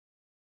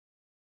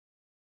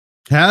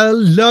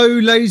Hello,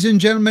 ladies and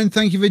gentlemen.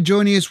 Thank you for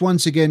joining us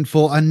once again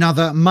for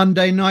another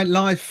Monday Night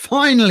Live.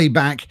 Finally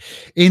back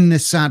in the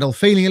saddle,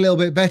 feeling a little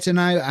bit better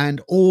now, and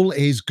all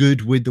is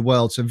good with the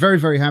world. So very,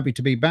 very happy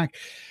to be back.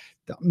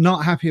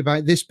 Not happy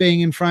about this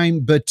being in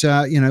frame, but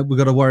we've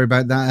got to worry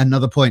about that at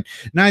another point.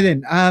 Now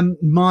then,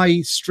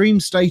 my stream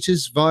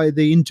status via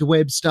the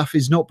interweb stuff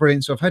is not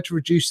brilliant, so I've had to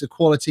reduce the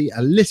quality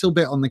a little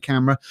bit on the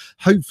camera.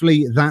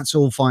 Hopefully that's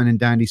all fine and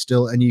dandy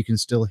still, and you can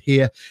still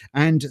hear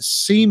and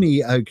see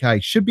me okay.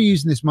 Should be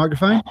using this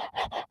microphone,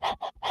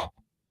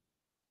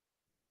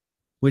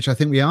 which I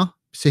think we are.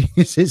 See,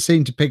 it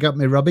seemed to pick up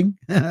me rubbing.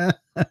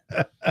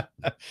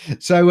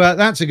 So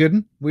that's a good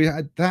one. We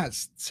had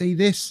that's see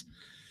this.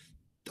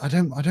 I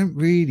don't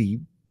really,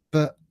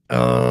 but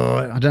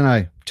I don't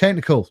know.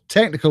 Technical,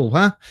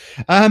 huh?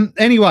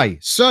 Anyway,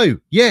 so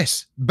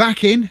yes,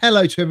 back in.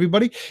 Hello to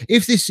everybody.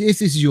 If this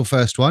is your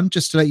first one,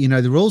 just to let you know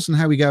the rules and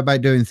how we go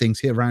about doing things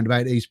here around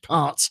about these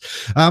parts.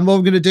 What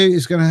we're going to do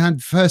is going to have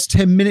the first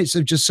 10 minutes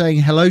of just saying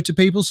hello to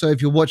people. So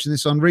if you're watching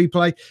this on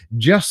replay,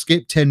 just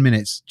skip 10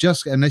 minutes,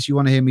 just unless you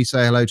want to hear me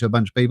say hello to a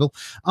bunch of people.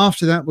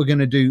 After that, we're going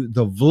to do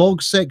the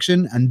vlog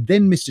section, and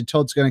then Mr.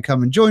 Todd's going to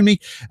come and join me,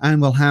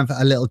 and we'll have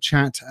a little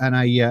chat and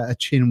a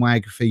chin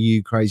wag for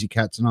you crazy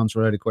cats and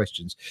answer a load of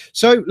questions.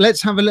 So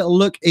let's have a little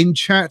look in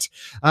chat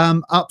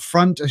up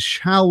front,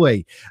 shall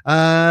we?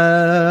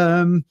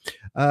 Oh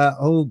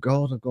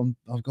God, I've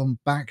gone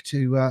back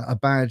to a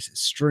bad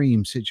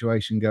stream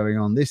situation going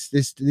on. This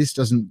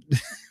doesn't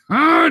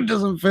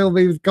doesn't fill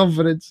me with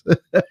confidence.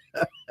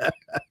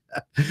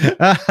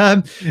 All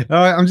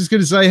right, I'm just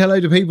going to say hello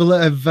to people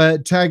that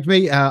have tagged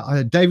me.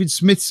 David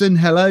Smithson,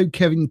 hello.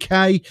 Kevin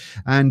K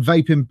and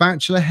Vaping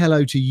Bachelor,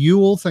 hello to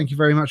you all. Thank you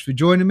very much for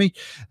joining me.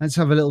 Let's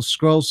have a little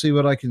scroll, see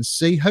what I can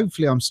see.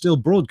 Hopefully I'm still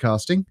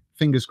broadcasting,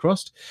 fingers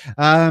crossed.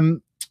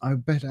 I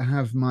better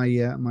have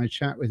my my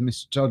chat with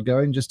Mr. Todd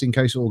going, just in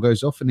case it all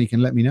goes off and he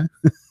can let me know.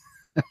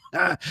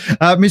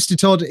 Mr.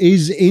 Todd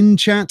is in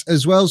chat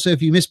as well, so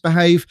if you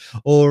misbehave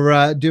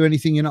or do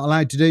anything you're not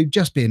allowed to do,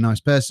 just be a nice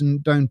person.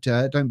 Don't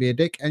be a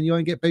dick, and you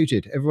won't get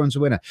booted. Everyone's a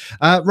winner.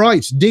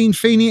 Right, Dean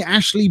Feeney,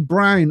 Ashley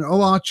Brown,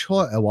 our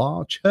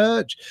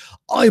church,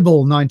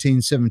 Eyeball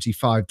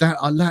 1975.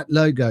 That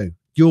logo,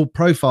 your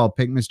profile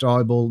pic, Mr.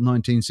 Eyeball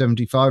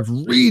 1975,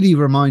 really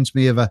reminds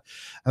me of a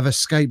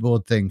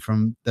skateboard thing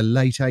from the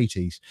late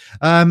 80s.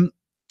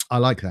 I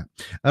like that.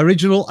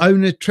 Original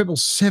owner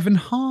 777.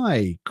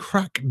 Hi,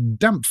 Crack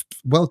Dumpf.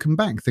 Welcome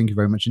back. Thank you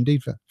very much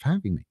indeed for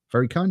having me.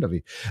 Very kind of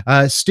you.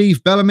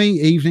 Steve Bellamy,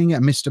 evening,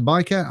 Mr.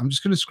 Biker. I'm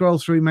just going to scroll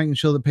through, making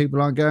sure that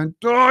people aren't going,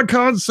 oh, I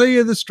can't see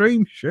you, the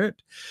stream. Shit.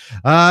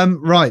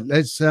 Right,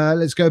 let's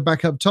go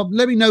back up top.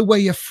 Let me know where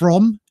you're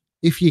from,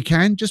 if you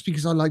can, just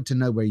because I like to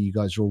know where you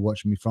guys are all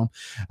watching me from.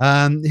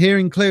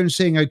 Hearing clear and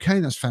seeing okay,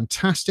 that's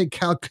fantastic.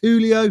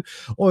 Calculio,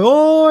 oi,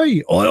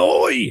 oi, oi,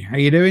 oi. How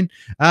you doing?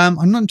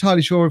 I'm not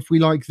entirely sure if we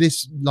like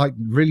this like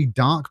really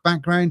dark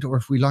background or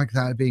if we like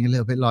that being a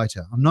little bbit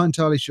lighter. I'm not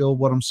entirely sure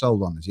what I'm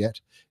sold on as yet.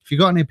 If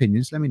you've got any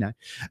opinions, let me know.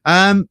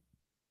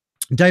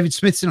 David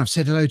Smithson, I've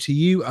said hello to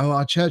you. Oh,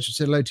 our church, I've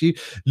said hello to you.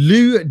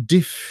 Lou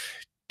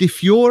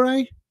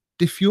DeFiore,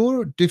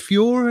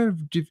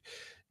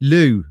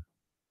 Lou.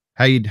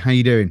 How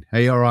you doing?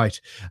 Hey, all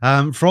right.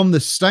 From the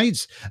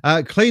States,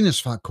 Clean as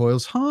Fuck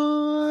Coils.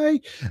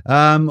 Hi.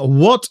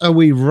 What are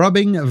we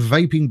rubbing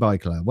vaping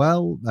biker?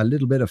 Well, a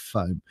little bit of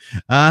foam.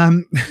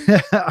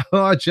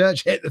 Our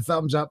church, hit the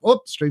thumbs up.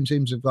 Oh, stream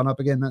seems to have gone up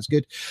again. That's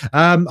good.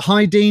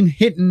 Hi, Dean.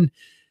 Hitting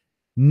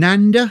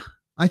Nanda,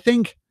 I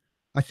think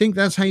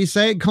that's how you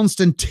say it.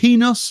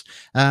 Konstantinos,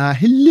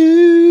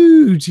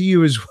 hello to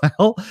you as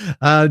well.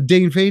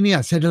 Dean Feeney,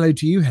 I said hello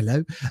to you.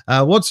 Hello.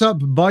 What's up,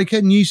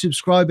 biker? New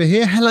subscriber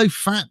here. Hello,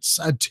 Fats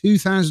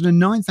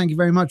 2009. Thank you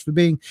very much for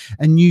being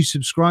a new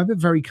subscriber.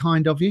 Very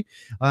kind of you.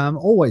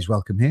 Always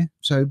welcome here.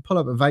 So pull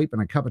up a vape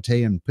and a cup of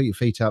tea and put your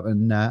feet up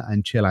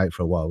and chill out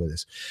for a while with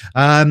us.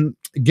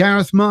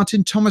 Gareth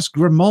Martin, Thomas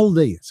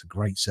Grimaldi. It's a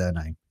great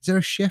surname. Is there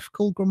a chef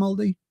called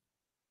Grimaldi?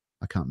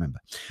 I can't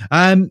remember.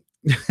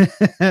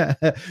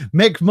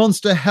 Mech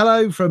Monster,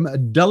 hello from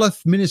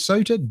Duluth,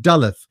 Minnesota.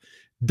 Duluth,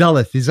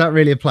 is that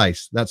really a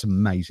place? That's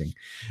amazing.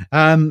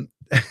 What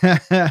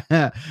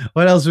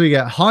else do we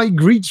get? Hi,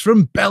 greets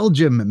from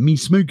Belgium, me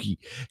Smokey.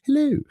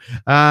 Hello.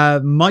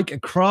 Mike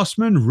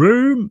Craftsman,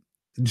 room.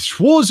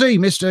 Schwarzy,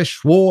 Mr.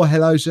 Schwar,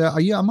 hello, sir.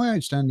 Am I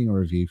outstanding a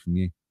review from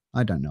you?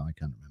 I don't know, I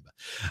can't remember.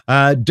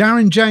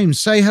 Darren James,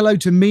 say hello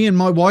to me and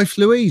my wife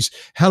Louise.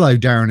 Hello,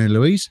 Darren and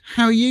Louise.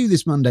 How are you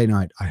this Monday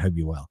night? I hope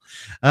you're well.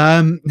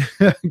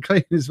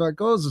 Clean as fuck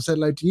course. I said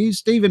hello to you.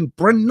 Stephen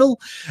Brendel,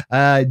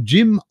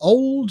 Jim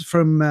Old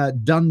from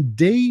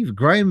Dundee,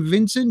 Graham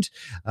Vincent,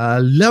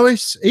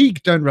 Lois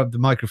Eek. Don't rub the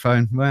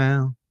microphone.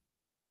 Well.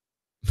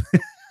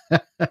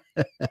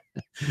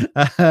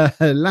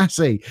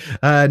 Lassie,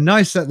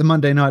 nice that the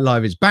Monday Night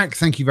Live is back.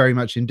 Thank you very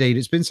much indeed.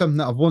 It's been something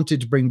that I've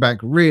wanted to bring back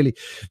really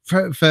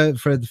for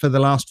the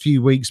last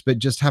few weeks, but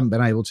just haven't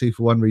been able to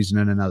for one reason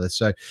and another.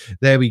 So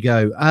there we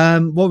go.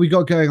 What we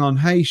got going on?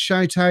 Hey,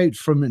 shout out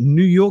from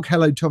New York.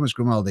 Hello, Thomas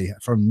Grimaldi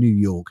from New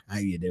York. How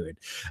you doing?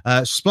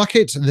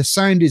 Splucket, the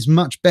sound is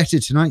much better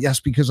tonight. That's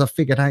because I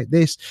figured out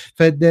this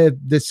for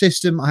the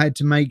system. I had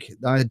to make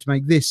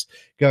this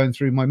going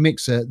through my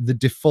mixer the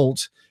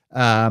default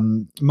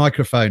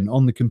microphone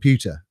on the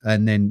computer,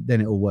 and then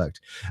it all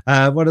worked.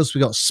 What else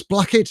we got?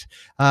 Splucket.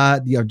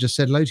 Yeah, I've just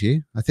said hello to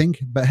you, I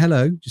think, but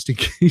hello, just in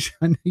case.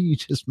 I know you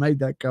just made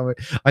that comment.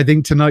 I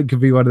think tonight could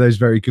be one of those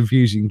very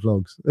confusing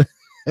vlogs.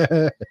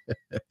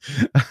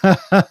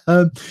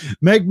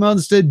 Meg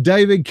Monster,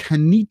 David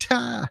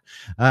Kanita,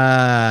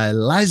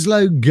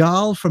 Laszlo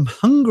Gal from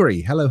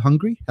Hungary. Hello,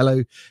 Hungary.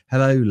 Hello,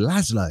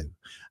 Laszlo.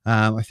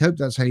 I hope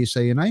that's how you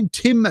say your name.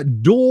 Tim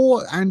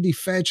Dorr, Andy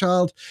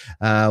Fairchild.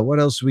 What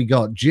else we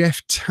got?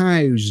 Jeff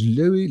Towes,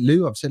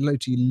 Lou. I've said hello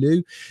to you,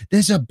 Lou.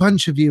 There's a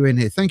bunch of you in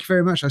here. Thank you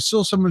very much. I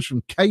saw someone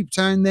from Cape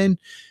Town then.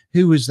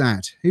 Who was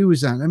that?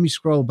 Let me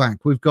scroll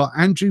back. We've got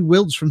Andrew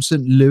Wiltz from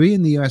St. Louis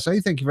in the USA.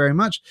 Thank you very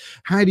much.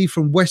 Heidi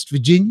from West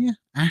Virginia.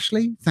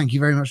 Ashley, thank you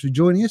very much for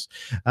joining us.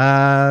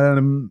 I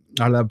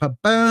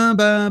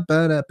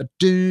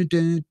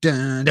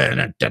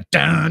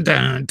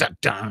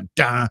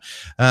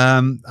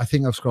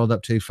think I've scrolled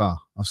up too far.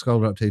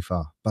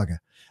 Bugger.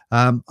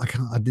 I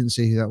didn't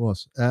see who that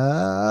was.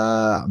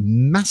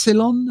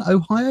 Massillon,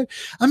 Ohio.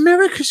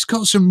 America's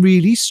got some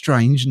really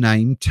strange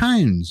named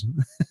towns.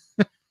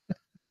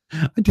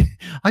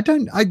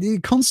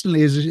 It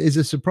constantly is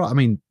a surprise. I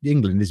mean,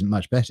 England isn't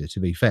much better, to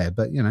be fair,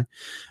 but you know.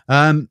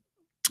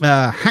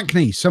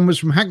 Hackney, someone's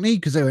from Hackney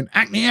because they went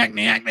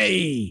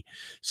Hackney.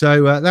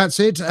 So that's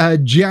it.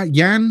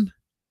 Jan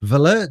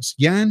Valerts,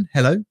 Jan,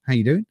 hello, how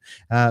you doing?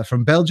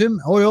 From Belgium.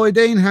 Oi,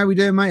 Dean, how we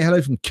doing, mate?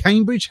 Hello from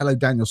Cambridge. Hello,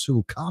 Daniel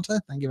Sewell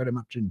Carter. Thank you very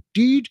much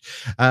indeed.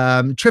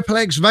 Triple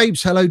X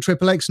Vapes. Hello,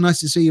 Triple X. Nice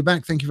to see you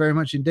back. Thank you very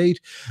much indeed.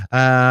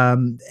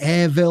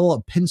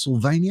 Airville,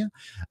 Pennsylvania.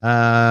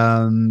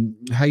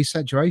 Hey,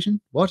 Saturation.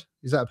 What?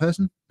 Is that a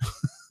person?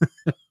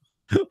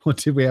 Or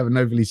did we have an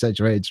overly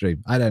saturated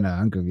stream? I don't know.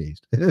 I'm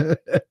confused.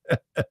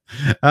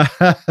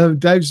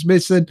 Dave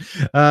Smithson,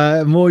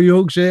 more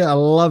Yorkshire. I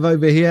love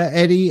over here.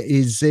 Eddie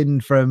is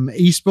in from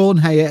Eastbourne.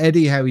 Hey,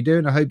 Eddie, how we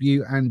doing? I hope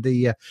you and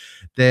the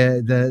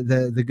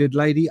good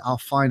lady are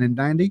fine and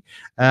dandy.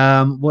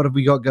 What have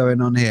we got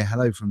going on here?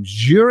 Hello from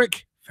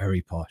Zurich.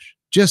 Very posh.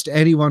 Just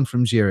anyone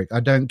from Zurich.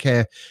 I don't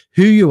care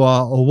who you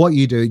are or what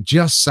you do. It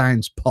just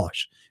sounds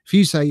posh. If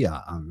you say,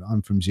 yeah,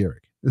 I'm from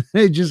Zurich.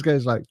 It just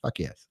goes like, fuck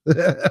yes.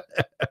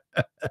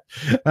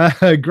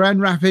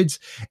 Grand Rapids,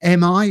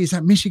 MI, is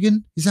that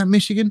Michigan?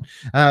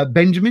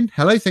 Benjamin,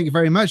 hello, thank you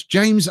very much.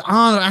 James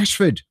R.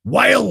 Ashford,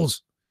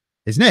 Wales,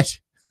 isn't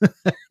it?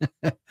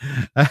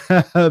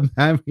 How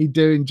are you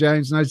doing,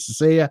 James? Nice to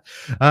see you.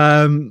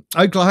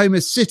 Oklahoma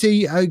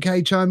City,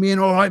 okay, chime in.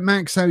 All right,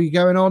 Max, how are you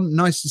going on?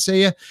 Nice to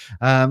see you.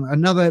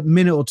 Another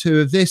minute or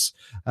two of this.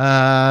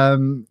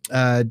 Darren,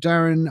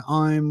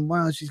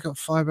 well, she's got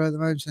fibre at the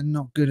moment, so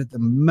not good at the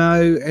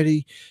mo.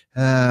 Eddie,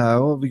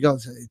 what have we got?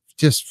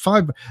 Just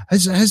fibre.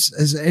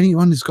 Has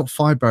anyone who's got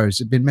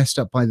fibros been messed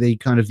up by the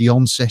kind of the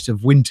onset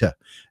of winter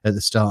at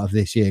the start of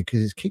this year?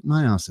 Because it's kicked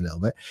my ass a little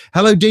bit.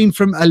 Hello, Dean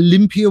from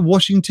Olympia,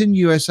 Washington,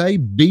 USA.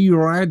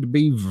 B-Rad,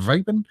 B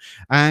Vaping,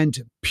 and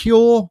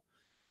Pure.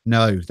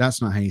 No,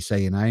 that's not how you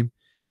say your name.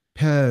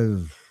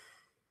 Piotr.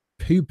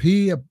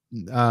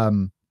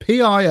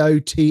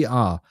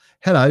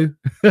 Hello.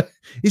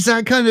 Is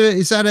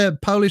that a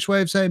Polish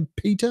way of saying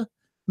Peter?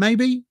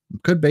 Maybe,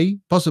 could be,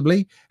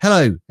 possibly.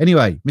 Hello.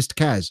 Anyway, Mr.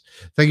 Kaz,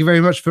 thank you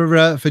very much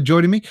for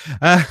joining me.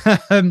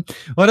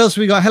 What else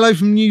we got? Hello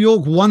from New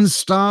York, 1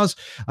 stars.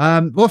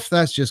 Woof,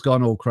 that's just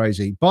gone all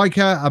crazy.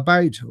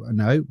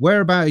 Biker,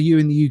 where about are you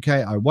in the UK?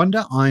 I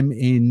wonder. I'm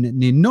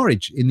near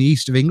Norwich in the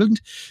east of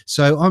England,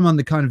 so I'm on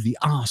the kind of the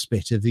arse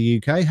bit of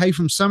the UK. Hey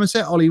from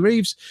Somerset, Ollie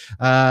Reeves.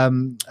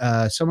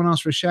 Someone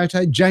asked for a shout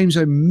out. James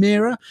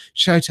O'Meara,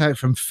 shout out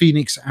from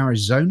Phoenix,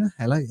 Arizona.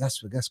 Hello.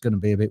 That's going to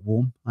be a bit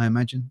warm, I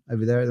imagine,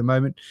 over there at the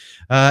moment.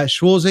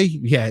 Schwarzy,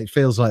 yeah, it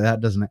feels like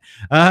that, doesn't it?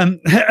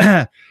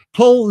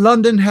 Paul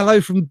London,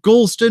 hello from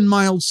Galston,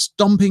 my old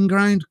stomping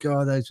ground.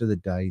 God, those were the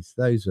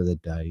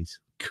days.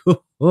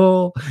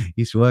 Cool.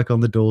 Used to work on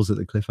the doors at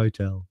the Cliff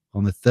Hotel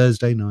on a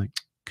Thursday night.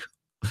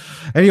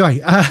 Anyway,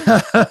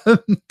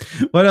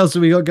 what else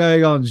have we got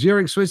going on?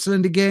 Zurich,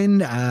 Switzerland again.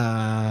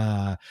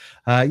 Yeah,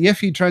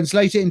 if you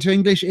translate it into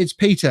English, it's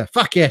Peter.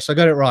 Fuck yes, I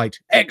got it right.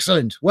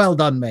 Excellent. Well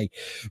done, me.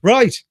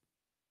 Right.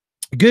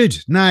 Good.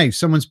 Now,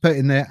 someone's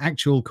putting their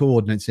actual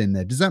coordinates in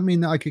there. Does that mean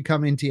that I could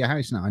come into your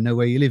house now? I know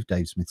where you live,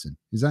 Dave Smithson.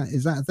 Is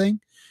that a thing?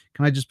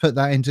 Can I just put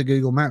that into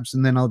Google Maps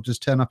and then I'll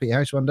just turn up at your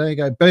house one day and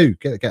go, boo,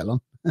 get the kettle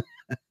on?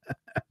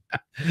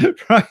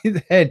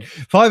 Right then,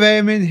 5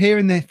 a.m. in here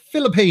in the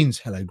Philippines.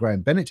 Hello,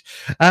 Graham Bennett.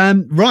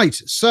 Right,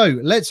 so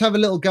let's have a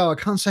little go. I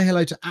can't say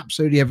hello to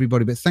absolutely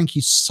everybody, but thank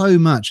you so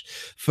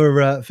much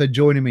for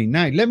joining me.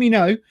 Now, let me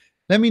know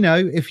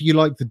if you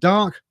like the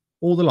dark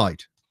or the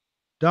light.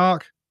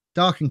 Dark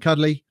and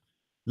cuddly,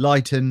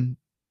 light and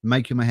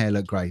making my hair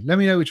look grey. Let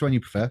me know which one you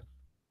prefer.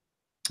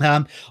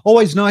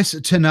 Always nice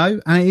to know.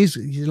 And it is,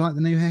 you like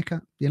the new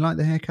haircut? You like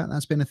the haircut?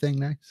 That's been a thing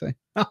now. So,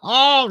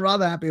 oh,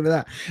 rather happy with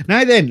that.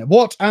 Now then,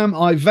 what am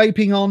I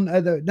vaping on?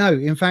 No,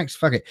 in fact,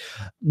 fuck it.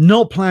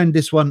 Not planned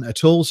this one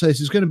at all. So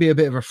this is going to be a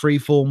bit of a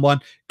free-form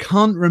one.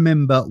 Can't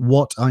remember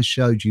what I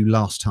showed you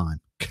last time.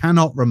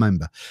 Cannot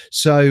remember.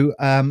 So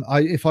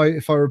if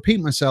I repeat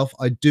myself,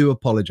 I do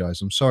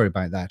apologize. I'm sorry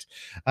about that.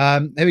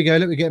 There we go.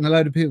 Look, we're getting a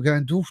load of people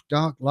going, oh,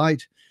 dark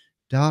light.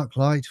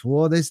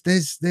 Oh,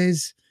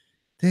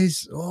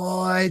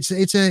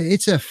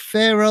 it's a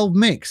fair old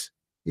mix.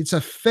 It's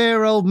a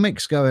fair old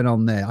mix going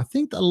on there. I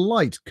think the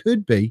light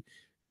could be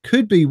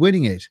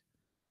winning it.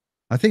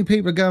 I think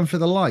people are going for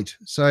the light.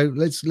 So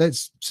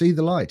let's see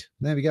the light.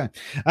 There we go.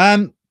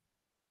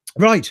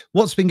 Right,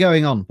 what's been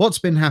going on? What's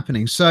been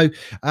happening? So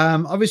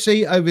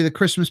obviously over the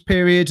Christmas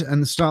period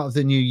and the start of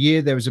the new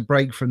year, there was a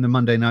break from the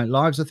Monday Night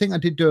Lives. I think I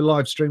did do a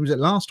live stream. Was it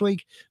last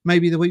week?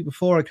 Maybe the week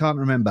before? I can't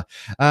remember.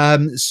 Yeah,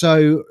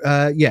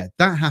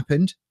 that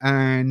happened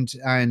and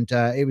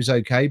it was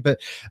okay. But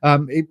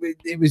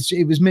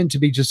it was meant to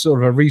be just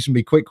sort of a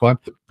reasonably quick one.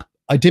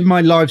 I did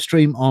my live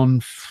stream on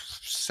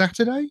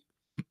Saturday.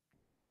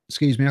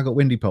 Excuse me, I got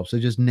windy pops. I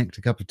just nicked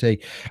a cup of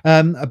tea.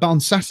 About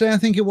on Saturday, I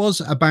think it was,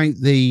 about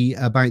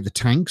the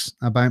tanks,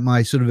 about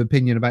my sort of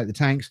opinion about the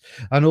tanks,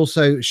 and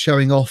also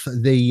showing off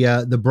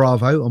the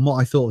Bravo and what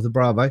I thought of the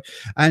Bravo.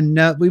 And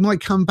we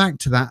might come back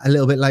to that a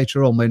little bit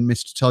later on when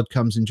Mr. Todd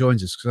comes and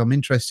joins us, because I'm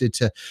interested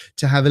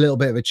to have a little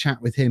bit of a chat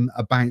with him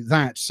about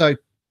that. So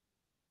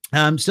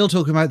still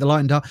talking about the light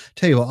and dark.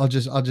 Tell you what, I'll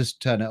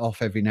just turn it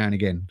off every now and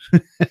again.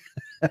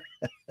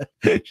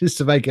 Just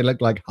to make it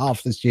look like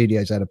half the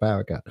studio's had a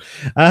power cut.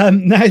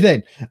 Now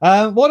then,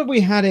 what have we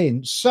had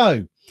in?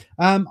 So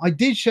I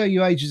did show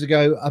you ages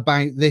ago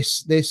about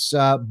this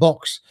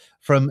box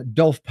from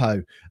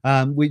Dovpo,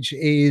 which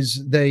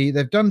is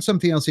they've done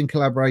something else in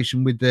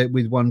collaboration with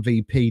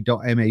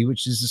 1VP.me,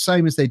 which is the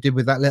same as they did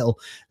with that little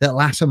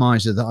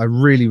atomizer that I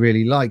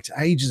really liked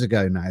ages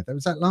ago. Now,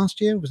 was that last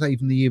year? Or was that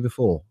even the year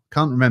before?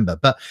 Can't remember,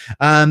 but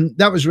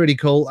that was really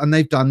cool. And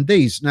they've done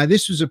these. Now,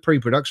 this was a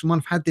pre-production one.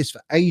 I've had this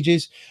for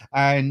ages,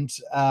 and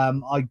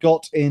I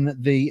got in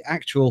the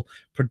actual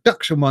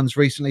production ones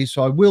recently,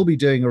 so I will be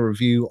doing a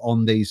review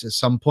on these at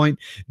some point,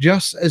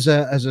 just as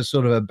a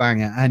sort of a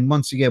banger. And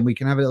once again, we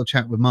can have a little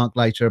chat with Mark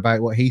later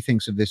about what he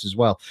thinks of this as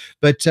well.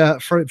 But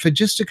for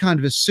just a kind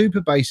of a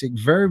super basic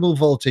variable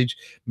voltage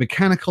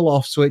mechanical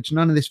off switch,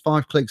 none of this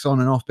 5 clicks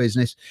on and off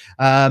business,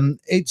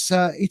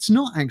 it's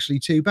not actually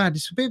too bad.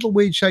 It's a bit of a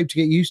weird shape to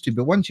get used to,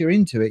 but once you're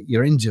into it,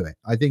 you're into it.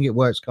 I think it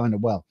works kind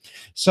of well.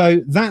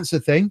 So that's the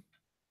thing.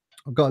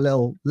 I've got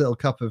a little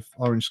cup of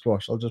orange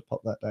squash. I'll just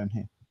pop that down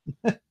here.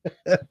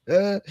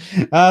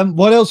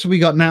 What else have we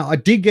got now? I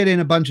did get in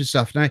a bunch of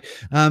stuff. Now,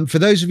 for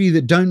those of you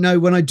that don't know,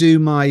 when I do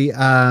my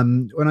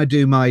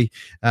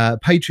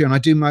Patreon, I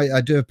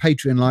do a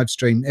Patreon live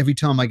stream every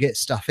time I get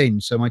stuff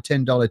in. So my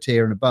 $10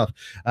 tier and above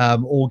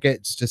all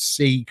gets to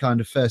see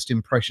kind of first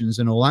impressions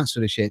and all that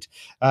sort of shit.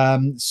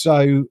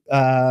 So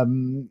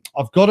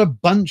I've got a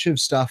bunch of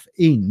stuff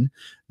in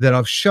that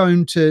I've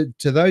shown to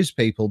those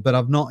people, but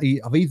I've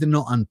either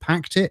not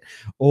unpacked it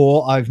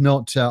or I've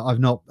not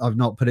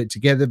put it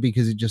together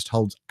because it just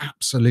holds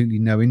absolutely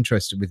no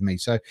interest with me.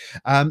 So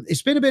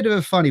it's been a bit of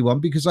a funny one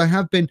because I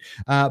have been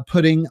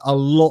putting a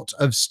lot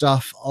of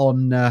stuff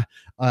on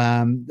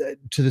to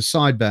the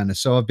side burner.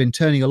 So I've been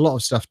turning a lot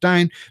of stuff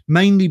down,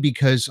 mainly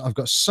because I've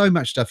got so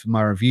much stuff in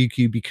my review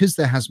queue, because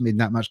there hasn't been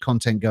that much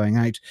content going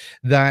out,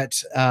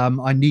 that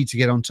I need to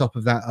get on top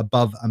of that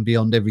above and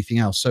beyond everything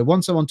else. So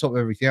once I'm on top of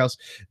everything else,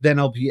 then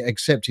I'll be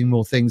accepting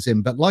more things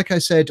in. But like I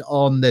said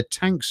on the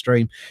tank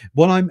stream,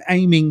 what I'm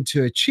aiming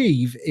to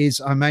achieve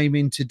is I'm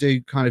aiming to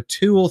do kind of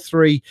 2 or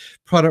 3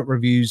 product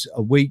reviews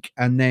a week,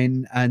 and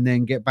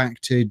then get back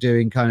to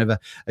doing kind of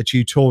a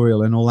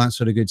tutorial and all that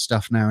sort of good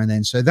stuff now and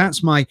then. So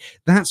that's my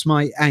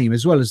aim,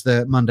 as well as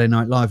the Monday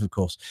Night Live, of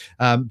course.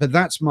 But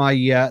that's my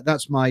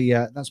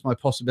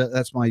possibility.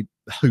 That's my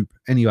hope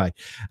anyway.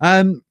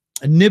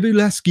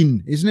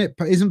 Nebulaskin,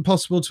 isn't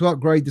possible to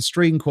upgrade the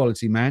stream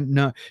quality, man.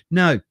 No.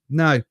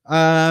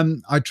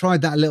 I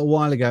tried that a little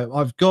while ago.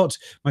 I've got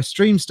my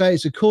stream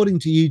status according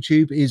to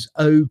YouTube is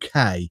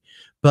okay,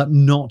 but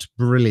not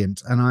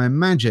brilliant. And I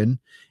imagine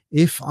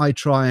if I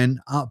try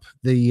and up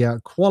the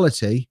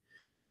quality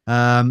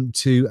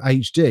to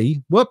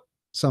HD, whoop,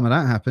 some of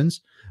that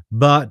happens.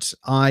 But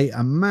I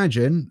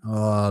imagine,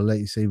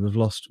 let's see, we've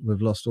lost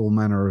all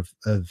manner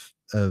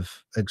of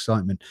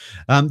excitement.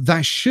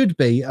 That should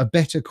be a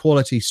better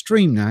quality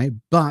stream now,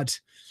 but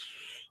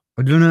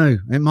I don't know.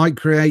 It might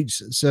create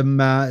some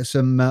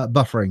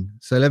buffering.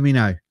 So let me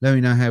know. Let me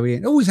know how we.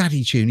 Oh, is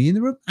Addy Tooney in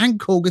the room and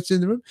Corgut's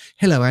in the room?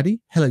 Hello, Addy.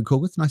 Hello,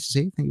 Corgut. Nice to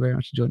see you. Thank you very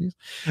much for joining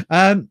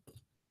us.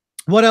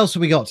 What else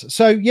have we got?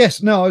 So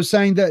yes, no, I was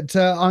saying that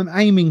I'm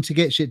aiming to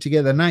get shit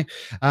together now.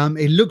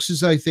 It looks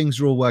as though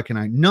things are all working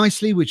out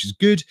nicely, which is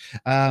good.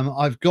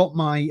 I've got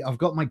my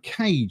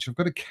cage. I've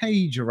got a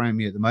cage around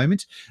me at the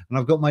moment, and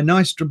I've got my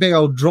nice big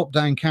old drop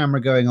down camera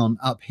going on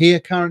up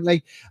here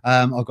currently.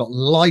 I've got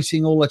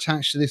lighting all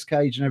attached to this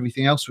cage and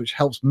everything else, which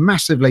helps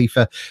massively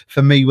for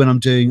me when I'm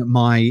doing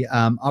my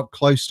up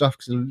close stuff,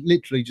 because I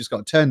literally just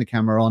got to turn the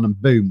camera on and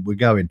boom, we're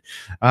going.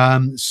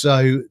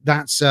 So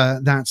that's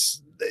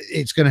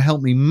it's going to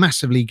help me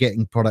massively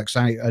getting products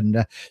out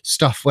and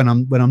stuff when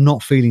I'm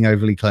not feeling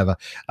overly clever.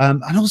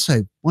 And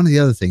also one of the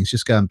other things,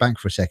 just going back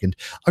for a second,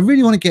 I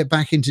really want to get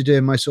back into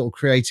doing my sort of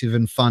creative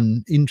and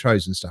fun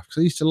intros and stuff,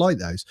 because I used to like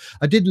those.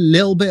 I did a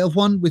little bit of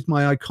one with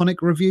my Iconic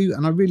review,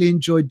 and I really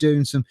enjoyed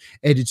doing some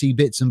edity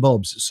bits and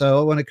bobs. So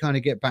I want to kind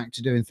of get back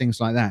to doing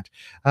things like that.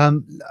 I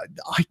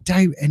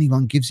doubt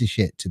anyone gives a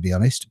shit, to be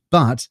honest,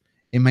 but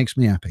it makes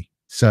me happy.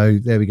 So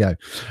there we go.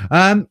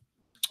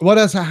 What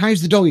else?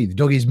 How's the doggy? The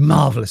doggy is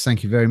marvelous.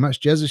 Thank you very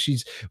much,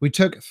 Jezza. We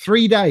took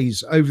 3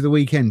 days over the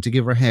weekend to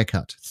give her a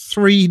haircut.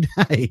 3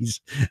 days,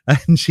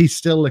 and she's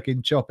still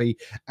looking choppy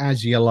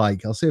as you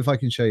like. I'll see if I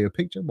can show you a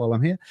picture while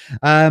I'm here.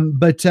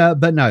 But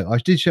no, I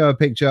did show a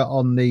picture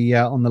on the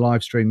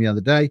live stream the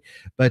other day.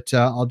 But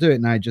I'll do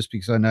it now just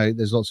because I know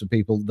there's lots of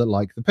people that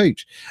like the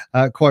pooch,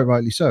 quite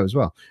rightly so as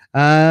well.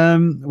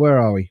 Where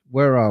are we?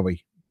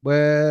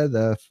 Where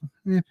the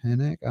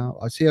heck? Oh,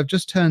 I see. I've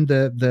just turned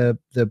the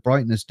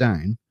brightness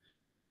down,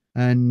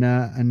 and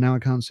now I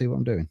can't see what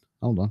I'm doing.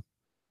 Hold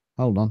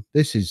on.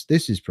 This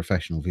is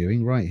professional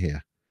viewing right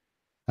here.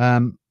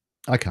 I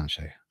can't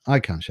show you.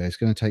 It's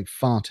going to take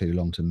far too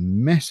long to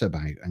mess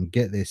about and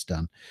get this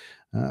done.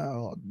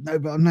 No,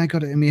 but I've now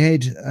got it in my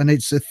head, and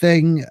it's a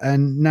thing.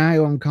 And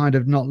now I'm kind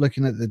of not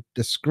looking at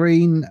the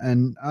screen.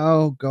 And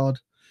oh god.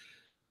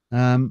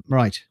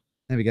 Right,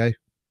 there we go.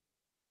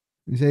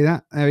 You see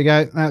that? There we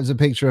go. That was a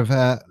picture of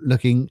her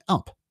looking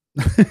up.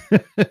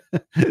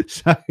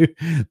 So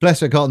bless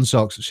her cotton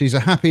socks. She's a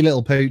happy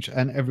little pooch,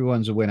 and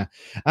everyone's a winner.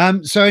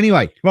 So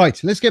anyway,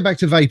 right, let's get back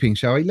to vaping,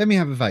 shall we? Let me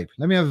have a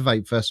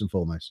vape first and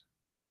foremost.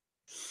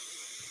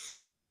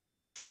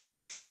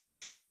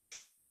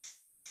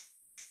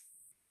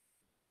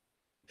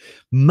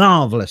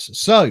 Marvelous.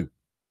 So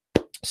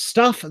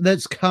stuff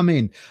that's come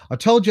in. I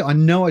told you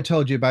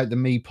about the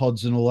Me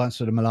Pods and all that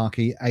sort of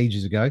malarkey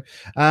ages ago.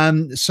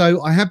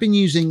 So I have been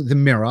using the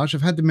Mirage.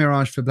 I've had the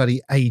Mirage for bloody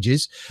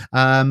ages.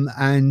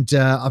 And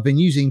I've been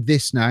using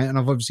this now, and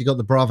I've obviously got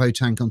the Bravo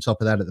tank on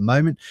top of that at the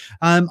moment.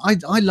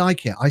 I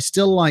like it. I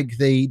still like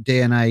the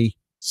DNA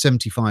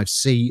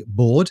 75C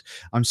board.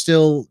 I'm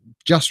still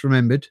just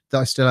remembered that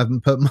I still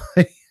haven't put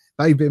my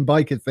Vaping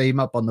biker theme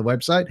up on the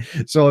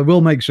website, so I will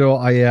make sure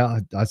I'm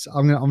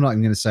not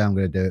even going to say I'm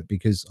going to do it,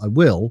 because I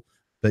will,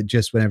 but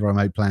just whenever I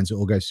make plans, it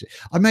all goes to.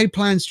 I made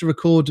plans to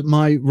record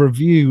my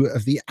review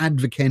of the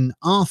Advocaat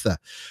Arthur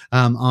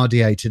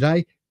RDA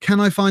today. Can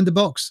I find the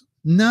box?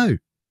 No,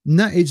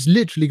 it's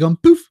literally gone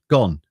poof,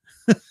 gone.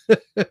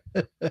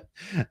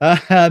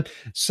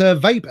 Sir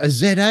Vape a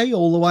ZA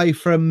all the way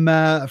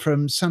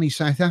from sunny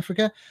South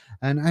Africa,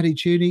 and Addy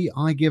Tooney,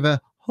 I give a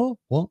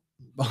what?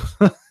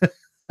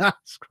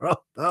 That's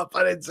cropped up.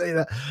 I didn't see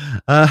that.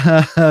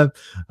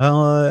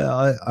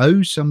 I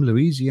owe some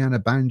Louisiana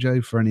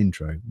banjo for an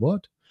intro.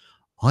 What?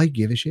 I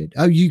give a shit.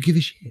 Oh, you give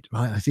a shit.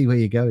 Right. I see where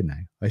you're going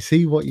now. I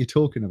see what you're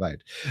talking about.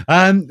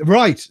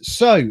 Right.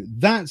 So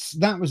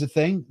that was a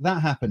thing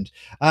that happened.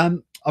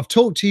 I've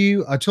talked to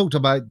you. I talked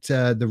about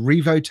the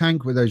Revo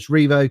tank with those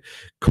Revo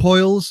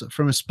coils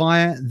from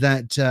Aspire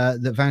that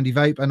Vandy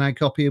Vape are now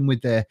copying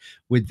with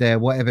their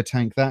whatever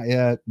tank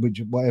that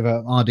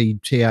whatever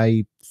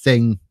RDTA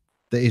thing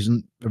that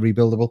isn't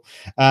rebuildable.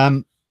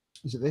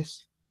 Is it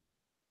this?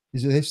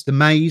 The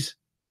Maze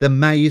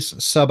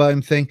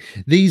Subohm thing?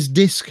 These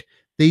disc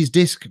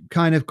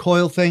kind of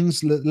coil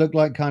things look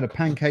like kind of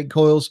pancake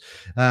coils,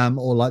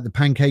 or like the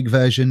pancake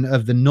version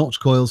of the notch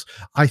coils.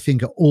 I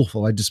think are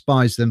awful. I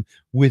despise them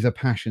with a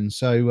passion.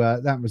 So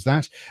that was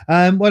that.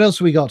 What else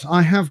have we got?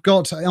 I have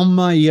got on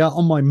my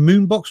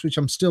Moonbox, which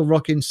I'm still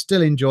rocking,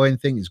 still enjoying.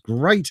 Think it's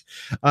great.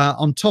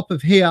 On top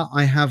of here,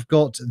 I have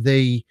got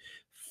the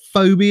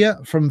Phobia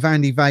from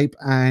Vandy Vape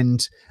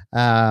and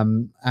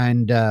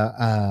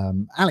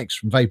Alex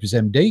from Vapors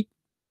MD.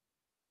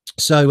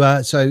 So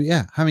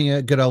yeah, having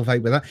a good old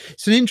vape with that.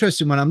 It's an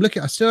interesting one.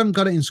 I still haven't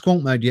got it in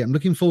squonk mode yet. I'm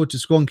looking forward to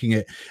squonking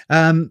it.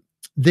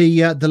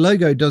 The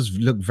logo does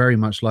look very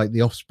much like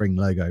the Offspring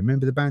logo.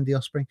 Remember the band The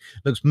Offspring?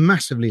 Looks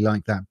massively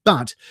like that.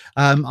 But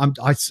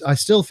I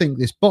still think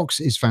this box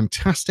is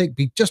fantastic,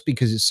 just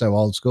because it's so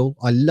old school.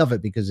 I love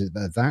it because of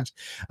that.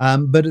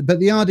 But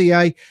the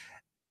RDA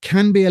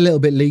can be a little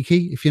bit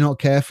leaky if you're not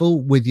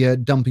careful with your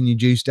dumping your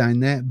juice down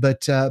there.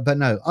 But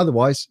no,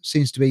 otherwise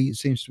seems to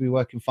be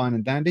working fine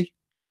and dandy.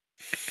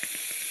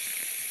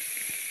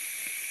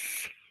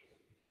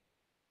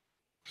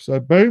 So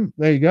boom,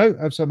 there you go.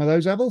 Have some of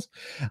those apples.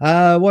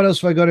 What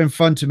else have I got in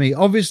front of me?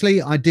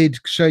 Obviously, I did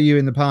show you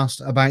in the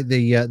past about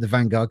the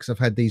Vanguard, because I've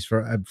had these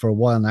for a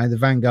while now. The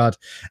Vanguard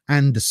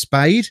and the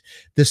Spade.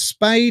 The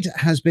Spade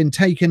has been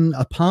taken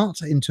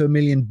apart into a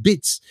million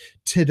bits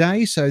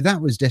today, so that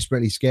was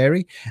desperately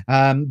scary.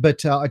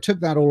 But I took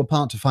that all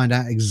apart to find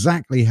out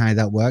exactly how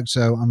that worked.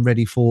 So I'm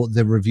ready for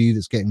the review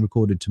that's getting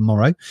recorded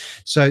tomorrow.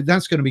 So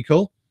that's going to be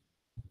cool.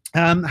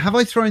 Have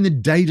I thrown the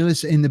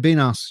Daedalus in the bin,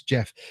 asks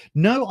Jeff?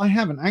 No, I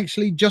haven't.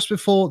 Actually, just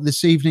before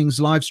this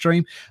evening's live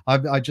stream,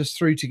 I just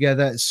threw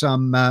together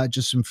some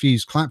just some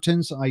fused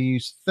Claptons. I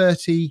used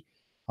 30.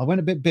 I went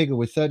a bit bigger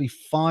with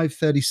 35,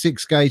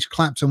 36 gauge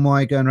Clapton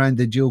wire going around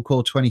the dual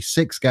core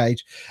 26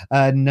 gauge,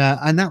 and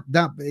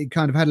that it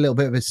kind of had a little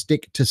bit of a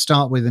stick to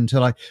start with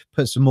until I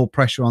put some more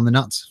pressure on the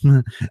nuts,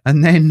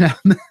 and then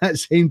that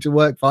seemed to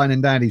work fine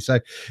and dandy. So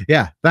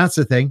yeah, that's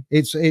the thing.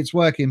 It's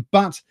working,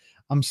 but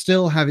I'm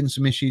still having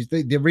some issues.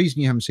 The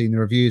reason you haven't seen the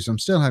reviews, I'm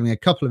still having a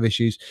couple of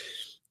issues,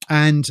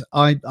 and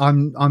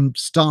I'm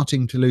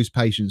starting to lose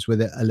patience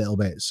with it a little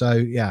bit. So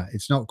yeah,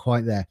 it's not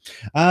quite there.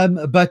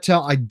 But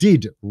I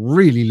did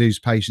really lose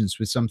patience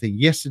with something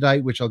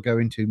yesterday, which I'll go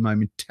into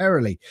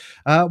momentarily.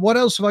 What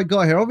else have I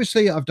got here?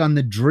 Obviously, I've done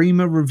the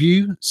Dreamer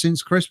review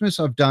since Christmas.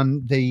 I've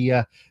done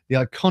the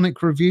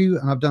Iconic review,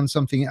 and I've done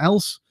something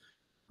else.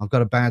 I've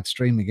got a bad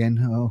stream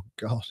again. Oh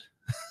God.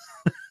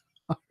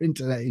 Our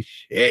internet is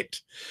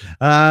shit.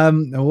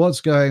 What's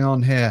going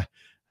on here?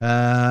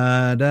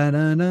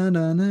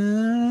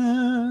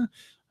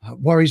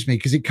 Worries me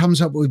because it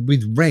comes up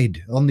with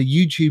red on the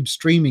YouTube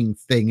streaming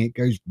thing. It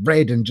goes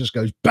red and just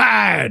goes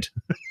bad,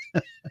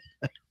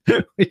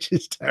 which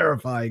is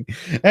terrifying.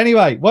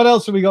 Anyway, what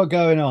else have we got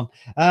going on?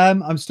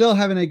 I'm still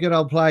having a good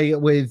old play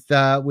with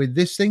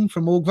this thing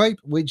from Vape,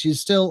 which is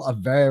still a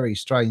very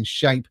strange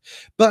shape.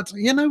 But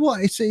you know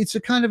what? It's a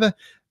kind of a,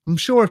 I'm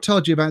sure I've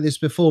told you about this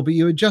before, but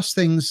you adjust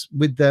things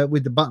with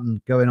the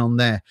button going on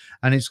there,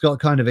 and it's got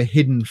kind of a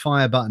hidden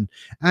fire button.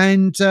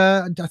 And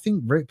I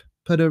think Rip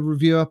put a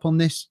review up on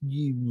this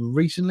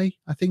recently,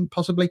 I think,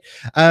 possibly.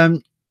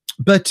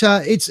 But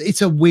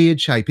it's a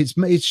weird shape.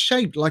 It's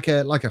shaped like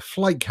a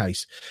flight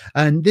case,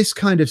 and this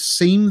kind of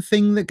seam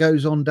thing that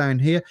goes on down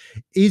here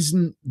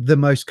isn't the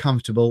most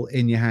comfortable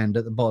in your hand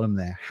at the bottom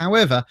there.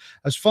 However,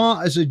 as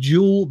far as a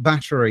dual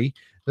battery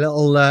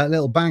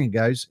little banger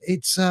goes,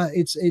 it's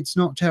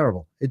not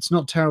terrible. It's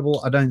not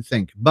terrible, I don't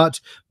think, but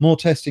more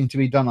testing to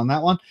be done on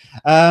that one.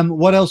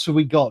 What else have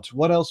we got?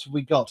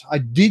 I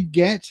did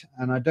get,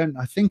 and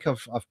I think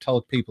I've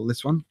told people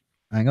this one.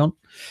 Hang on.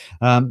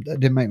 That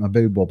didn't make my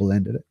boob wobble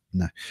then, did it?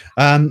 No.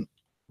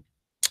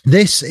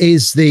 This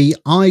is the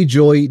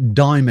iJoy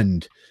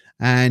Diamond,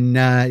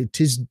 and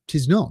tis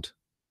not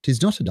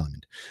a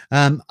diamond.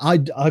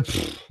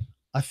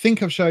 I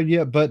think I've showed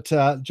you, but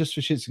just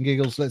for shits and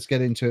giggles, let's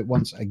get into it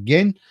once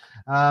again.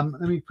 Let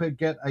me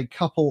get a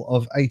couple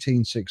of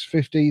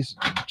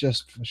 18650s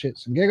just for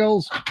shits and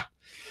giggles.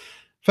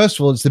 First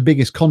of all, it's the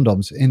biggest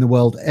condoms in the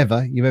world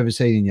you've ever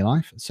seen in your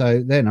life.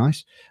 So they're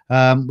nice.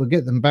 We'll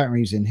get them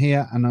batteries in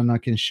here, and then I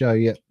can show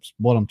you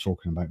what I'm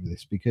talking about with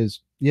this,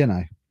 because, you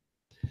know,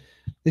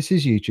 this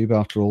is YouTube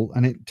after all,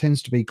 and it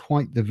tends to be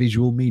quite the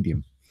visual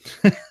medium.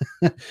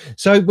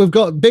 So we've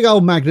got big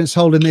old magnets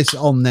holding this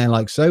on there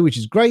like so, which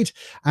is great,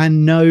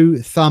 and no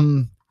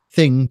thumb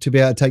thing to be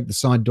able to take the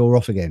side door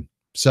off again.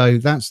 So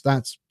that's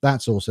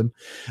awesome.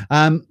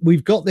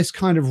 We've got this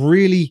kind of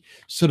really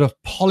sort of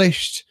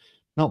polished,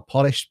 not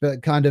polished,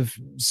 but kind of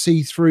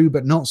see-through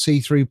but not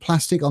see-through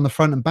plastic on the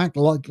front and back,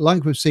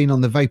 like we've seen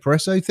on the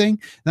Vaporesso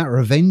thing, that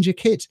Revenger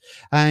kit.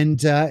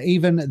 And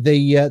even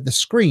the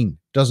screen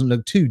doesn't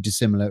look too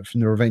dissimilar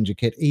from the Revenger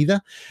kit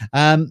either.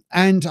 And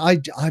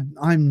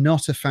I'm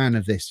not a fan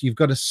of this. You've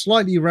got a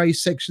slightly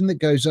raised section that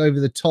goes over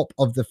the top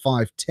of the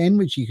 510,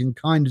 which you can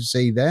kind of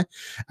see there,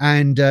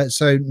 and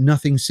so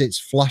nothing sits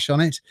flush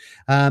on it.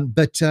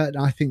 But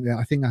I think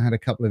I had a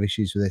couple of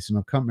issues with this, and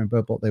I can't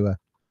remember what they were.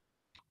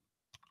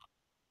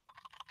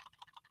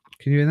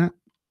 Can you hear that?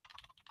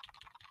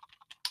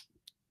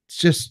 It's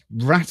just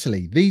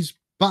rattly. These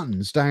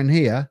buttons down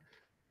here,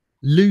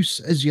 loose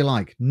as you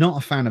like. Not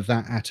a fan of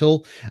that at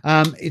all.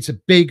 It's a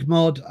big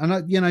mod,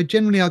 and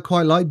generally I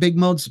quite like big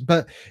mods,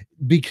 but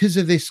because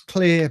of this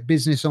clear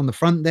business on the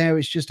front there,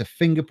 it's just a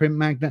fingerprint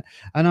magnet,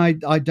 and I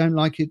don't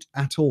like it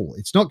at all.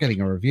 It's not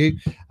getting a review,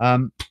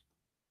 and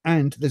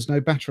there's no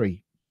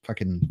battery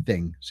fucking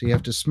thing, so you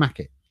have to smack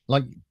it.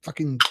 Like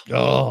fucking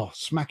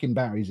smacking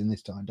batteries in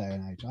this day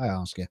and age, I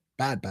ask you.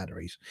 Bad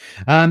batteries.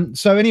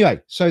 So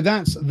anyway, so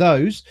that's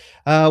those.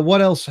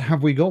 What else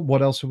have we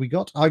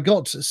got? I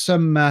got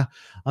some of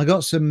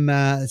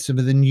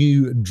the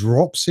new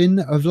drops in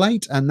of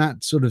late, and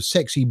that sort of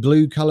sexy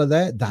blue color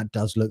there, that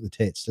does look the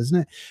tits, doesn't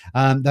it?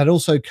 That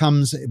also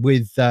comes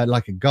with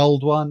like a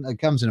gold one. It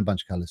comes in a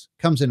bunch of colors.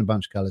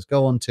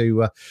 Go on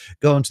to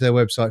their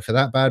website for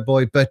that bad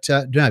boy. But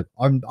no,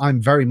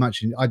 I'm very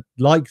much I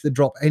like the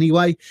drop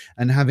anyway,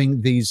 and having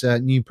these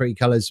new pretty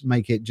colors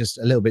make it just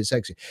a little bit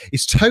sexy.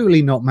 It's totally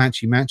not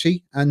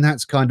matchy, and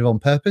that's kind of on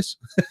purpose.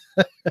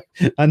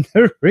 And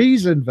the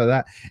reason for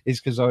that is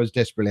because I was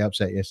desperately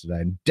upset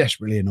yesterday and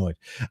desperately annoyed.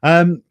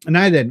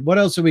 Now then, what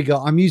else have we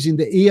got? I'm using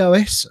the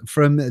EOS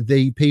from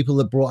the people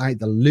that brought out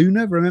the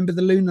Luna. Remember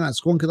the Luna, that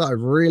squonker that I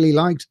really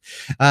liked?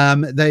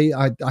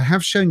 I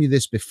have shown you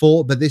this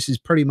before, but this is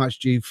pretty much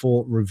due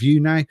for review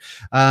now.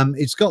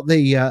 It's got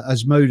the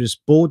Osmodus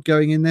board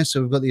going in there,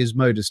 so we've got the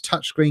Osmodus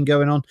touchscreen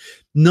going on.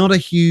 Not a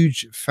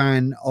huge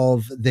fan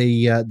of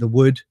the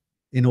wood,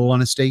 in all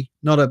honesty.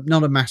 Not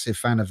a massive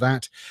fan of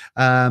that.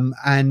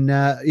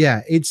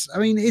 Yeah,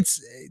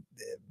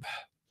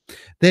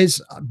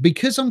 there's,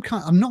 because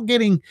I'm not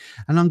getting,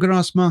 and I'm going to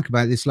ask Mark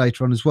about this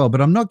later on as well,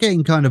 but I'm not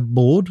getting kind of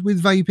bored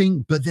with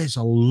vaping, but there's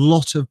a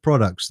lot of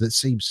products that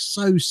seem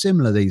so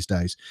similar these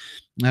days.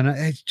 And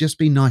it'd just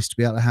be nice to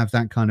be able to have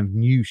that kind of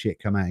new shit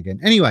come out again.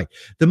 Anyway,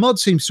 the mod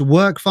seems to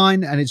work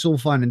fine, and it's all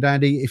fine and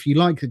dandy. If you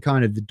like the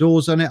kind of the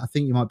doors on it, I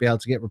think you might be able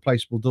to get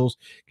replaceable doors.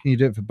 Can you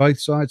do it for both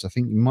sides? I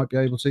think you might be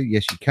able to.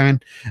 Yes, you can.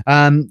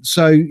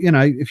 So, you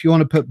know, if you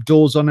want to put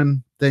doors on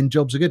them, then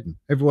jobs are good.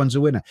 Everyone's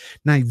a winner.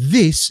 Now,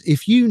 this,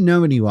 if you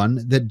know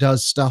anyone that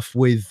does stuff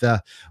with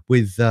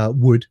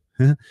wood,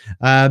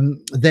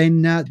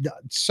 then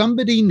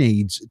somebody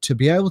needs to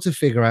be able to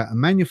figure out a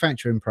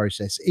manufacturing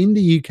process in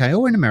the UK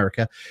or in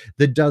America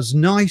that does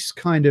nice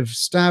kind of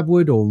stab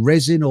wood or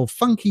resin or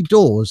funky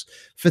doors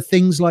for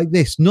things like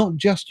this, not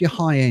just your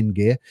high-end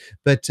gear,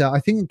 but I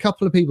think a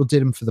couple of people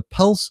did them for the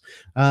Pulse,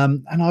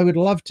 and I would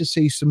love to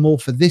see some more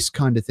for this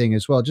kind of thing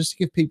as well, just to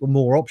give people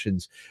more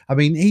options. I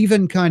mean,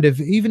 even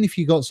if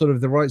you got sort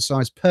of the right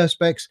size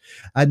perspex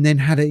and then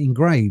had it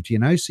engraved, you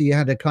know, so you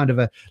had a kind of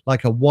a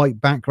like a white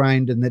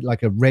background and then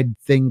like a red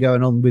thing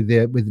going on with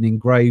an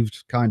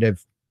engraved kind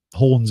of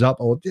horns up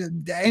or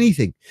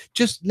anything.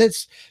 Just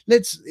let's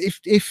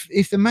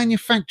if the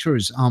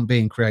manufacturers aren't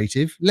being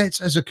creative, let's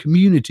as a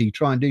community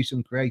try and do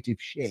some creative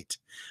shit.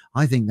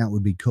 I think that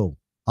would be cool.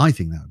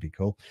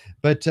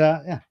 But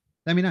yeah,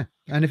 let me know.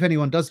 And if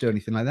anyone does do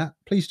anything like that,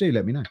 please do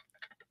let me know.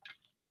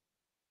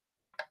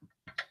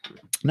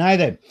 Now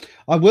then,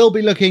 I will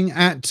be looking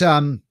at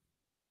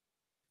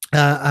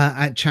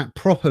chat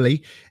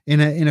properly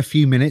in a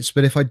few minutes,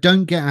 but if I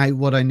don't get out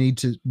what I need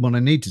to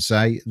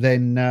say,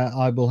 then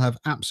I will have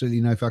absolutely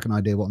no fucking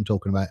idea what I'm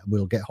talking about.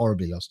 We'll get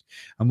horribly lost,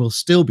 and we'll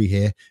still be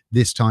here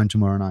this time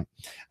tomorrow night.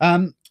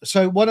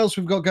 So what else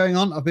we've got going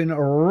on? I've been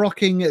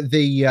rocking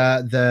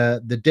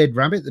the Dead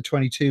Rabbit, the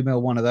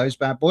 22mm one of those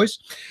bad boys.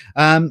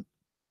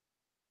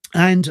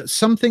 And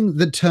something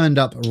that turned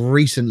up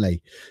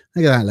recently.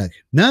 Look at that, look.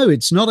 No,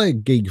 it's not a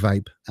Geek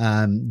Vape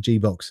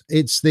G-Box.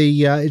 It's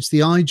the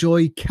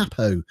iJoy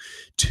Capo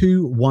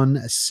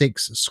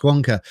 216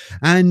 Squonker.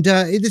 And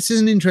this is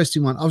an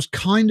interesting one. I was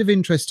kind of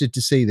interested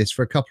to see this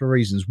for a couple of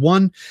reasons.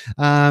 One,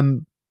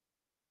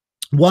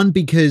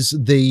 because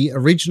the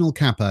original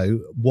Capo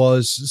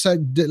was so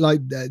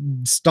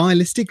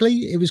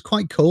stylistically, it was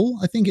quite cool.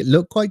 I think it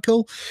looked quite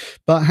cool,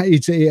 but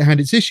it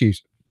had its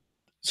issues.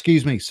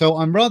 Excuse me. So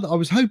I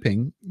was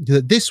hoping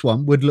that this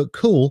one would look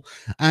cool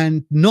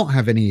and not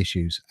have any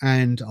issues,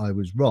 and I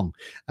was wrong.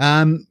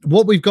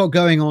 What we've got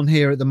going on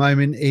here at the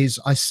moment is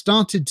I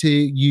started to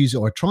use,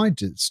 or I tried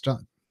to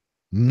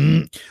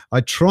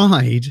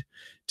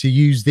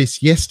use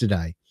this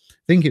yesterday.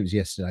 I think it was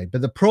yesterday,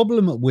 but the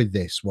problem with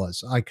this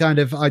was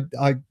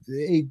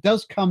it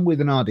does come with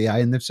an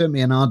RDA, and they've sent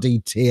me an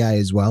RDTA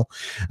as well.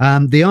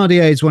 The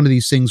RDA is one of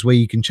these things where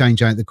you can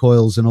change out the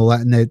coils and all that,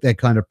 and they're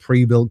kind of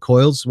pre-built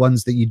coils,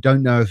 ones that you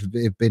don't know if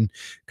they've been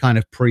kind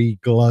of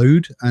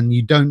pre-glowed, and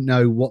you don't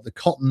know what the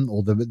cotton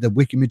or the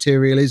wicker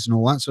material is and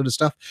all that sort of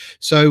stuff.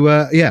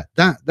 So yeah,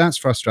 that's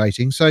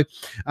frustrating. So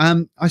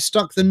I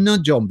stuck the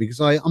Nudge on because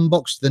I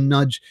unboxed the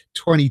Nudge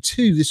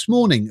 22 this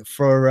morning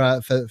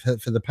for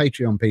the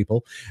Patreon people.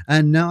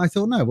 And I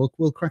thought, no,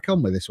 we'll crack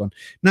on with this one.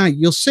 Now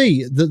you'll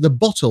see that the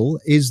bottle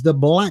is the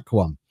black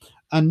one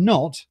and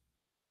not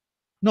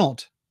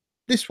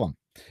this one.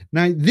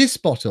 Now this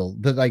bottle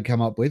that they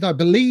come up with, I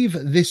believe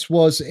this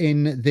was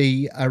in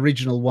the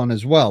original one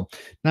as well.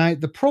 Now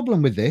the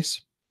problem with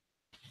this,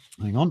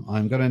 hang on,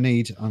 I'm gonna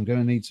need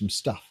some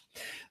stuff.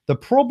 The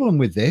problem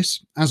with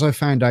this, as I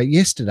found out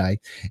yesterday,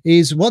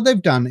 is what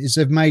they've done is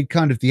they've made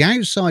kind of the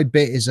outside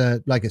bit is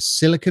like a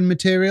silicon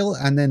material,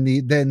 and then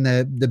the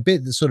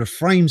bit that sort of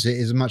frames it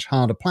is a much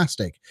harder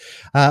plastic,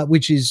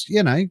 which is,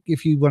 you know,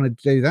 if you want to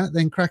do that,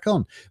 then crack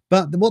on.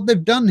 But what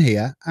they've done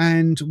here,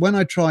 and when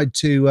I tried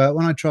to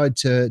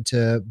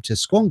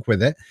squonk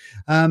with it,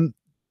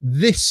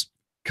 this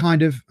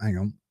kind of, hang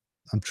on,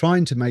 I'm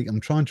trying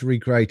to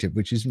recreate it,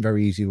 which isn't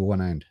very easy with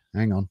one hand.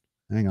 Hang on,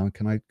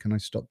 can I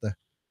stop there?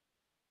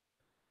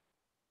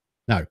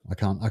 No, I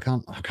can't do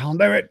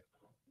it.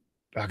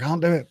 I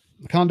can't do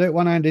it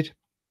one-handed.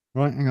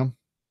 Right, hang on.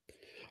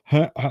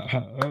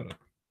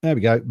 There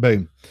we go.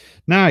 Boom.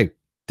 Now,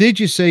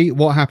 did you see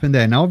what happened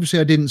there? Now, obviously,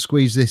 I didn't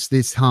squeeze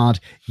this hard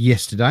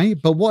yesterday,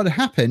 but what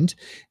happened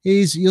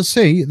is you'll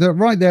see that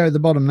right there at the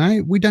bottom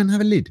now, we don't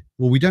have a lid.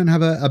 Well, we don't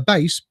have a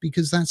base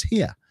because that's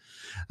here.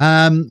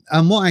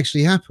 And what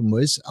actually happened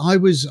was I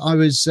was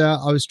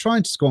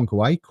trying to squonk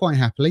away quite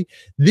happily.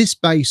 This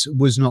base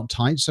was not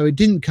tight, so it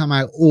didn't come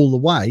out all the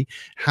way.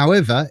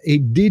 However,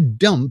 it did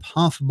dump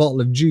half a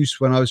bottle of juice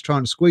when I was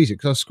trying to squeeze it,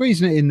 because I was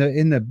squeezing it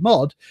in the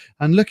mod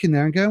and looking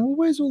there and going, well,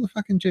 where's all the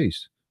fucking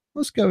juice?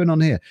 What's going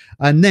on here?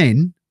 And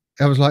then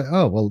I was like,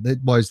 oh, well,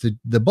 why is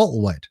the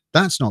bottle wet?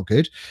 That's not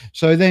good.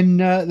 So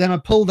then I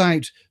pulled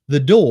out the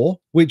door,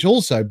 which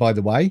also, by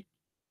the way,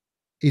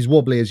 is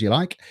wobbly as you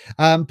like,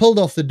 pulled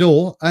off the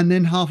door, and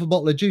then half a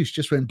bottle of juice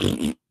just went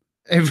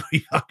every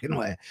fucking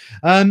where.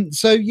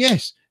 So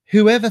yes,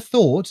 whoever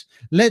thought,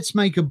 let's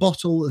make a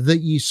bottle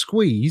that you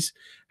squeeze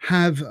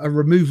have a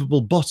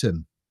removable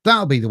bottom.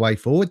 That'll be the way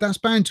forward. That's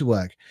bound to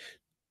work.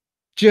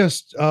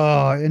 Just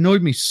it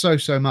annoyed me so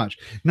much.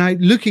 Now,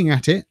 looking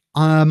at it,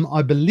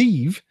 I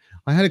believe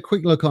I had a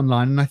quick look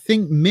online, and I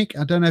think, Mick,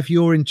 I don't know if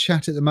you're in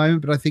chat at the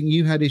moment, but I think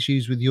you had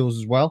issues with yours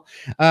as well.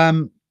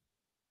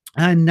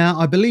 And now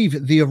I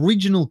believe the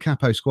original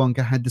Capo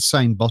Squonker had the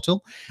same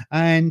bottle,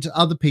 and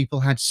other people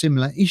had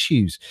similar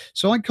issues.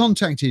 So I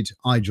contacted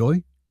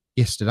iJoy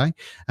yesterday,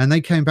 and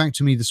they came back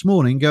to me this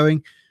morning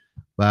going,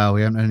 well,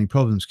 we haven't had any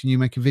problems. Can you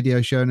make a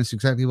video showing us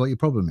exactly what your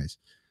problem is?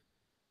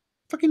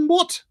 Fucking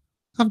what?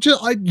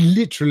 I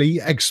literally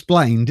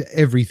explained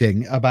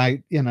everything about,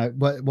 you know,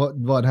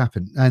 what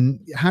happened, and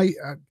how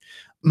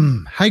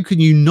can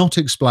you not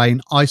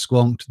explain? I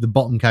squonked, the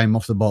bottom came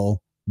off the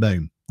bottle,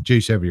 boom,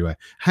 juice everywhere.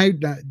 How?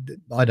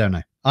 I don't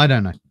know.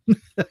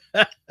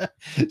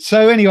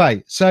 So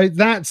anyway, so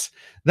that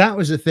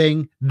was a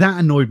thing that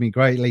annoyed me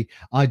greatly.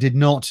 I did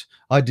not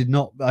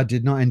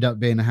end up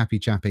being a happy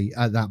chappy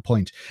at that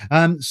point.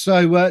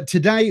 So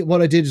today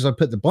what I did is I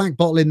put the black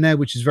bottle in there,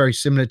 which is very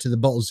similar to the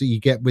bottles that you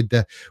get with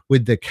the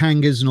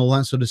Kangas and all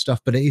that sort of stuff,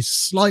 but it is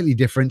slightly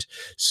different.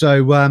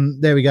 So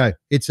there we go.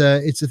 It's a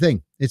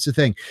thing.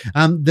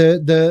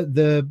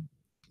 The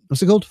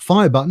what's it called?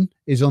 Fire button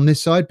is on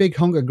this side. Big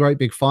honker, great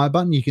big fire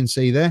button. You can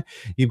see there.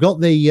 You've got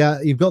the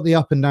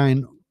up and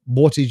down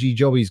wattage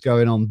jobbies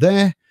going on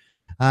there.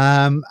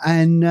 Yeah,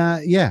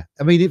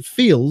 I mean, it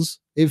feels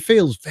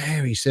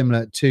very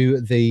similar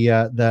to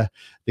the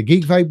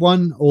Geek Vape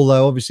one,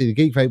 although obviously the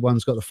Geek Vape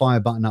one's got the fire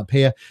button up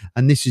here,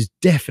 and this is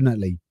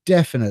definitely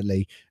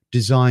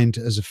designed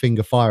as a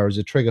finger fire, as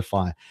a trigger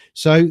fire.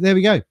 So there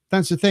we go.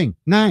 That's the thing.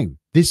 Now,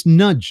 this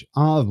nudge,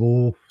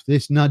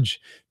 this nudge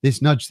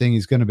thing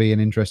is going to be an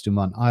interesting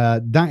one.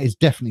 That is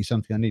definitely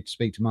something I need to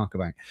speak to Mark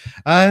about.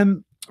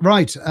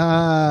 Right,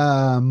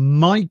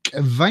 Mike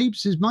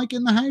Vapes, is Mike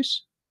in the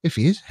house? If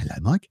he is, hello,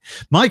 Mike.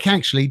 Mike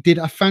actually did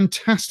a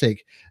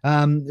fantastic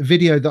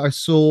video that I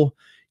saw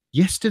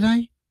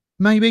yesterday,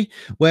 maybe,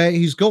 where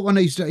he's got one.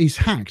 He's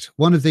hacked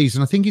one of these,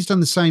 and I think he's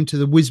done the same to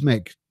the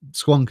Wismec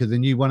Squonker, the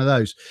new one of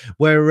those,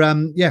 where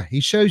yeah,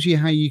 he shows you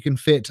how you can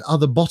fit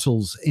other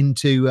bottles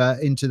into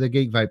the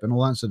Geek Vape and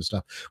all that sort of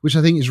stuff, which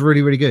I think is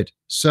really good.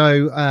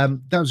 So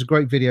that was a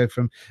great video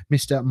from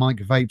Mr. Mike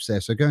Vapes there.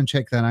 So go and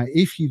check that out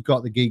if you've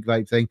got the Geek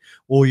Vape thing,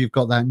 or you've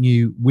got that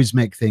new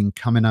Wismec thing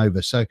coming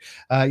over. So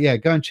yeah,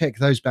 go and check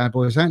those bad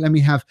boys out. Let me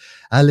have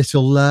a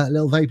little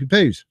vapey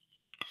poos.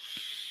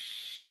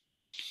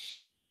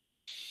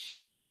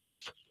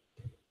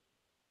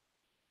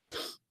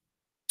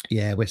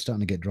 Yeah, we're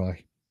starting to get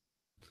dry.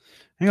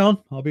 Hang on,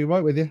 I'll be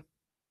right with you.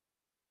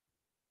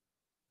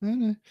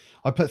 No.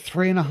 I put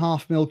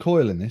 3.5 mil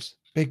coil in this.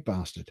 Big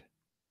bastard.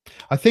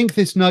 I think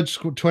this Nudge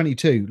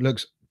 22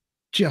 looks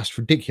just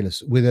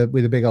ridiculous with a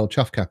big old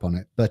chuff cap on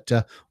it, but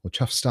or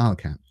chuff style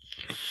cap.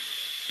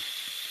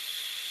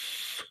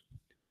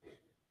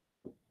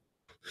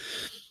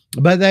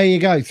 But there you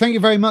go. Thank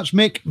you very much,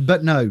 Mick.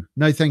 But no,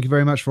 thank you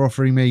very much for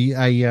offering me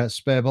a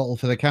spare bottle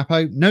for the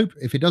capo. Nope.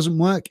 If it doesn't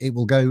work, it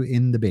will go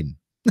in the bin.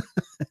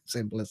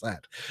 Simple as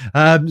that.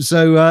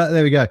 So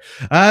there we go.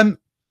 Now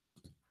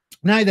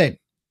then,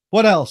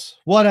 what else?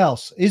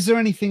 Is there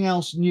anything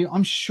else new?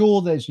 I'm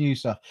sure there's new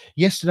stuff.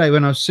 Yesterday,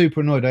 when I was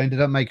super annoyed, I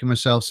ended up making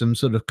myself some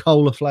sort of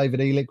cola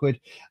flavored e-liquid,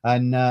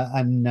 and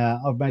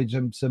I've made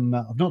some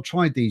I've not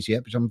tried these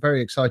yet, but I'm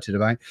very excited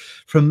about,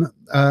 from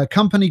a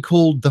company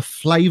called The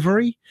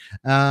Flavory.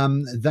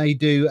 They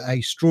do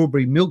a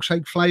strawberry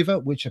milkshake flavor,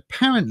 which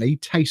apparently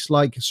tastes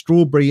like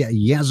strawberry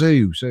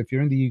yazoo. So if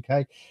you're in the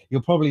UK,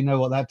 you'll probably know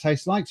what that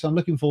tastes like. So I'm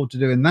looking forward to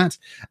doing that.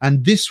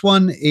 And this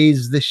one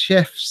is the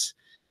chef's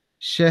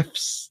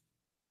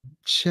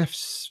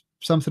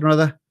something or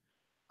other.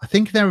 I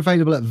think they're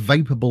available at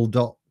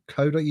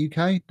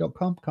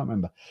vapable.co.uk.com, can't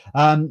remember.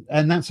 And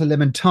that's a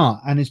lemon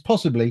tart, and is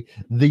possibly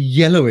the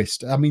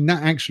yellowest. I mean,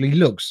 that actually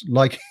looks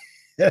like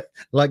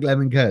like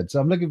lemon curd. So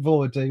I'm looking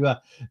forward to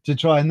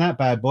trying that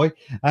bad boy.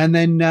 And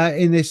then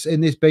in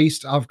this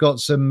beast, I've got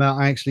some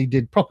I actually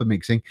did proper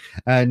mixing,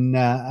 and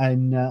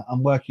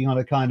I'm working on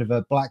a kind of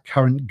a black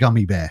currant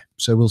gummy bear.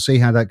 So we'll see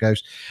how that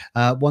goes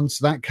once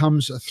that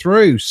comes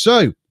through.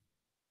 So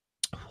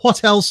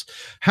what else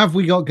have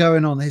we got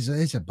going on?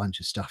 There's a bunch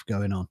of stuff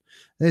going on.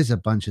 There's a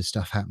bunch of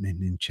stuff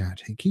happening in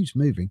chat. It keeps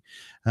moving.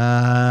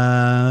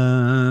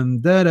 Da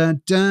da da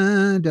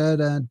da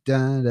da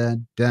da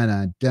da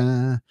da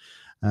da.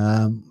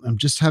 I'm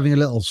just having a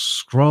little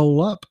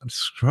scroll up.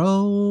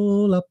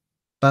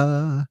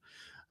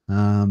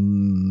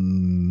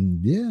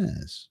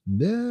 Yes.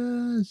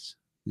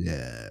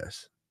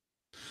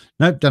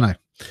 Nope, don't know.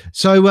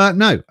 So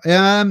no.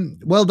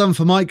 Well done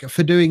for Mike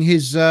for doing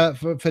his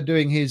for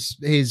doing his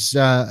hack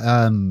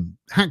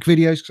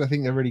videos, because I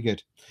think they're really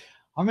good.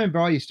 I remember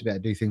I used to be able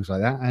to do things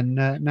like that, and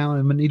now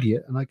I'm an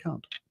idiot and I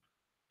can't.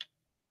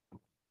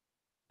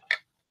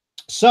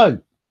 So,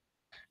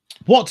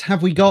 what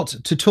have we got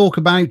to talk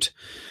about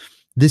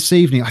this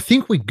evening? I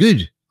think we're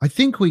good. I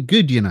think we're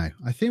good. You know,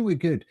 I think we're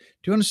good.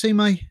 Do you want to see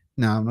my?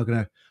 No, I'm not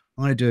gonna.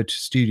 I'm gonna do a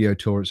studio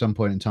tour at some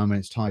point in time when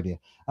it's tidier.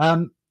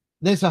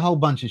 There's a whole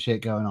bunch of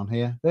shit going on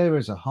here. There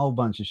is a whole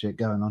bunch of shit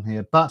going on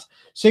here. But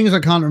seeing as I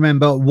can't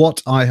remember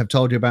what I have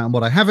told you about and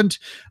what I haven't,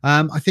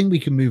 I think we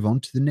can move on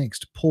to the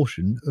next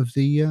portion of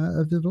the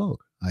vlog.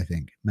 I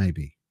think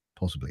maybe,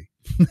 possibly.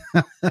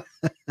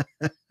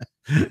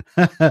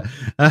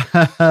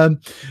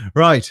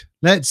 Right.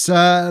 Let's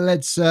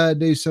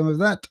do some of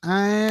that,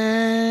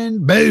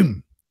 and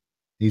boom,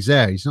 he's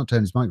there. He's not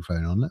turned his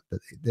microphone on, but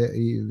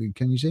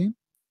can you see him?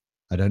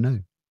 I don't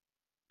know.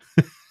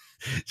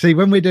 See,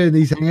 when we're doing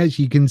these hangouts,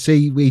 you can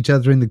see each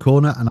other in the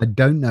corner, and I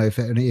don't know if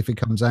it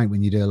comes out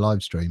when you do a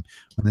live stream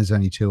when there's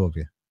only two of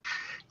you.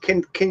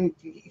 Could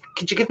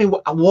you give me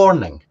a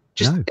warning?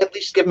 Just at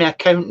least give me a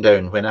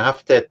countdown when I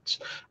have to.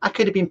 I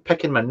could have been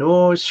picking my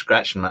nose,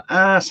 scratching my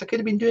ass. I could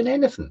have been doing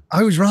anything.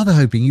 I was rather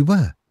hoping you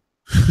were.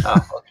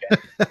 Oh,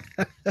 okay.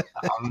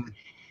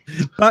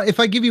 But if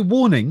I give you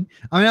warning,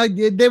 I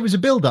mean, there was a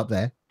build up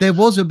there. There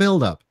was a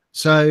build up.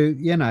 So,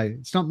 you know,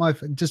 it's not my.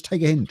 Just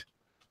take a hint.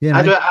 You know?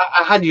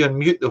 I had you on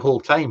mute the whole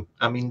time.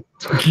 I mean.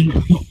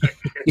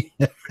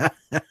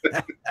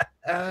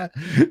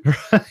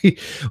 Right.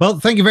 Well,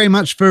 thank you very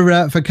much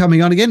for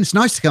coming on again. It's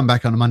nice to come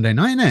back on a Monday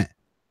night, isn't it?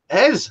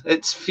 It is.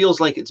 It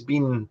feels like it's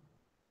been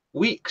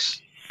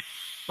weeks.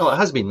 Well, it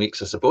has been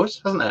weeks, I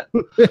suppose, hasn't it?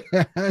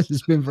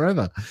 It's been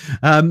forever.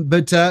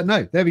 But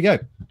no, there we go.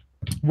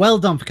 Well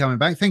done for coming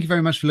back. Thank you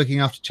very much for looking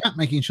after chat,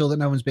 making sure that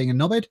no one's being a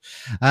knobhead.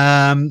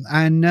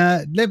 And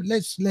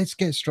let's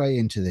get straight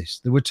into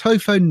this. The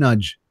Wotofo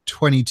Nudge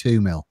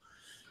 22mm.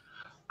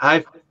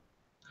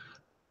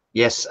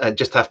 Yes, I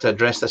just have to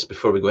address this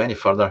before we go any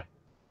further.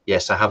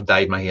 Yes, I have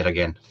dyed my hair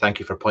again. Thank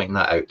you for pointing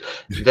that out.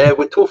 The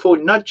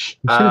Wotofo Nudge.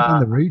 You should have done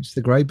the roots,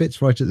 the grey bits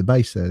right at the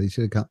base there. They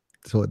should have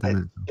sorted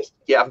them out.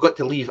 Yeah, I've got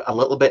to leave a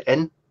little bit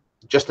in,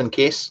 just in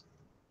case.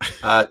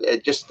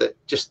 Just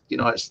you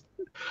know, it's.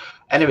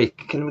 Anyway,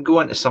 can we go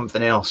on to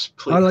something else,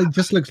 please? It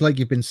just looks like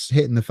you've been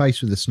hit in the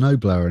face with a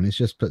snowblower, and it's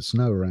just put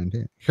snow around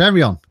here.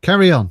 Carry on,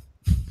 carry on.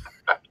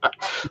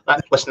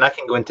 Listen, I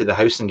can go into the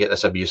house and get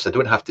this abuse. I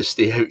don't have to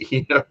stay out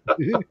here.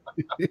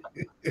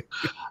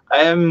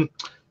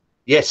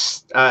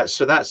 Yes,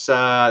 so that's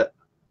an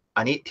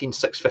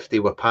 18650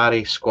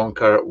 Wapari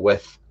squonker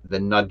with the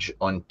nudge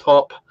on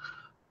top,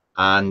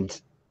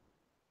 and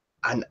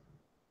I've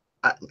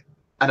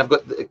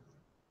got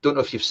don't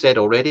know if you've said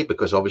already,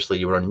 because obviously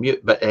you were on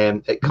mute, but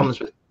it comes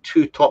with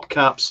two top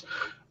caps.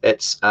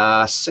 It's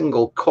a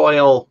single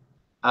coil,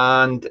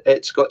 and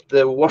it's got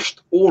the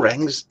worst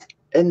O-rings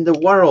in the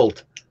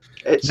world.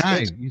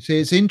 You see,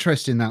 it's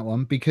interesting, that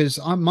one, because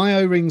my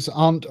O-rings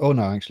aren't. Oh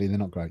no, actually, they're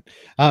not great.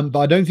 But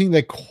I don't think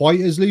they're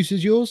quite as loose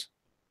as yours.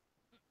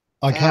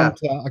 I can't.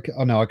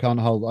 Oh no, I can't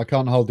hold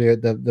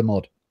the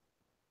mod.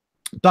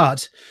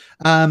 But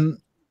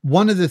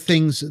one of the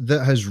things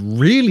that has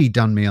really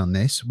done me on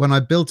this, when I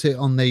built it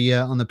on the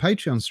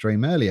Patreon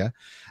stream earlier,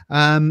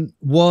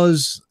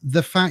 was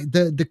the fact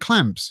that the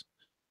clamps.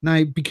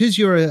 Now, because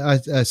you're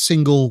a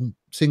single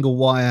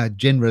wire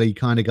generally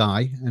kind of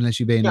guy, unless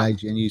you're being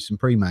lazy and use some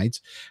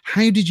pre-mades,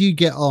 how did you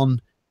get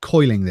on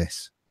coiling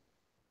this?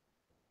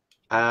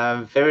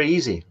 Very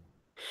easy.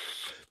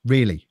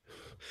 Really?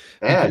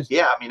 Yeah,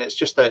 I mean, it's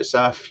just it's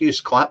a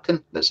fused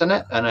Clapton that's in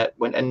it, and it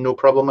went in no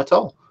problem at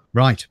all.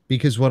 Right,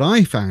 because what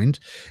I found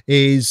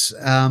is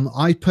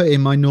I put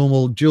in my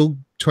normal dual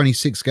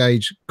 26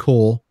 gauge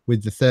core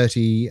with the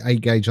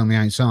 38 gauge on the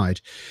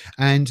outside,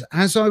 and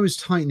as I was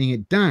tightening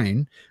it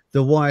down,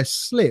 the wire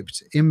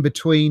slipped in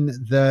between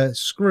the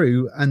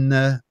screw and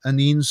the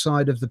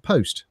inside of the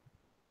post.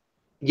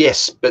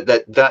 Yes, but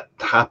that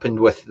happened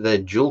with the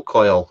dual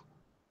coil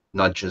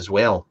nudge as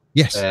well.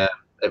 Yes,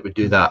 it would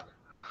do that.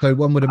 So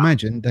one would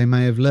imagine they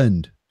may have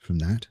learned from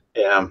that.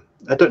 Yeah,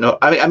 I don't know.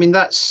 I mean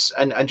that's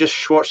and just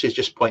Schwartz has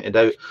just pointed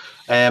out.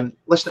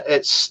 Listen,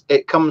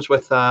 it comes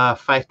with a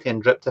 510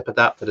 drip tip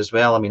adapter as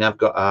well. I mean, I've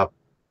got a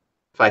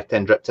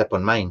 510 drip tip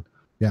on mine.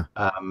 Yeah.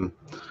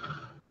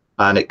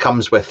 And it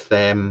comes with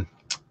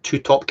two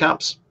top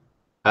caps,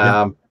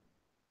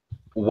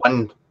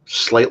 one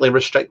slightly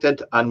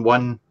restricted and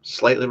one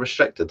slightly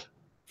restricted.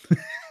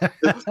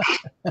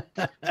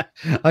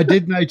 I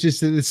did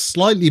notice that the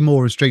slightly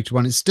more restricted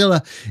one. It's still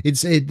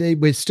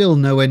we're still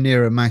nowhere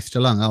near a mouth to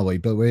lung, are we?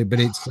 But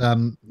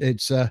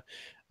it's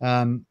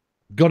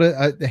got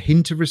a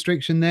hint of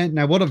restriction there.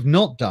 Now, what I've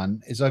not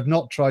done is I've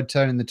not tried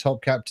turning the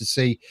top cap to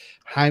see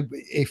how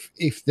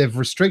if they've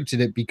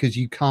restricted it, because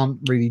you can't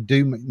really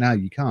do. No,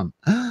 you can't.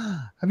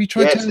 Have you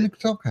tried turning the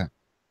top cap?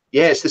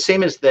 Yeah, it's the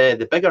same as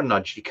the bigger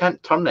nudge. You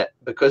can't turn it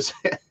because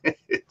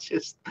it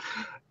just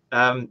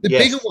the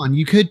bigger one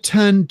you could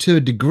turn to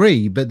a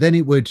degree, but then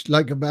it would,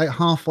 like, about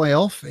halfway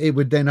off, it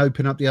would then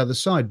open up the other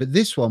side. But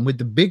this one with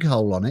the big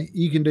hole on it,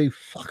 you can do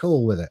fuck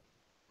all with it.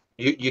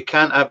 You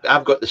can't.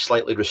 I've got the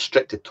slightly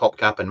restricted top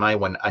cap in my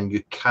one, and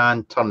you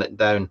can turn it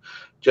down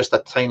just a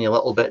tiny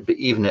little bit. But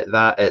even at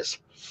that, it's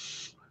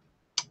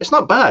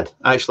not bad,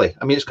 actually.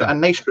 I mean, it's got a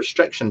nice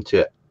restriction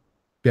to it.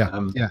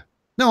 Yeah, yeah.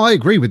 No, I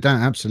agree with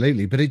that,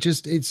 absolutely. But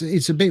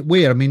it's a bit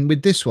weird. I mean,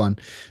 with this one,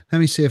 let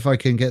me see if I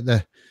can get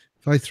the,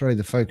 if I throw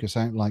the focus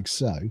out like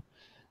so,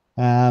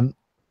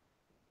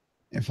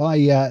 if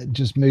I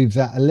just move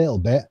that a little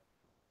bit,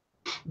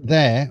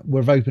 there,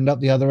 we've opened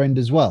up the other end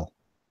as well.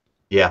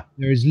 Yeah.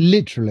 There is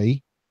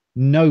literally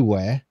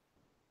nowhere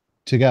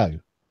to go.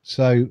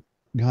 So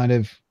kind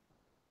of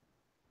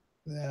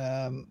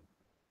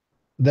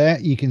there,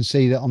 you can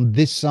see that on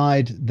this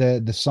side,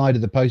 the side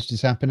of the post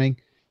is happening.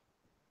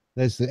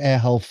 There's the air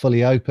hole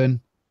fully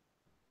open,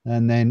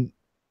 and then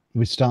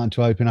we're starting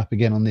to open up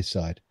again on this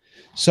side.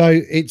 So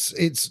it's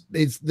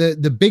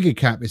the bigger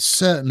cap is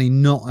certainly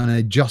not an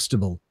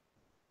adjustable.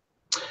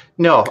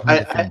 No,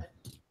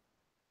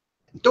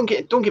 don't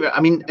get me. I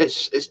mean,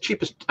 it's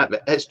cheap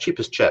as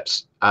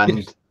chips,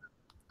 and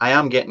I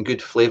am getting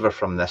good flavor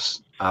from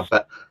this.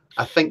 But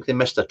I think they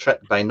missed a trick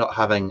by not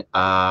having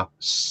a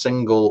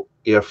single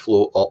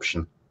airflow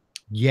option.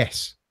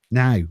 Yes.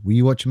 Now, were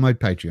you watching my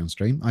Patreon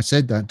stream? I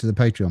said that to the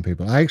Patreon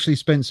people. I actually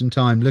spent some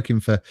time looking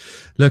for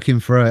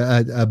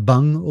a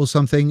bung or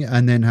something,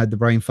 and then had the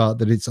brain fart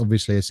that it's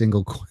obviously a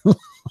single coil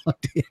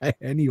RDA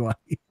anyway.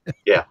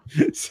 Yeah.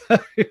 So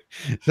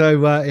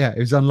yeah, it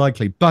was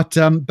unlikely. But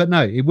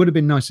no, it would have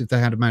been nice if they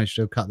had managed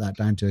to cut that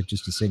down to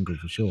just a single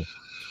for sure.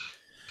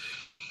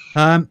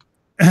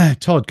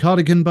 Todd,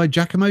 cardigan by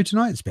Giacomo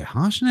tonight. It's a bit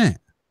harsh, isn't it?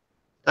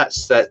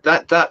 That's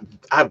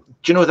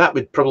do you know, that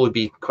would probably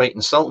be quite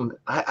insulting.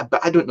 But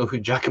I don't know who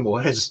Giacomo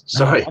is.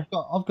 Sorry.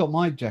 No, I've got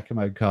my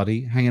Giacomo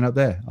cardi hanging up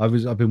there.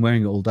 I've been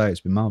wearing it all day. It's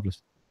been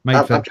marvelous.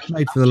 Made for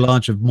the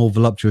larger, more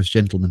voluptuous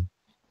gentleman.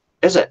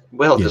 Is it?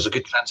 Well, there's a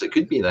good chance it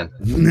could be then.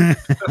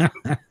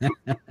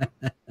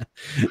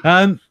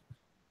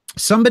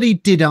 Somebody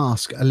did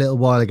ask a little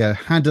while ago,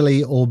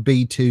 Hadley or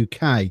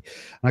B2K. And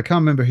I can't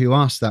remember who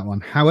asked that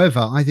one. However,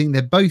 I think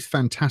they're both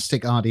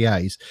fantastic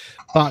RDAs,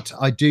 but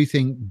I do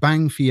think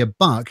bang for your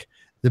buck,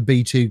 the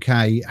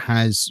B2K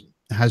has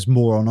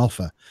more on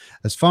offer.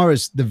 As far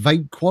as the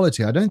vape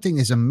quality, I don't think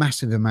there's a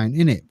massive amount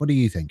in it. What do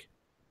you think?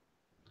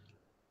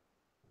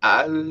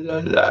 I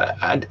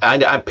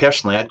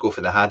personally, I'd go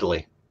for the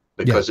Hadley,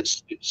 because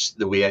it's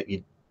the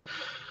way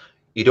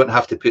you don't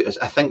have to put,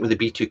 I think with the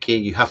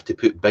B2K, you have to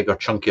put bigger,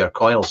 chunkier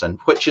coils in,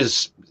 which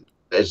is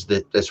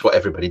what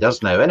everybody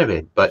does now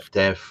anyway. But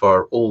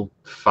for old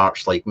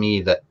farts like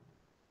me that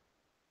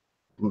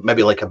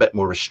maybe like a bit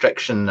more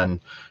restriction, and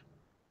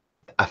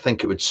I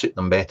think it would suit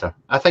them better.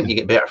 I think you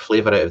get better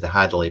flavor out of the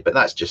Hadley, but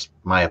that's just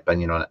my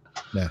opinion on it.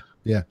 Yeah.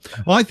 Yeah.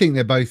 Well, I think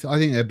they're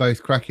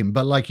both cracking,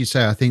 but like you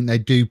say, I think they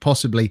do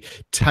possibly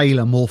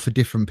tailor more for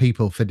different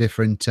people for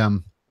different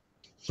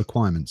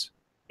requirements.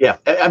 Yeah,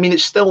 I mean,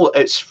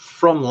 it's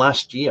from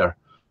last year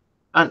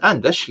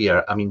and this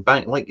year. I mean,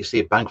 like you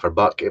say, bang for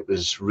buck. It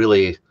was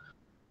really,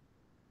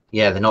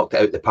 they knocked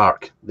it out the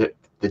park. They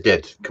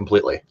did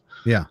completely.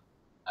 Yeah.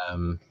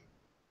 I'm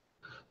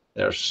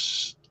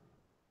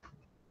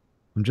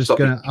just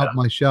going to up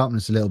my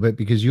sharpness a little bit,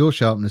 because your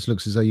sharpness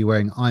looks as though you're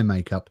wearing eye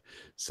makeup.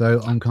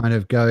 So I'm kind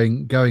of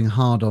going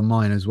hard on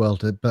mine as well.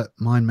 But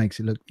mine makes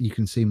it look, you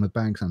can see my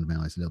bags under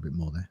my eyes a little bit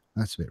more there.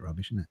 That's a bit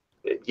rubbish, isn't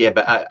it? Yeah,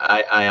 but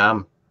I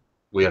am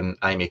wearing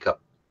eye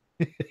makeup.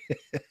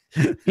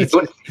 You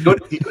don't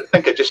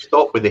think I just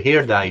stopped with the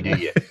hair dye, do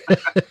you?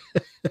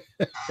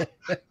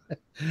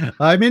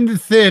 I'm in the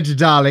theatre,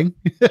 darling.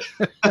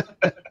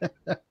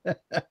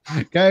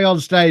 Going on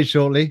stage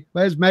shortly.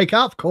 Where's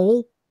makeup?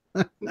 Cool.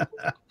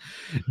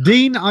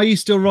 Dean, are you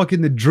still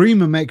rocking the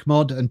Dreamer Mech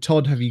mod? And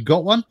Todd, have you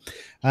got one?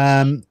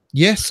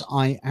 Yes,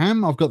 I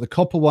am. I've got the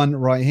copper one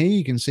right here.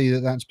 You can see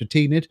that that's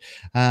patinaed,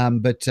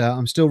 but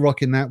I'm still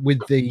rocking that with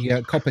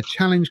the copper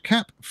challenge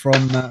cap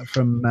from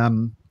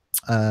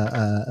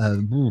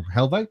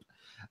Hellvape,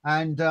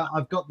 and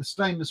I've got the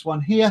stainless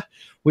one here,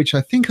 which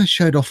I think I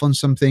showed off on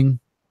something.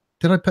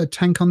 Did I put a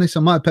tank on this? I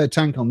might have put a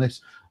tank on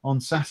this on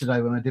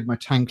Saturday when I did my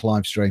tank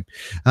live stream.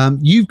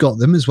 You've got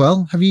them as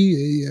well, have you?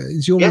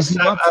 Is your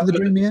review up for the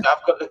Dream yet?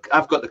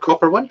 I've got the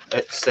copper one.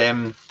 It's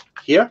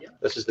here.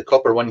 This is the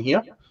copper one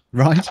here.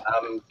 Right.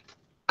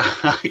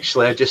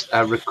 Actually,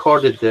 I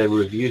recorded the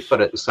review for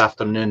it this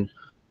afternoon,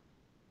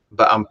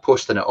 but I'm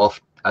posting it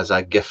off as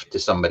a gift to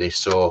somebody.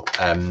 So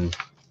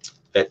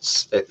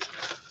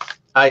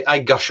I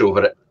gush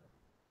over it.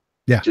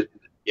 Yeah.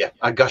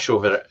 I gush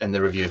over it in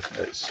the review.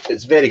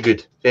 It's very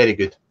good, very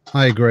good.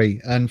 I agree.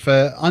 And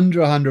for under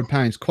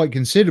 £100, quite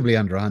considerably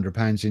under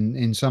 £100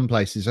 in some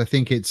places, I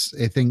think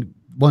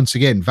once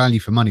again, value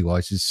for money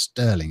wise is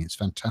sterling. It's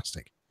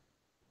fantastic.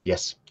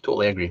 Yes,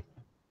 totally agree.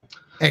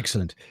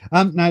 Excellent.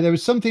 Now there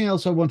was something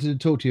else I wanted to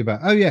talk to you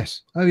about. Oh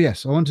yes. I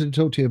wanted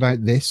to talk to you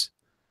about this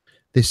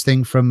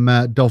thing from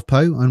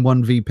Dovpo and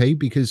 1VP,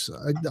 because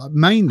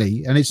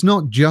mainly, and it's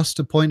not just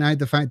to point out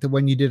the fact that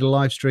when you did a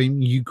live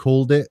stream, you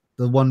called it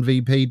the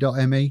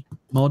 1VP.me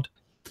mod.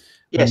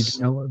 Yes.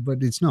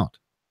 But it's not.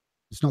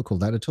 It's not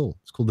called that at all.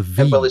 It's called the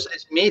V. Well, it's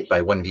made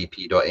by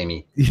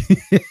 1VP.me.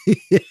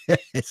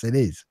 Yes, it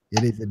is.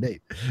 It is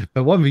indeed.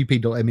 But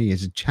 1VP.me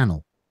is a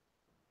channel,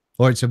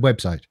 or it's a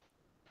website.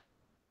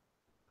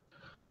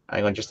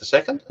 Hang on just a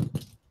second.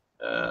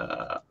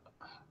 There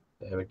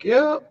we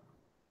go.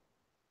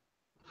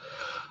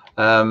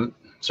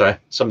 Sorry,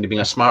 somebody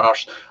being a smart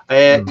arse.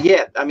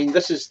 Yeah, I mean,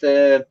 this is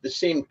the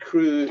same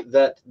crew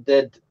that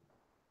did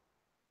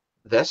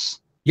this.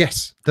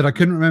 Yes, that I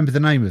couldn't remember the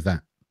name of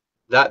that.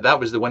 That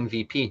was the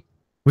 1VP.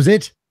 Was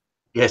it?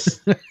 Yes.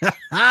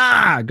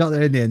 Got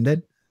there in the end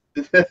then.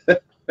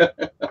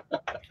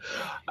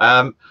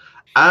 I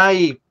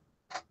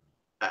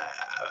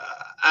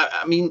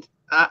mean,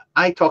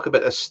 I talk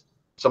about this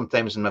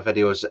sometimes in my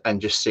videos, and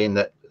just saying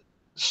that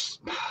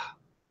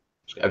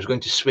I was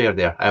going to swear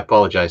there. I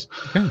apologize.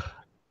 Okay.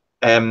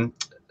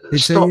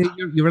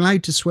 You're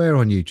allowed to swear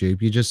on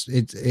YouTube.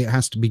 It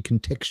has to be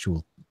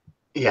contextual.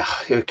 Yeah.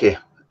 Okay.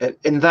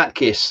 In that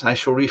case, I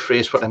shall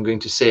rephrase what I'm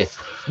going to say.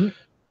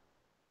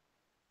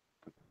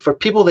 For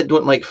people that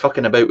don't like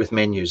fucking about with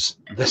menus,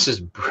 this is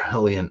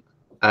brilliant.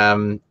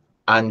 And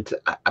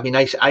I mean,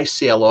 I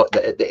say a lot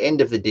that at the end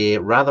of the day,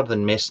 rather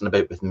than messing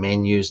about with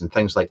menus and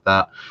things like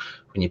that,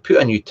 when you put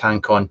a new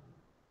tank on,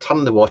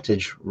 turn the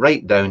wattage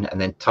right down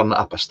and then turn it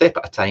up a step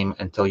at a time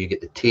until you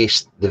get the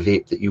taste, the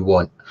vape that you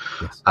want.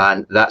 Yes.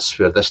 And that's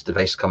where this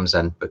device comes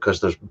in, because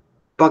there's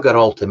bugger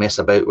all to mess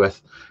about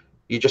with.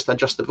 You just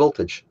adjust the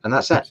voltage and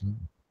that's it.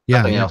 Yeah,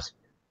 nothing else.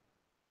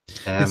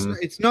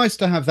 It's nice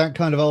to have that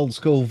kind of old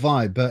school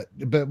vibe, but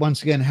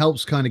once again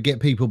helps kind of get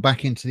people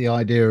back into the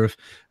idea of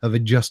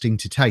adjusting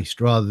to taste,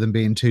 rather than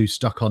being too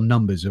stuck on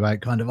numbers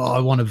about kind of, oh,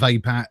 I want to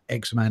vape at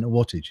X amount of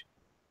wattage.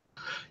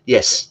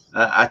 Yes,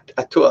 I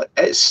totally.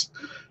 It's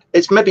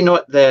maybe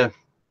not the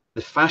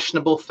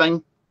fashionable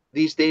thing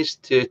these days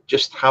to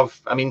just have.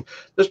 I mean,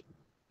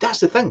 that's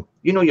the thing.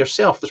 You know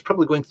yourself. There's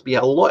probably going to be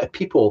a lot of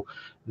people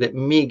that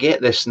may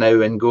get this now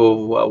and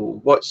go, well,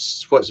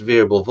 what's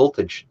variable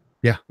voltage?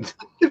 Yeah.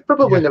 They've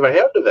probably never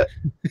heard of it.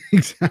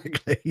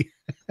 Exactly.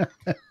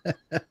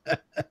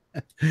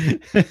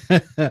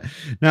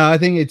 No, I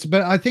think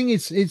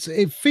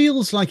it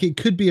feels like it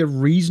could be a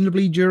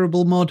reasonably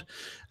durable mod,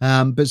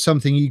 but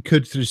something you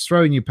could just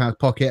throw in your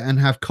pocket and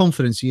have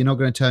confidence that you're not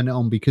going to turn it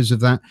on because of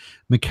that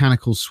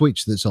mechanical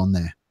switch that's on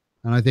there.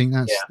 And I think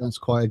that's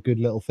quite a good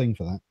little thing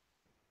for that.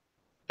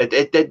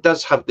 It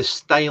does have the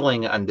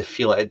styling and the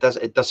feel. It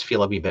does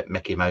feel a wee bit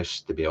Mickey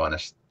Mouse, to be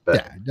honest.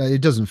 But yeah, it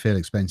doesn't feel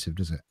expensive,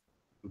 does it?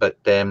 But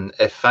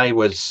if I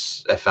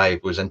was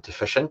into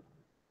fishing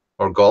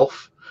or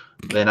golf,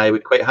 then I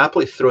would quite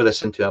happily throw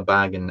this into a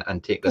bag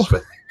and take this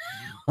with me.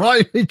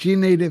 Why would you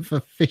need it for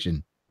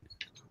fishing?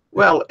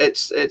 Well,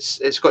 it's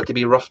got to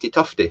be roughy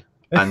tufty.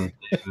 And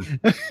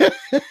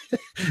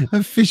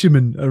a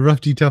fisherman, a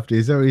roughy tufty,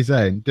 is that what you're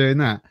saying? Doing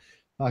that?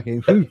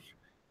 Okay.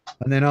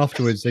 And then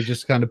afterwards they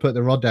just kind of put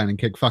the rod down and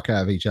kick fuck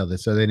out of each other,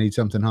 so they need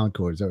something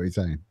hardcore, is that what you're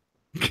saying?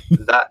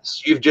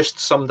 You've just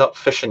summed up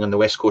fishing on the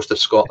west coast of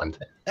Scotland.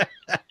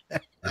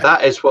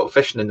 That is what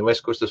fishing in the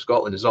west coast of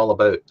Scotland is all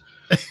about.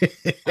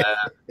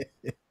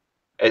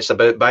 It's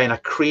about buying a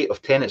crate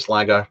of Tennent's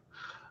Lager,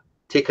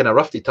 taking a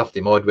roughy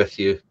tufty mod with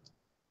you,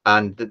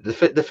 and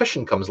the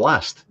fishing comes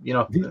last. You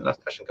know, that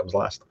fishing comes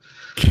last.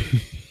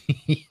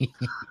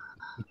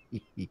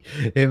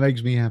 It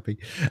makes me happy.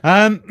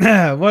 Well,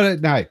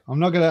 no, I'm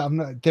not.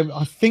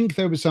 I think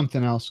there was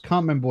something else.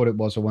 Can't remember what it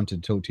was I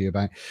wanted to talk to you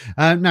about.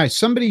 No,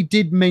 somebody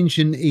did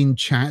mention in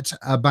chat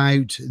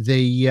about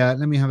the.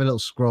 Let me have a little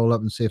scroll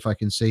up and see if I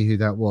can see who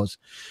that was.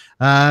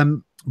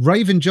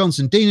 Raven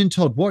Johnson, Dean and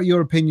Todd, what are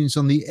your opinions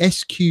on the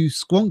SQ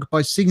Squonk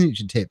by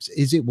Signature Tips?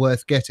 Is it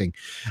worth getting?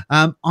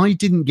 I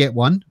didn't get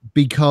one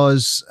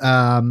because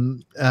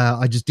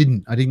I just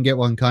didn't. I didn't get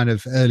one kind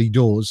of early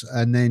doors.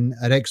 And then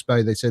at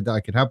Expo, they said that I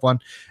could have one.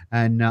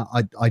 And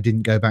I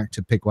didn't go back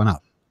to pick one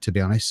up, to be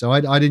honest. So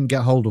I didn't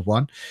get hold of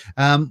one.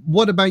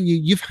 What about you?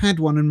 You've had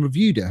one and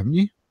reviewed it, haven't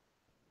you?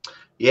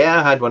 Yeah,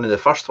 I had one of the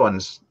first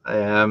ones.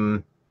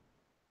 And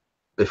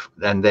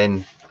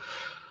then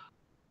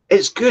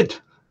it's good.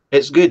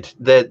 It's good.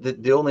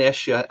 The only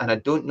issue, and I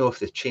don't know if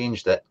they've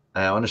changed it,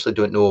 I honestly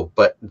don't know,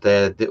 but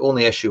the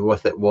only issue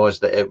with it was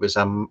that it was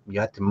you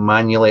had to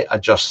manually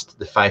adjust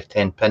the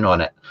 510 pin on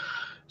it.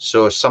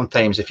 So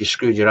sometimes if you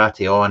screwed your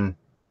Atty on,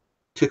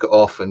 took it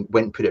off and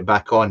went and put it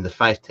back on, the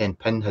 510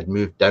 pin had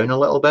moved down a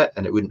little bit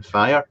and it wouldn't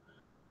fire.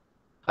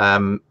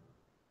 I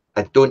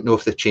don't know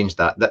if they've changed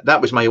that.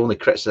 That was my only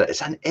criticism.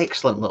 It's an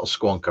excellent little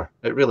squonker.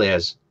 It really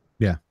is.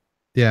 Yeah.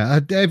 Yeah,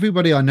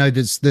 everybody I know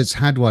that's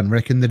had one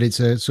reckon that it's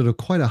a sort of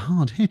quite a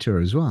hard hitter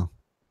as well.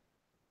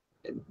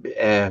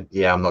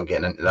 Yeah, I'm not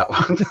getting into that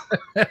one.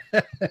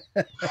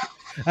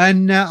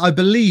 And I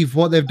believe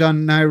what they've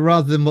done now,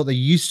 rather than what they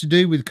used to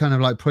do with kind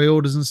of like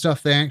pre-orders and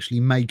stuff, they actually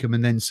make them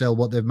and then sell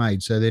what they've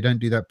made. So they don't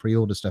do that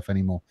pre-order stuff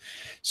anymore.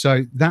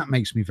 So that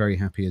makes me very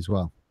happy as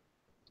well.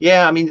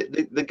 Yeah, I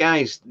mean, the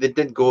guys, they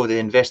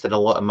invested a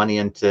lot of money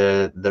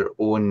into their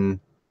own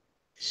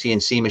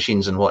CNC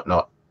machines and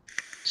whatnot.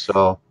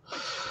 So,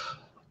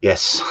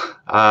 yes.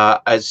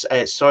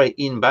 Sorry,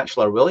 Ian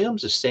Batchelor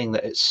Williams is saying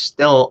that it's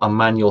still a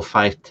manual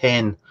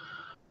 510.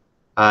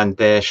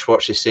 And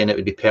Schwartz is saying it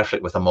would be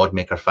perfect with a mod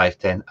maker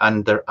 510.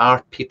 And there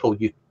are people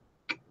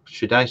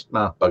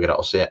bugger it,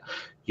 I'll say it.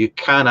 You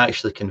can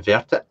actually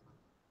convert it,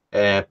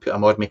 put a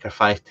mod maker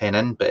 510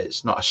 in, but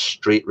it's not a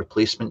straight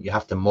replacement. You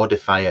have to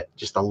modify it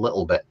just a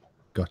little bit.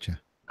 Gotcha.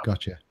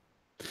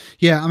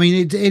 Yeah, I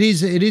mean it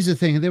is a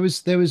thing. There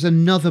was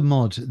another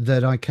mod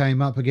that I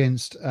came up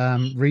against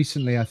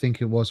recently, I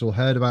think it was, or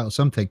heard about or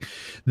something,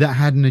 that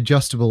had an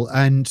adjustable,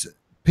 and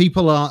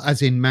people are,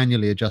 as in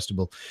manually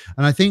adjustable,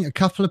 and I think a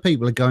couple of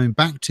people are going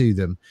back to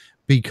them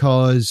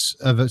because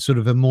of a sort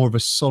of a more of a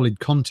solid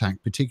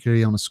contact,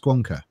 particularly on a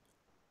squonker.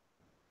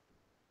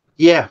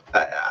 Yeah,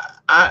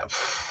 I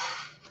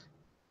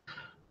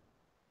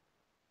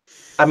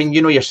mean,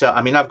 you know yourself.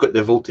 I mean, I've got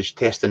the voltage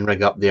testing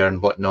rig up there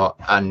and whatnot,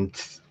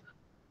 and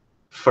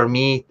for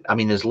me, I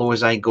mean, as low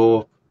as I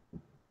go,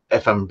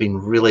 if I've been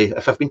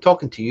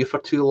talking to you for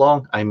too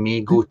long, I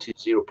may go to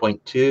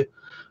 0.2,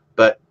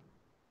 but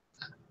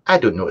I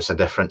don't notice a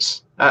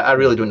difference. I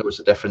really don't notice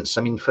a difference.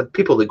 I mean, for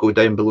people that go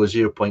down below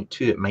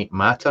 0.2, it might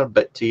matter,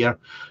 but to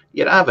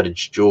your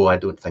average Joe, I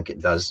don't think it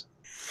does.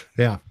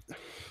 Yeah.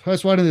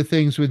 That's one of the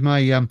things with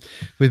my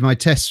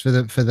tests for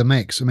the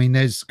mix. I mean,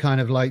 there's kind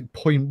of like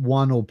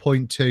 0.1 or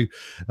 0.2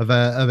 of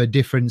a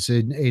difference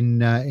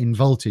in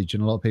voltage,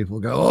 and a lot of people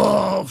go,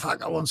 "Oh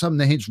fuck, I want something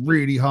that hits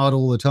really hard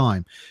all the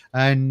time."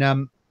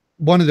 And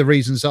one of the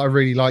reasons that I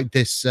really like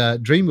this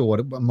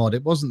Dreamer mod,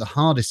 it wasn't the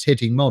hardest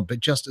hitting mod,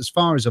 but just as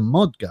far as a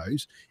mod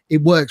goes,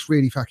 it works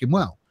really fucking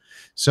well.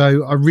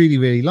 So I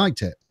really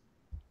liked it.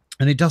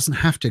 And it doesn't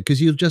have to, because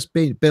you'll just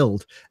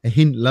build a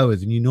hint lower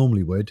than you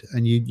normally would,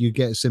 and you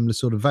get a similar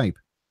sort of vape.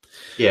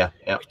 Yeah.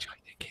 Which I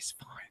think is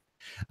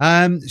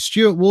fine.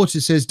 Stuart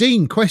Waters says,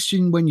 Dean,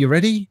 question when you're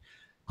ready.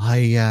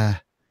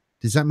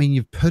 Does that mean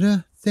you've put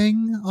a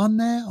thing on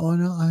there or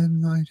not? I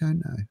don't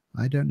know.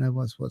 I don't know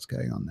what's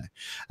going on there.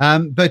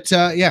 But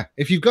yeah,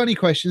 if you've got any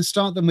questions,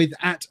 start them with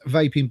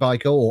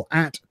 @VapingBiker or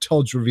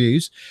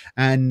 @ToddsReviews.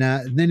 And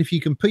then if you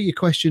can put your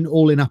question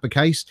all in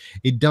uppercase,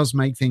 it does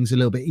make things a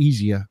little bit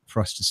easier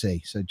for us to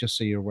see. So just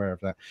so you're aware of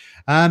that.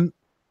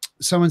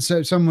 Someone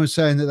was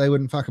saying that they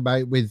wouldn't fuck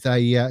about with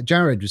a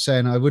Jared was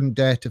saying I wouldn't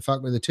dare to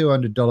fuck with a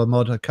 $200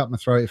 mod. I'd cut my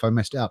throat if I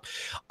messed it up.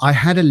 I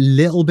had a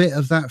little bit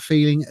of that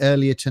feeling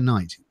earlier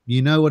tonight.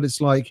 You know what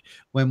it's like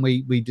when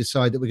we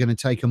decide that we're going to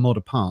take a mod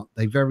apart.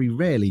 They very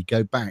rarely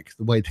go back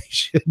the way they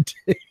should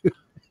do.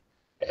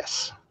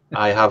 Yes,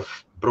 I have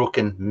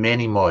broken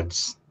many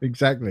mods.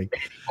 Exactly.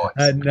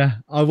 And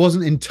I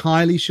wasn't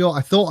entirely sure.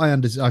 I thought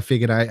I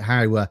figured out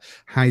how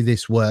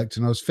this worked,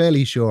 and I was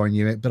fairly sure I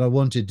knew it, but I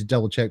wanted to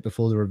double check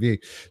before the review.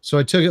 So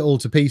I took it all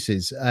to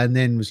pieces and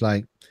then was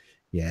like,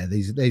 yeah,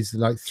 these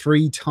like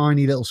 3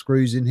 tiny little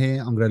screws in here.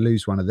 I'm going to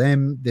lose one of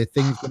them. The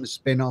thing's going to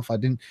spin off. I'm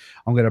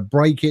going to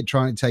break it,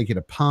 try and take it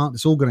apart.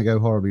 It's all going to go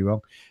horribly wrong.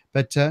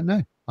 But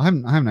no, I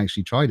haven't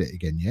actually tried it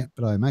again yet,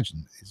 but I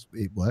imagine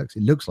it works.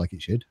 It looks like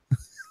it should.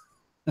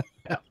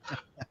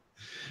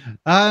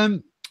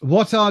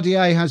 What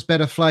RDA has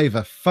better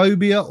flavor,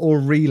 Phobia or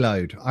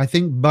Reload? I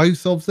think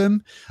both of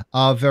them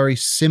are very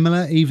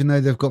similar, even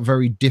though they've got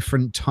very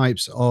different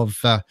types of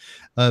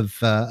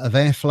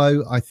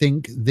airflow. I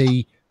think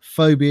the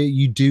Phobia,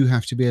 you do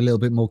have to be a little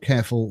bit more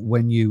careful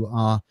when you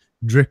are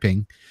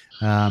dripping,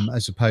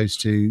 as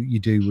opposed to you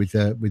do with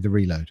the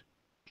Reload.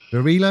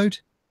 The Reload?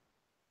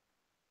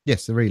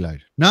 Yes, the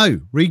Reload.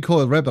 No,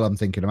 Recoil Rebel I'm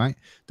thinking about.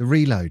 The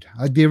Reload.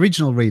 The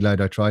original Reload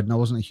I tried, and I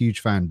wasn't a huge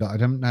fan, but I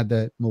haven't had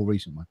the more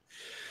recent one.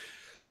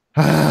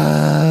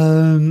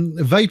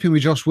 Vaping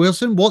with Josh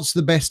Wilson. What's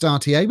the best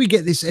RTA? We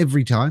get this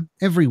every time.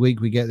 Every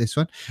week we get this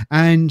one.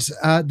 And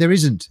there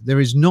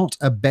is not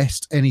a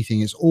best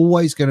anything. It's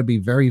always going to be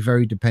very,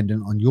 very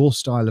dependent on your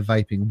style of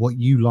vaping, what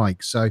you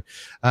like. So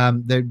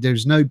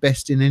there's no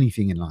best in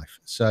anything in life.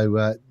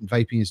 So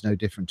vaping is no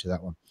different to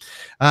that one.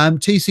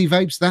 TC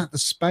Vapes, that the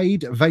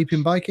Spade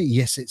Vaping Biker?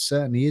 Yes, it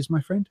certainly is,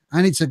 my friend.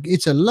 And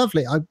it's a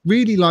lovely, I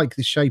really like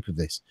the shape of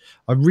this.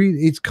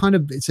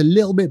 It's a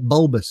little bit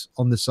bulbous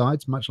on the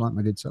sides, much like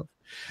my good self.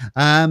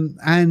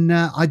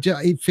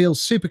 It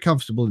feels super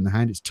comfortable in the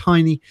hand. It's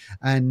tiny,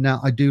 and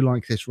I do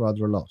like this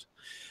rather a lot.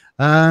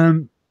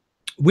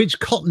 Which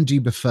cotton do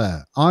you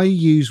prefer? I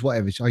use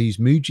whatever. I use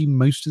Muji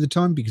most of the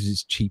time because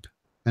it's cheap,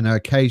 and I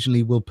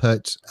occasionally will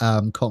put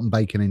cotton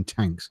bacon in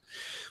tanks.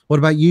 What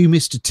about you,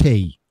 Mr.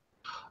 T?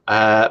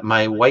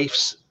 My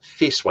wife's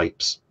face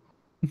wipes.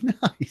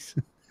 Nice.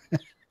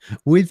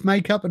 With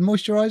makeup and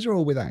moisturizer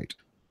or without?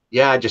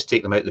 Yeah, I just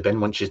take them out the bin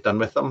once she's done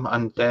with them,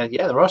 and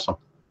yeah, they're awesome.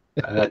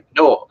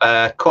 No,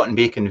 cotton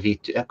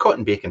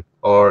bacon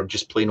or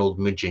just plain old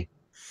Muji.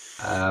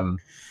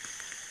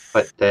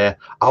 But I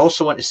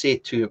also want to say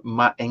to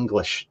Matt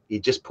English, he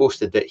just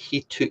posted that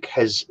he took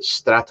his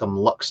Stratum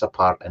Lux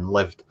apart and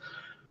lived.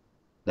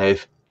 Now,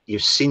 if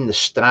you've seen the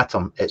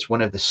Stratum, it's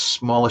one of the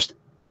smallest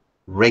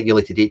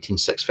regulated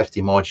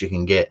 18650 mods you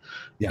can get.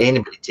 Yeah.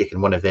 Anybody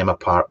taking one of them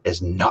apart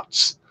is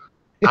nuts.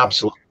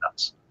 Absolutely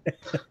nuts.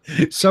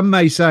 Some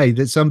may say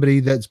that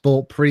somebody that's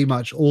bought pretty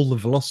much all the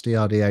Velocity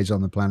RDAs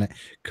on the planet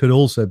could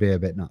also be a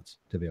bit nuts,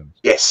 to be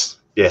honest.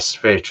 Yes,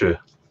 very true.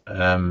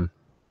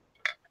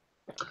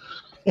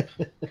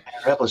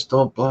 Rebels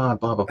don't blah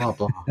blah blah blah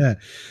blah. Yeah.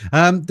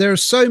 There are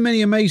so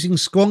many amazing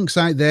squonks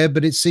out there,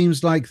 but it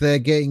seems like they're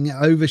getting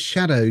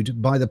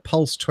overshadowed by the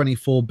Pulse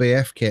 24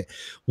 BF kit.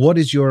 What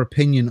is your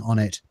opinion on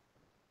it?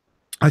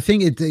 I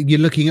think you're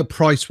looking at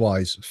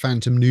price-wise,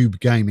 Phantom Noob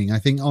Gaming. I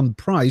think on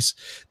price,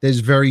 there's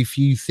very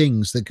few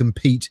things that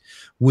compete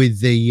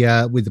with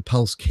the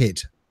Pulse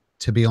kit.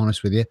 To be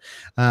honest with you,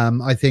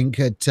 I think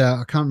I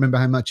can't remember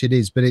how much it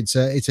is, but it's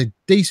a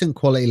decent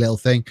quality little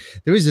thing.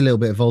 There is a little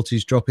bit of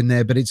voltage drop in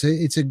there, but it's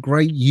a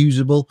great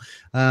usable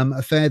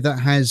affair that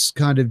has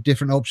kind of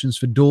different options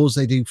for doors.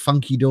 They do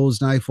funky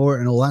doors now for it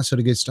and all that sort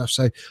of good stuff.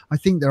 So I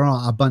think there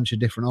are a bunch of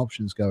different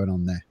options going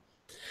on there.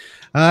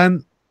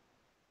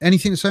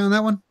 Anything to say on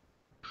that one?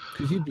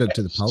 Because you've looked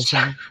at the Pulse.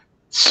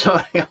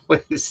 Sorry,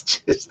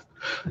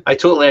 I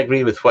totally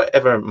agree with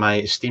whatever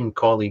my esteemed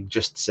colleague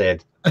just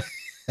said.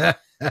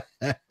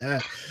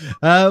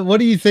 What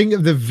do you think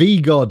of the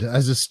VGod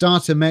as a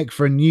starter mech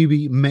for a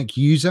newbie mech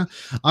user?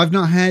 I've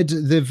not had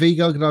the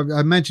VGod. I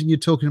imagine you're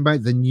talking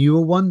about the newer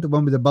one, the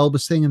one with the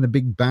bulbous thing and the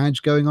big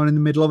badge going on in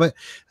the middle of it.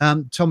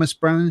 Thomas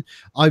Brannan,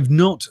 I've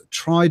not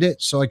tried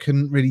it, so I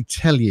couldn't really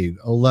tell you.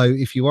 Although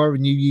if you are a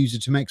new user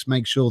to mechs,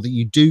 make sure that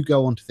you do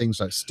go onto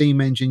things like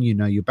Steam Engine, you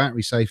know your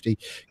battery safety.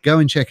 Go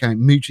and check out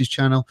Mooch's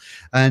channel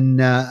and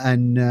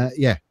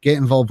yeah, get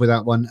involved with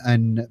that one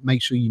and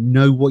make sure you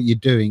know what you're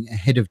doing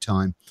ahead of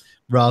time,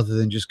 rather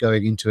than just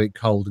going into it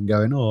cold and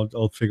going, oh,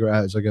 I'll figure it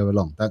out as I go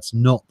along. That's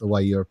not the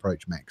way you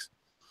approach mechs.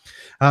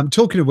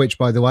 Talking of which,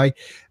 by the way,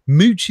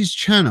 Mooch's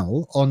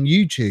channel on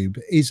YouTube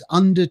is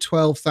under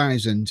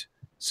 12,000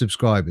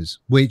 subscribers,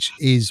 which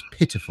is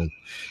pitiful.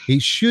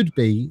 It should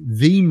be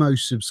the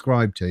most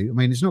subscribed to. I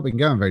mean, it's not been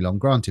going very long,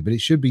 granted, but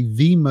it should be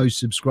the most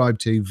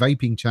subscribed to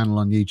vaping channel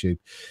on YouTube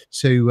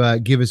to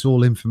give us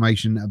all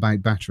information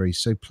about batteries.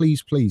 So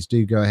please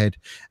do go ahead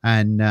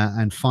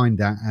and find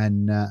that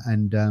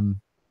and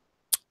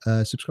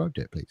subscribe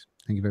to it, please.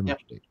 Thank you very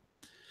much indeed.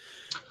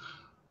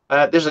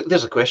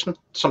 There's a question,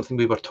 something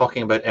we were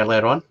talking about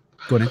earlier on.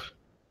 Go on in.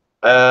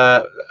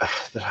 A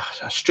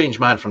strange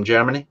man from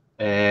Germany,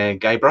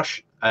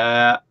 Guybrush,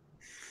 the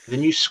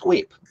new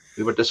Squape.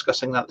 We were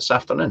discussing that this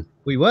afternoon.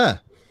 We were. Do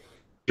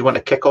you want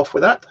to kick off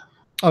with that?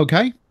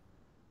 Okay.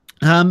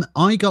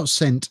 I got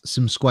sent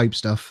some Squape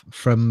stuff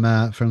from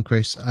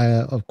Chris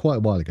quite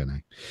a while ago now,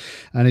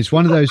 and it's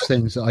one of those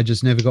things that I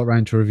just never got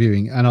around to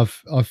reviewing, and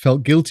I've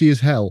felt guilty as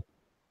hell,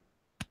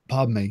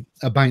 pardon me,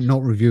 about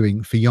not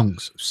reviewing for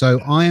yonks. So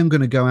I am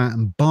going to go out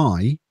and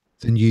buy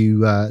the new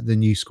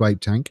Squape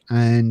tank,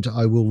 and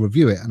I will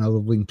review it, and I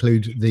will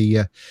include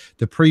the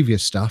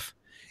previous stuff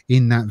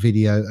in that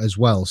video as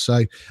well.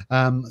 So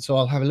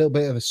I'll have a little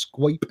bit of a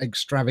Squape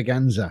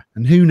extravaganza,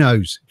 and who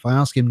knows, if I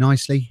ask him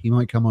nicely, he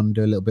might come on and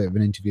do a little bit of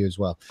an interview as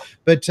well.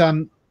 But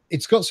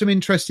it's got some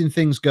interesting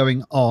things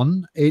going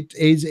on.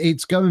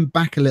 It's going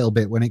back a little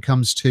bit when it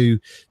comes to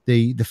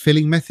the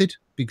filling method,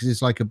 because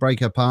it's like a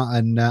break apart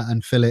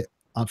and fill it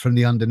up from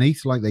the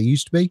underneath like they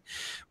used to be,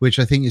 which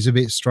I think is a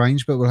bit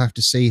strange, but we'll have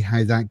to see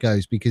how that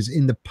goes. Because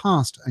in the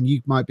past, and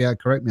you might be able to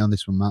correct me on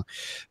this one, Mark,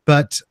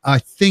 but I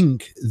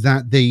think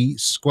that the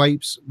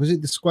Squapes, was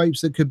it the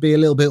Squapes that could be a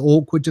little bit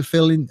awkward to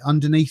fill in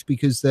underneath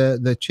because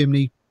the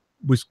chimney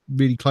was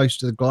really close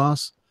to the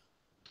glass?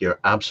 You're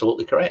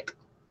absolutely correct.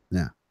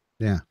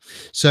 Yeah.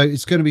 So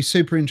it's going to be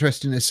super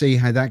interesting to see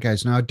how that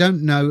goes. Now, I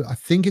don't know. I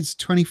think it's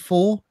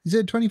 24. Is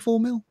it 24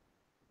 mil?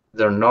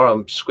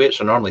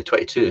 Squapes are normally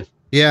 22.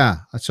 Yeah.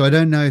 So I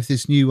don't know if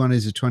this new one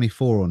is a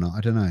 24 or not.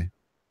 I don't know.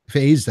 If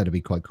it is, that'd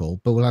be quite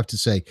cool, but we'll have to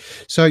see.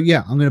 So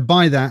yeah, I'm going to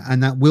buy that,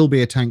 and that will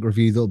be a tank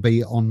review that'll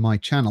be on my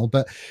channel.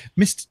 But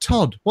Mr.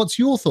 Todd, what's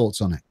your thoughts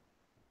on it?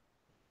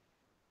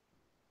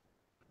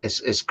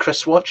 Is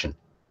Chris watching?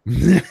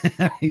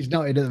 He's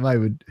not in at the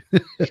moment.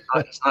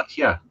 He's not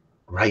here.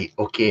 Right.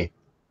 Okay.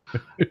 I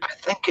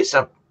think it's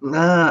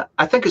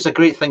a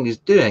great thing he's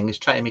doing, is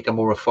trying to make a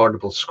more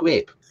affordable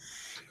Squape.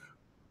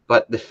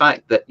 But the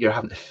fact that you're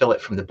having to fill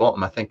it from the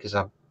bottom, I think, it's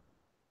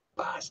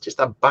just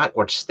a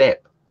backward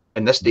step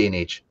in this day and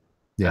age.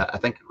 Yeah, I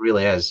think it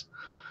really is.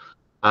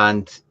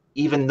 And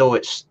even though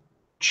it's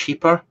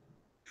cheaper,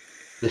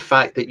 the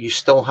fact that you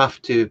still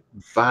have to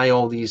buy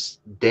all these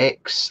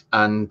decks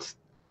and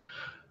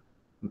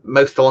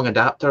mouth-to-lung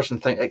adapters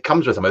and things, it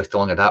comes with a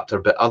mouth-to-lung adapter,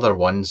 but other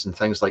ones and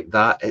things like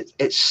that,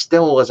 it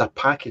still as a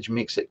package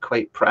makes it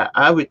quite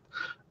I would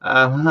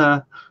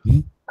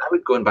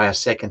would go and buy a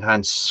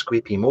second-hand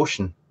Squeepy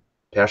Motion,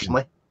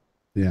 personally.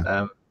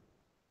 Yeah.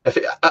 If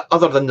it,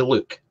 other than the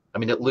look, I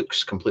mean, it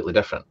looks completely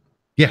different.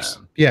 Yes.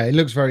 Yeah, it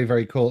looks very,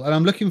 very cool. And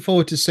I'm looking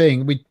forward to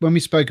seeing, when we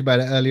spoke about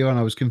it earlier on,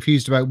 I was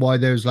confused about why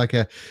there's like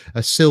a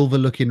silver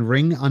looking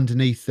ring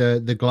underneath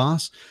the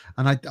glass.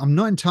 And I'm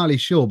not entirely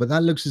sure, but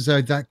that looks as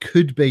though that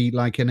could be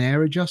like an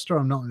air adjuster.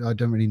 I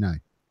don't really know.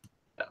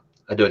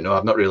 I don't know.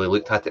 I've not really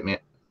looked at it, mate.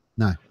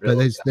 No, but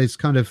there's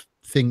kind of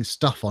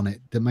stuff on it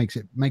that makes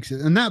it,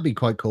 and that'd be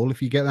quite cool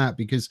if you get that,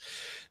 because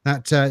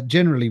that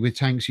generally with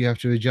tanks you have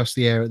to adjust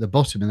the air at the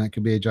bottom, and that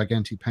can be a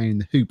gigantic pain in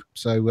the hoop.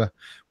 So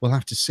we'll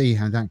have to see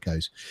how that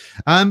goes.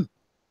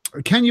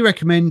 Can you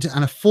recommend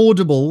an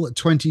affordable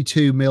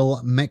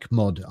 22mm mech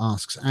mod?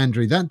 Asks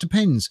Andrew. That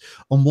depends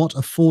on what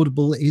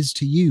affordable is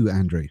to you,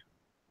 Andrew.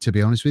 To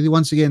be honest with you,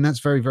 once again, that's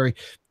very, very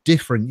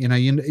different. You know,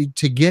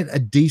 to get a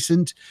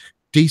decent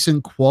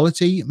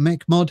quality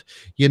mech mod,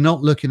 you're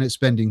not looking at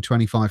spending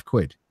 25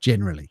 quid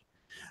generally.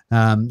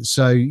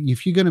 So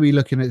if you're going to be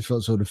looking at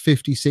sort of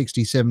 50,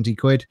 60, 70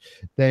 quid,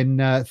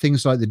 then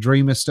things like the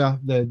Dreamer stuff,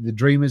 the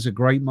Dreamers are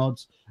great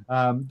mods.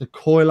 The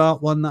coil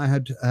art one that I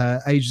had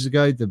ages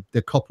ago,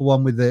 the copper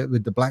one with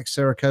the black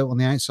Cerakote on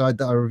the outside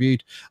that I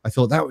reviewed, I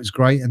thought that was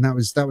great, and that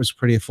was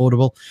pretty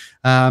affordable.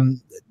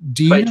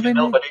 Do you have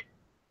any?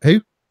 Who?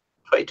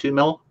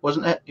 22mm,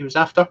 wasn't it? He was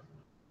after.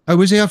 Oh,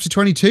 was he after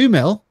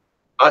 22mm?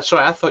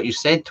 Sorry, I thought you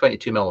said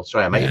 22mm.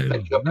 Sorry, I might have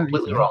picked you up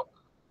completely wrong.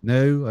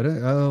 No, I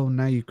don't. Oh,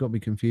 now you've got me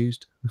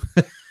confused.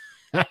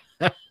 I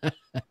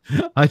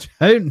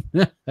don't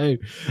know.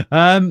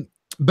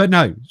 But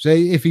no. So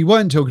if he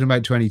weren't talking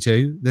about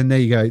 22, then there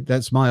you go.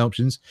 That's my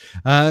options.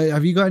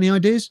 Have you got any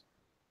ideas?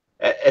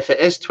 If it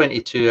is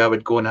 22, I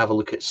would go and have a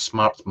look at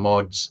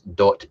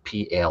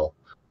smartmods.pl.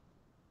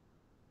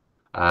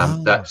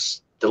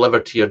 That's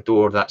delivered to your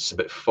door. That's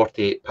about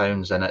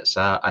 £48, and it's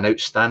an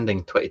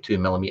outstanding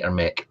 22mm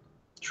mech.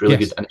 It's really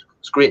good, and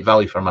it's great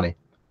value for money.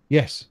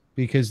 Yes,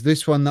 because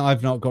this one that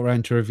I've not got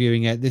around to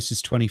reviewing yet, this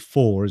is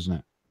 24, isn't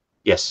it?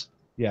 Yes.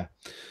 Yeah.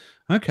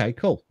 Okay,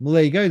 cool. Well,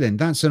 there you go then.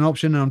 That's an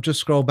option. And I'm just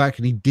scroll back,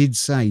 and he did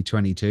say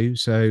 22.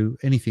 So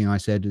anything I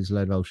said is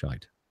load of old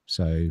shite.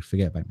 So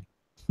forget about me.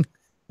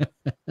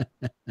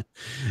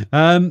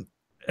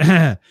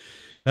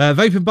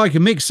 Vaping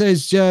Biker Mix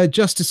says,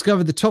 just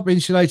discovered the top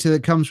insulator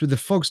that comes with the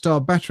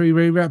Fogstar battery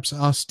rewraps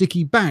are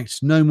sticky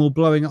backed. No more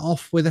blowing it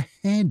off with a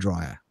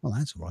hairdryer. Well,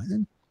 that's all right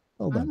then.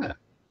 Well done.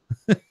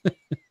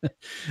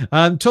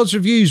 Todd's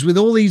reviews: with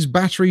all these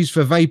batteries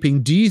for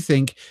vaping, do you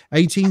think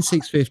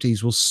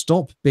 18650s will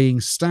stop being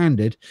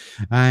standard,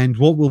 and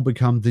what will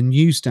become the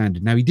new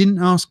standard? Now, he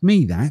didn't ask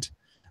me that,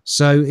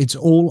 so it's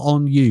all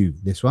on you,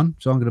 this one.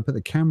 So I'm going to put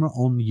the camera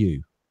on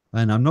you,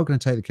 and I'm not going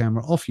to take the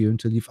camera off you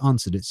until you've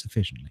answered it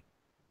sufficiently.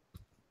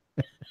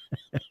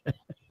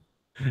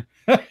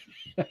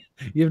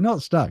 You've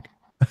not stuck.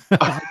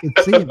 I can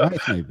see it right,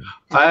 maybe.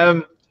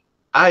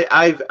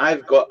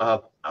 I've got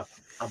a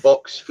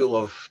box full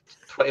of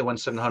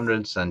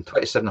 21700s and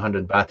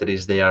 2700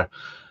 batteries there,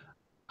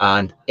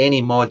 and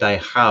any mod I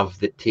have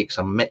that takes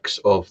a mix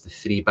of the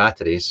three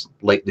batteries,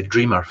 like the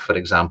Dreamer, for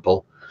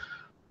example,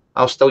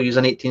 I'll still use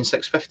an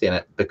 18650 in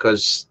it,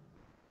 because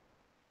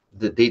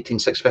the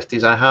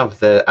 18650s I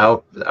have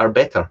are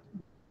better.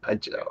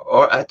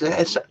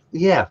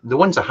 Yeah, the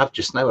ones I have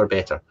just now are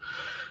better.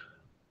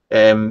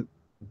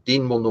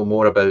 Dean will know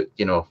more about,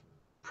 you know,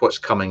 what's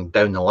coming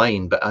down the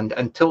line, but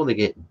until they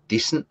get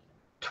decent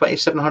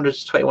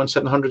 2700s,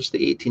 21700s,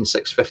 the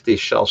 18650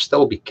 shall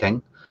still be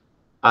king,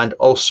 and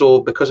also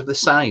because of the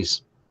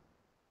size.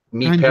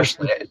 Me and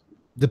personally,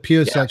 the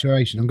pure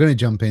saturation. I'm going to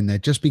jump in there,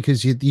 just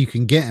because you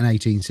can get an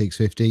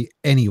 18650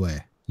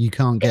 anywhere. You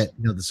can't get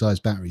the other size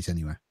batteries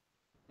anywhere.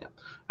 Yeah.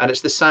 And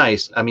it's the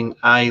size. I mean,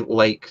 I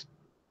like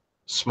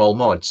small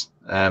mods,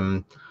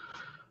 and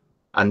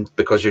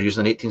because you're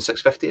using an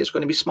 18650, it's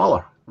going to be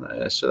smaller.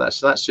 So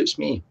that suits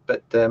me.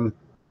 But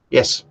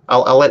yes,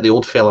 I'll let the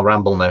old fella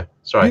ramble now.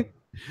 Sorry.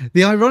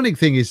 The ironic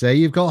thing is, there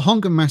you've got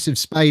honking massive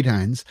spade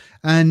hands,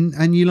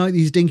 and you like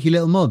these dinky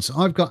little mods.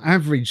 I've got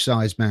average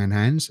size man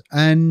hands,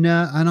 and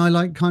I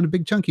like kind of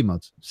big chunky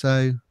mods.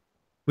 So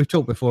we've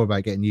talked before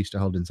about getting used to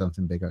holding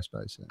something big, I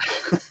suppose.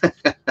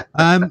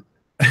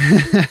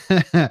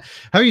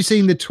 Have you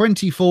seen the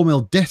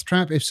 24mm Death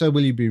Trap? If so,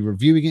 will you be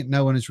reviewing it?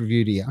 No one has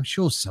reviewed it yet. I'm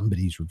sure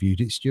somebody's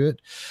reviewed it,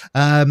 Stuart.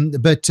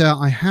 But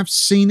I have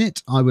seen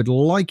it. I would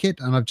like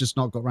it, and I've just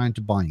not got around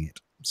to buying it.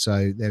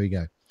 So there we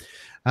go.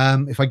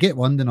 If I get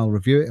one, then I'll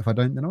review it. If I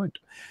don't, then I won't.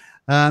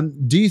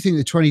 Do you think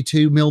the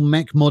 22mm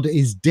mech mod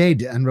is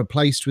dead and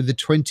replaced with the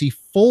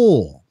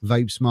 24?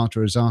 Vape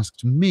Smarter has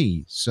asked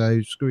me,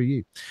 so screw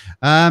you.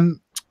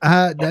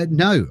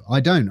 No, I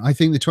don't. I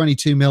think the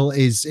 22mm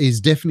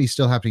is definitely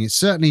still happening. It's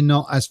certainly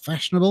not as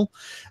fashionable,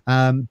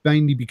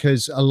 mainly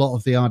because a lot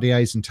of the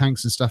RDAs and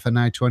tanks and stuff are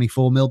now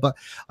 24mm. But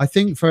I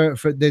think for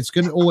there's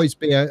going to always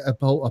be a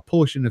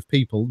portion of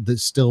people that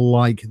still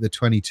like the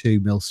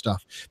 22mm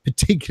stuff,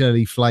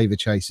 particularly flavor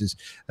chasers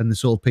and the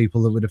sort of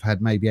people that would have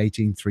had maybe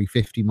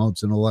 18350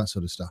 mods and all that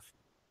sort of stuff.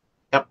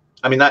 Yep.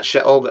 I mean, that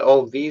shit. All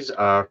of these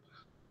are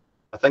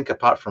I think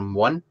apart from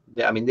one,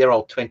 I mean, they're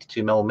all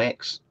 22mm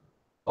mechs,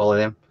 all of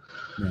them.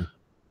 Yeah.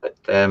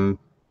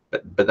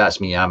 But that's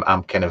me.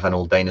 I'm kind of an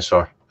old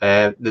dinosaur.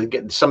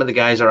 Some of the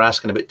guys are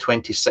asking about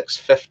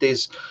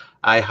 2650s.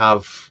 I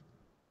have,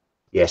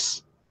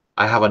 yes,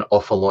 I have an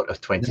awful lot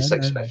of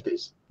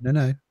 2650s.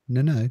 No.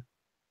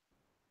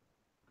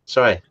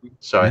 Sorry.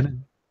 No.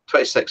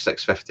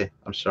 26650.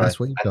 I'm sorry. That's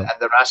what you've got. And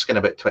they're asking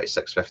about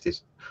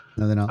 2650s.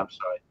 No, they're not. I'm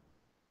sorry.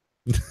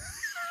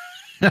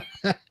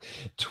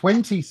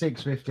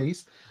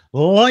 2650s,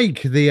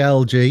 like the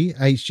LG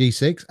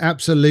HG6,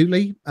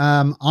 absolutely.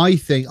 I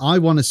think I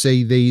want to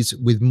see these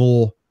with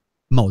more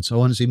mods. I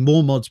want to see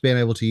more mods being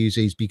able to use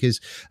these, because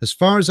as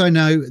far as I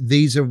know,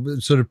 these are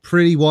sort of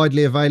pretty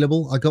widely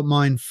available. I got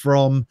mine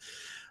from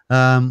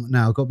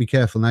now I've got to be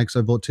careful now, because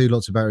I bought 2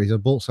 lots of batteries. I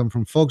bought some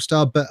from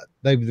Fogstar, but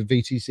they were the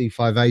VTC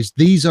 5As.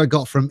 These I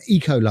got from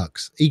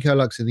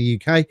Ecolux in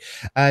the UK,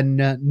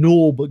 and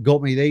Norb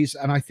got me these,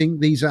 and I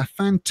think these are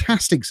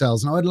fantastic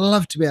cells, and I'd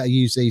love to be able to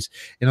use these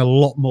in a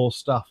lot more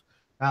stuff.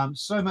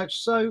 So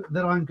much so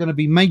that I'm going to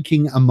be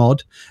making a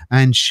mod,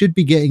 and should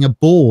be getting a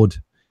board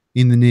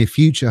in the near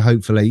future,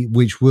 hopefully,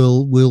 which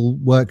will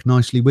work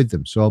nicely with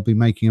them. So I'll be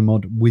making a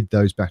mod with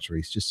those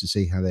batteries just to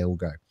see how they all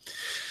go.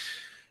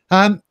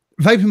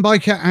 Vaping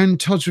Biker and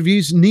Todd's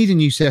Reviews need a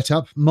new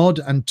setup, mod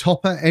and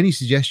topper. Any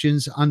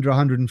suggestions? Under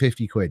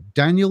 150 quid.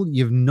 Daniel,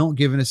 you've not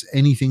given us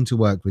anything to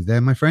work with there,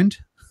 my friend.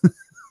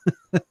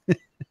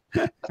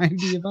 How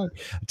do you vote?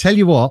 I tell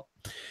you what,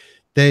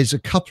 there's a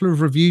couple of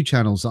review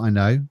channels that I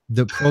know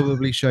that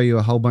probably show you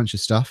a whole bunch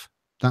of stuff.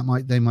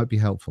 They might be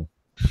helpful.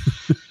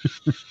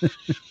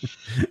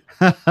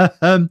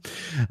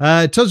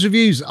 Todd's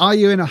Reviews, are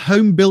you in a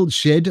home built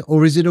shed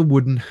or is it a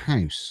wooden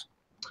house?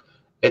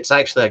 It's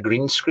actually a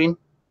green screen.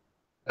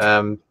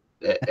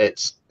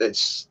 It's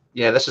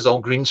yeah, this is all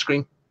green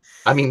screen.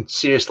 I mean,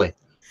 seriously,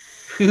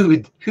 who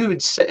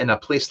would sit in a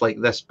place like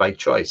this by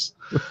choice?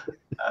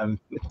 No,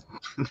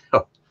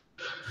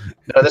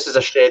 this is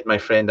a shed, my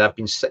friend. How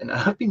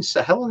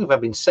long have I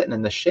been sitting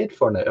in this shed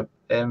for now?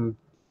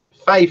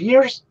 5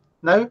 years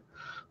now.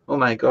 Oh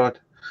my god.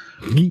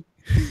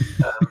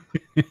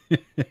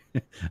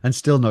 And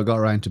still not got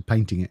around to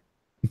painting it.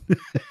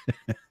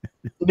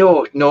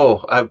 No.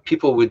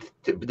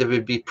 There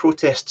would be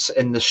protests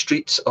in the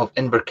streets of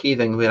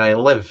Inverkeithing where I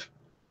live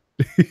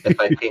if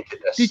I painted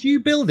this. Did you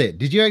build it?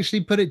 Did you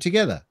actually put it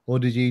together, or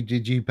did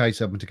you pay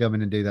someone to come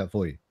in and do that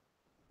for you?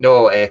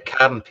 No,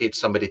 Karen paid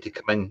somebody to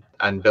come in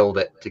and build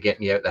it to get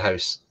me out the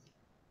house.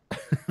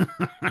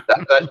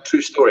 That's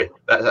true story.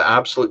 That's an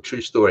absolute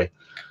true story.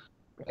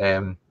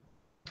 It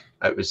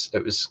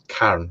was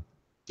Karen.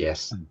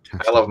 Yes,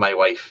 fantastic. I love my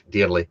wife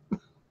dearly.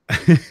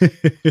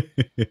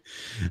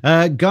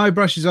 Guy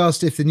Brush has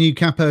asked if the new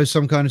capo is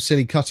some kind of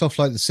silly cutoff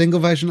like the single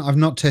version. I've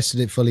not tested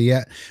it fully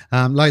yet.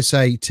 Like I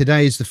say,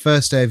 today is the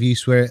first day of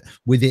use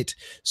with it,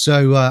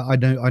 so I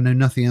know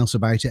nothing else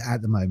about it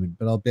at the moment,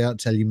 but I'll be able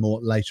to tell you more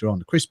later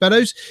on. Chris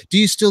Beddoes, do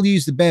you still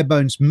use the bare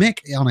bones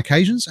mech on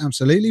occasions?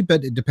 Absolutely,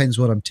 but it depends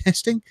what I'm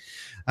testing.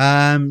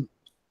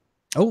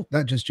 Oh,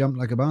 that just jumped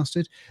like a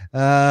bastard.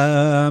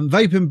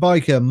 Vaping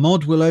Biker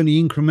mod will only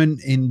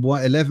increment in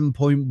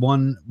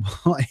 11.1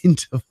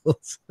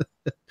 intervals.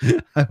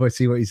 I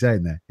see what you're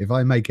saying there. If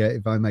I make a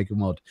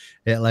mod,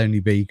 it'll only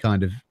be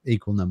kind of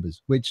equal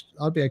numbers, which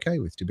I'd be okay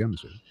with, to be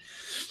honest with you.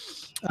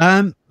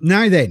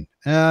 Now then,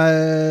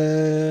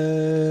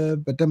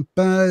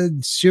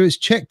 Stuart's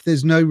checked.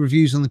 There's no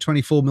reviews on the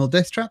 24mm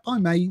Death Trap. I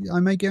may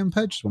go and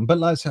purchase one, but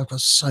like I said, I've got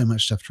so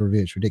much stuff to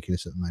review. It's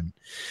ridiculous at the moment.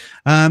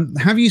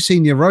 Have you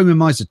seen the Aroma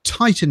Miser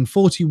Titan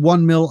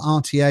 41mm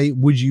RTA?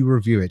 Would you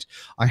review it?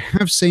 I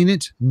have seen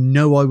it.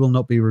 No, I will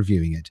not be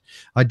reviewing it.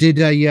 I did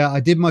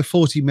my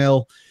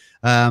 40mm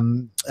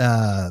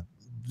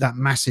that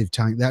massive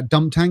tank, that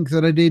dump tank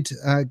that I did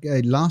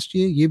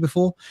year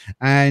before,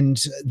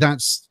 and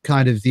that's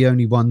kind of the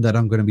only one that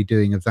I'm going to be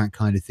doing of that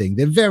kind of thing.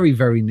 They're very,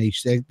 very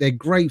niche. They're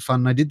great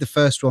fun. I did the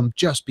first one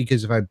just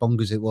because of how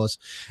bonkers it was,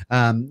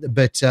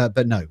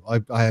 but no,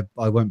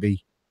 I won't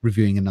be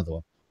reviewing another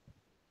one.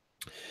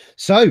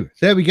 So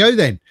there we go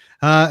then.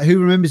 Who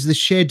remembers the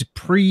shed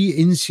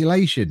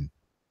pre-insulation?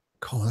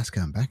 God, that's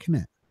going back, isn't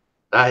it?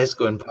 That is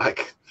going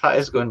back. That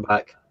is going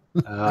back.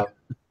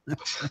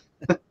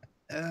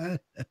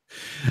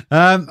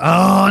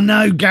 Oh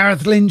no,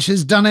 Gareth Lynch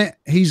has done it.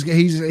 He's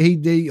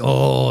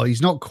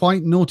not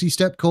quite naughty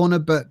step corner,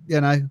 but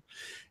you know,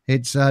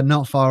 it's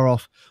not far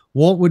off.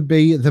 What would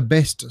be the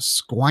best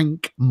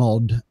squank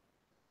mod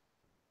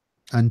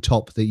and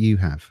top that you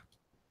have?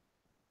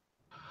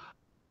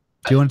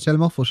 Do you want to tell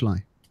him off, or shall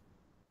I?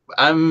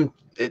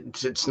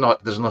 It's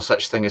not. There's no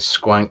such thing as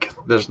squank.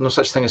 There's no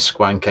such thing as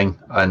squanking,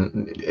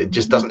 and it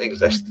just doesn't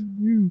exist.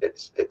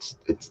 It's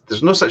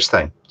there's no such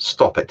thing.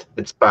 Stop it.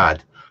 It's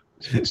bad.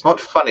 It's not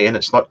funny, and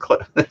it's not.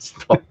 It's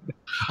not.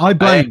 I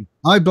blame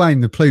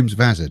the plumes of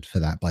Hazard for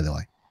that, by the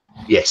way.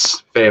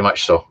 Yes, very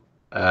much so.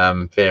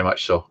 Very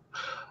much so.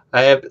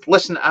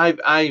 Listen,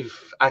 I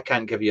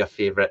can't give you a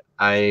favourite.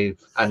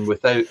 And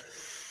without,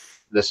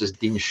 this is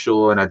Dean's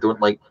show, and I don't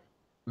like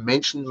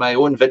mention my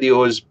own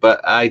videos,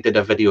 but I did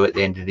a video at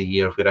the end of the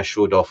year where I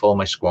showed off all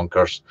my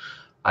squonkers,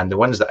 and the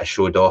ones that I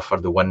showed off are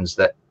the ones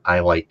that I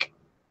like.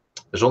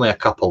 There's only a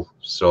couple,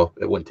 so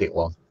it won't take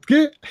long.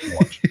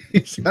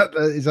 Is that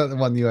the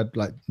one you had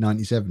like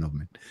 97 of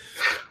them?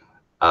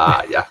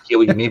 Yeah, I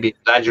feel you may be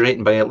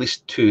exaggerating by at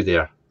least 2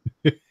 there.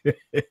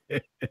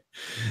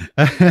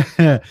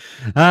 Right,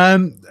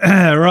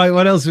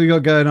 what else have we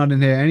got going on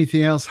in here?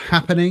 Anything else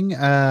happening?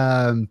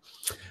 Matthew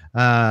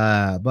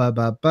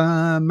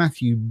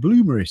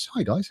Bloomeris.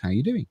 Hi guys, how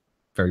you doing?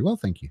 Very well,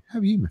 thank you. How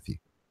are you, Matthew?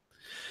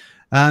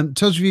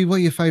 Tells you what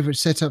your favorite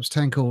setups,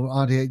 tank or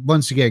RDA.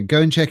 Once again,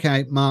 go and check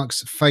out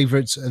Mark's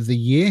favorites of the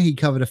year. He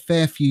covered a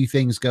fair few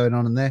things going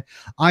on in there.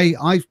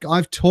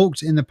 I've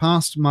talked in the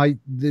past.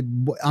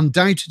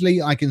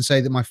 Undoubtedly, I can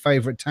say that my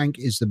favorite tank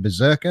is the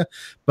Berserker,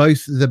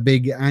 both the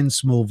big and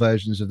small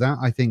versions of that.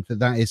 I think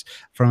that is,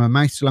 from a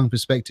mouth to lung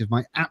perspective,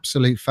 my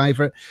absolute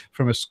favorite.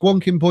 From a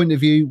squonking point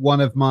of view,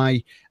 one of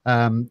my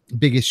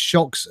biggest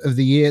shocks of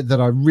the year that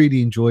I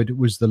really enjoyed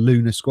was the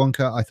Lunar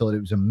Squonker. I thought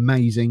it was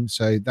amazing.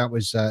 So that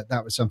was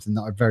something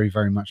that I very,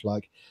 very much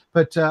like.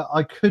 But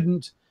I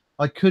could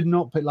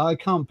not pick. Like,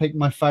 I can't pick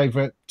my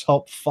favorite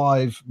top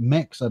 5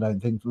 mechs, I don't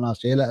think, from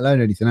last year, let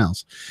alone anything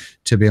else,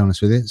 to be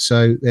honest with you.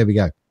 So there we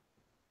go.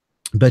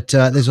 But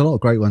there's a lot of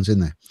great ones in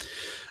there.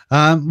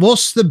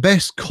 What's the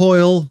best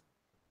coil?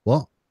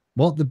 What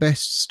the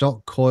best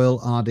stock coil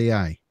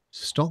RDA?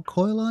 Stock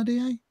coil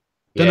RDA?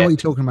 Don't know what you're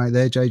talking about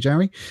there, Jay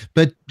Jerry.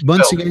 But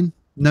once again,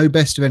 no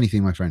best of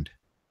anything, my friend.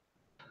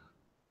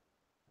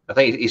 I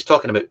think he's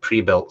talking about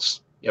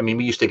pre-builts. I mean,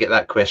 we used to get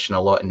that question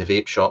a lot in the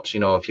vape shops. You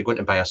know, if you're going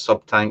to buy a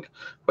sub tank,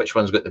 which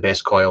one's got the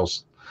best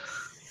coils?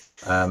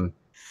 And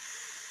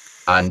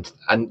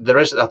there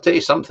is, I'll tell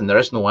you something, there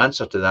is no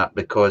answer to that,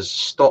 because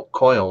stock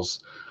coils,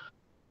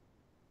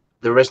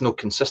 there is no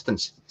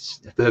consistency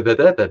to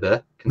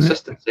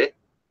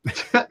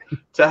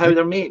how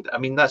they're made. I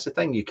mean, that's the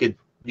thing. You could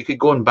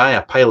go and buy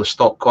a pile of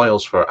stock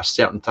coils for a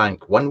certain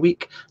tank one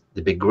week,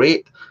 they'd be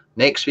great.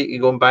 Next week you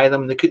go and buy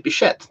them, they could be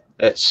shit.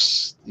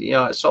 It's, you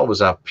know, it's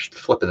always a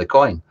flip of the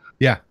coin.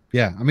 Yeah.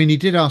 I mean, he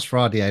did ask for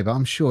RDA, but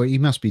I'm sure he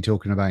must be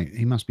talking about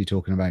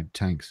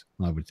tanks,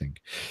 I would think.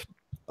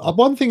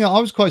 One thing I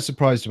was quite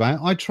surprised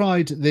about, I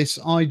tried this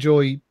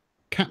iJoy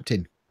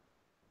Captain,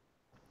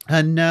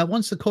 and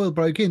once the coil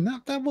broke in,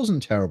 that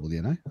wasn't terrible,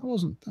 you know. That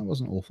wasn't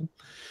awful.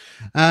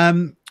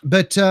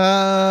 But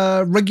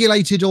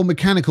regulated or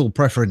mechanical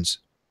preference,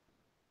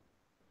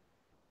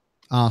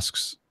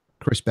 asks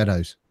Chris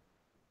Beddoes.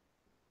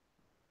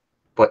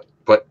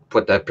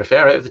 What I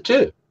prefer out of the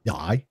two?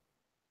 Yeah,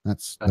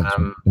 that's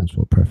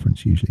what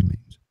preference usually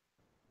means.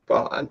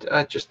 Well, I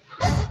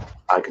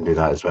can do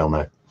that as well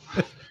now.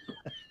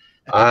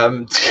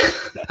 I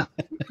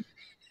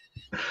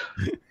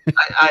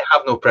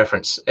have no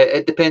preference.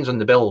 It depends on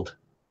the build,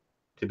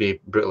 to be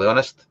brutally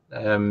honest.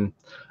 I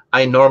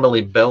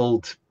normally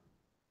build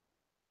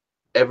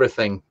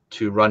everything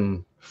to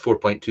run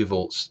 4.2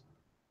 volts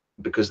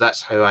because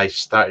that's how I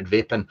started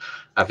vaping.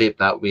 I vaped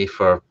that way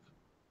for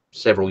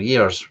several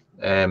years.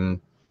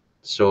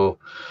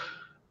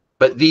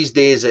 But these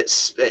days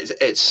it's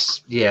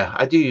yeah,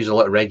 I do use a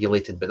lot of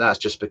regulated, but that's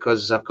just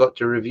because I've got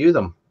to review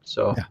them.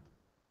 So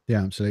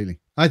yeah, absolutely.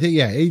 I think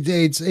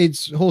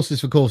it's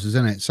horses for courses,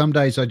 isn't it? Some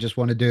days I just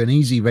want to do an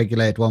easy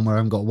regulated one where I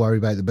haven't got to worry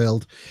about the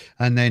build,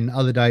 and then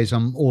other days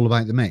I'm all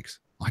about the mix.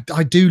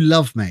 I do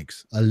love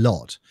mix a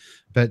lot,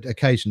 but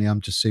occasionally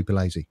I'm just super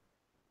lazy.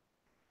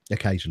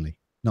 Occasionally.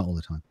 Not all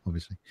the time,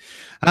 obviously.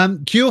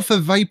 Cure for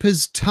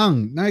Vapor's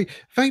tongue. Now,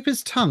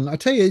 Vapor's tongue, I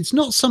tell you, it's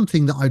not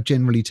something that I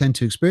generally tend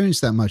to experience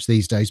that much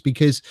these days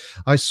because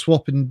I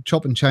swap and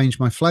chop and change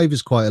my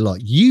flavors quite a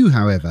lot. You,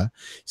 however,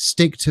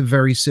 stick to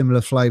very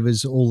similar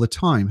flavors all the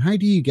time. How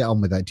do you get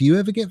on with that? Do you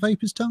ever get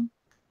Vapor's tongue?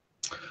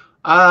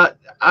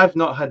 I've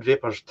not had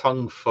Vapor's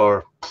tongue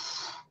for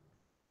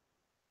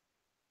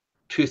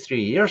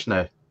 2-3 years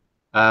now.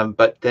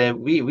 But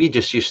we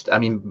just used to, I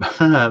mean,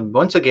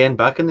 once again,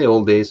 back in the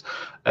old days,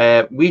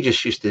 we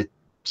just used to,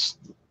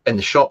 in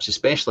the shops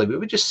especially, we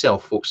would just sell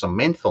folks some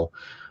menthol.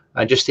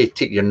 I just say,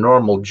 take your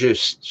normal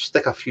juice,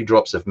 stick a few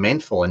drops of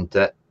menthol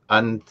into it,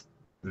 and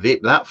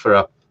vape that for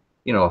a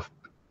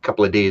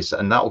couple of days,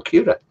 and that'll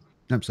cure it.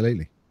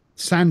 Absolutely.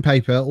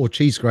 Sandpaper or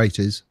cheese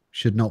graters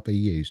should not be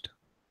used,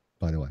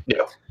 by the way.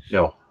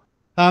 No.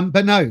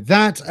 But no,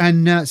 that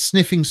and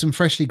sniffing some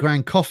freshly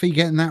ground coffee,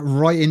 getting that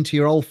right into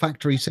your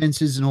olfactory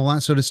senses and all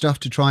that sort of stuff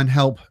to try and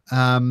help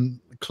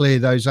clear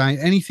those out.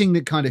 Anything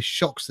that kind of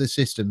shocks the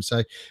system.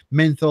 So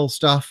menthol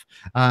stuff,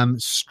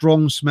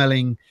 strong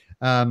smelling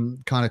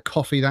kind of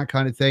coffee, that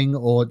kind of thing,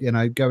 or,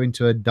 go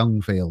into a dung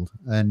field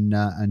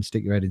and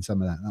stick your head in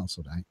some of that. That'll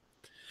sort it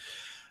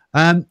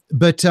out.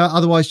 But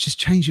otherwise, just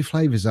change your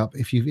flavors up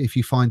if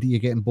you find that you're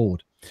getting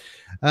bored.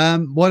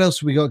 What else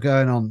have we got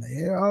going on?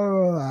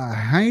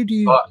 How do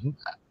you?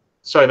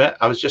 Sorry, mate.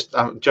 I was just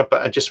jump.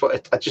 I just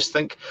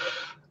think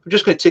I'm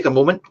just going to take a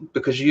moment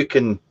because you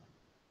can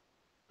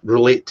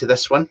relate to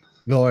this one.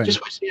 Go on.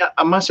 Just want to say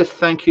a massive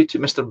thank you to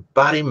Mr.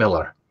 Barry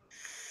Miller.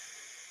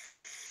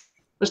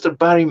 Mr.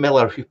 Barry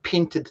Miller, who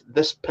painted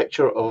this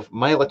picture of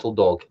my little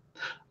dog.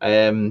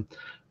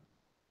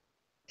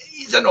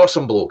 He's an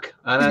awesome bloke,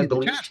 and I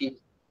believe he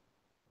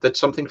did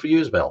something for you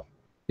as well.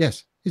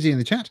 Yes. Is he in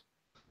the chat?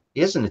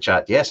 He is in the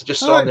chat, yes. I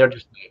just saw him there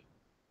just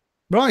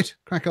now. Right,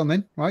 crack on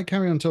then. Right,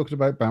 carry on talking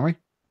about Barry.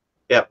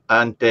 Yeah,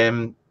 and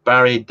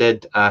Barry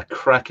did a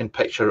cracking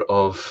picture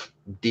of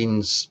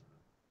Dean's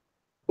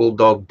old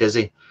dog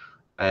Dizzy,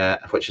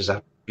 which is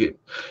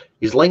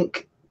his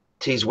link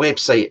to his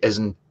website is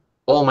in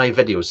all my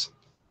videos.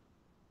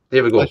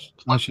 There we go.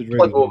 I should really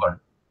plug over.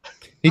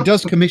 He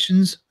does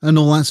commissions and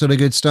all that sort of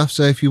good stuff.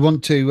 So if you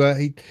want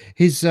to,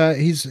 he's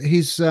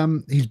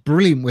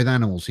brilliant with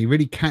animals. He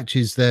really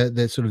catches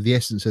the sort of the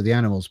essence of the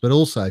animals, but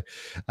also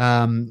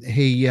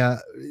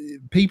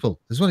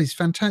people as well. He's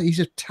fantastic. He's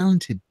a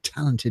talented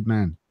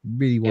man.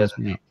 Really wants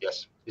me out.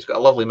 Yes, he's got a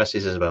lovely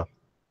missus as well.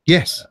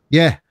 Yes,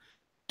 yeah,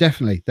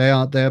 definitely. They're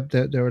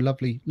a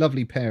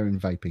lovely pair in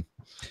vaping.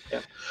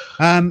 Yeah.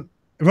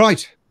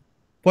 Right.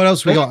 What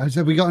else we got?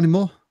 Have we got any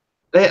more?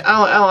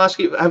 I'll ask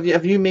you.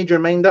 Have you made your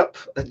mind up?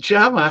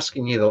 I'm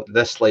asking you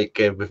this like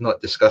we've not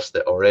discussed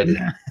it already.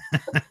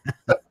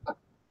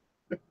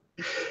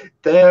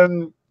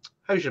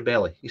 How's your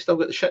belly? You still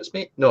got the shits,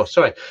 mate? No,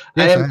 sorry.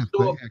 Yes,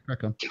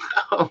 crack on.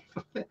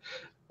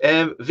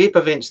 Vape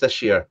events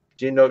this year.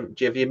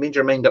 Have you made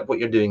your mind up what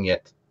you're doing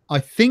yet? I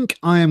think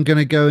I am going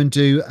to go and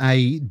do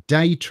a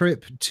day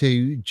trip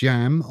to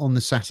Jam on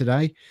the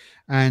Saturday,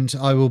 and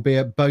I will be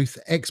at both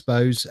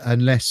expos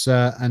unless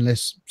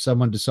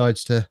someone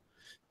decides to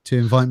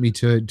invite me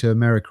to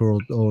America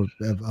or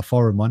a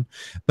foreign one.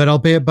 But I'll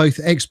be at both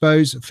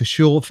expos for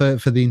sure for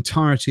the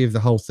entirety of the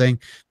whole thing.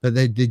 But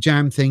the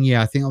Jam thing,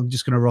 yeah, I think I'm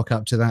just going to rock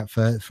up to that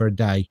for a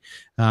day.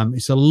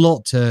 It's a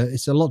lot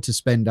to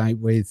spend out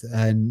with,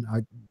 and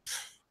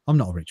I'm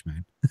not a rich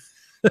man.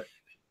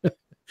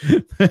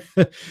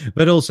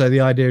 But also the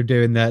idea of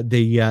doing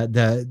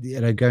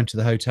the going to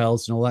the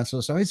hotels and all that sort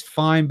of stuff, it's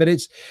fine, but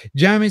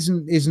Jam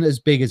isn't as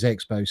big as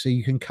Expo, so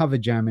you can cover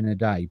Jam in a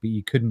day, but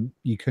you couldn't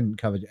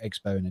cover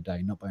Expo in a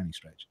day, not by any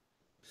stretch.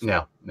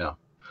 No.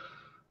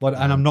 And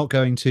I'm not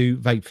going to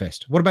Vape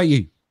Fest. What about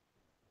you?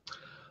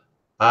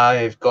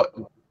 I've got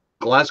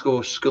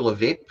Glasgow School of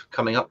Vape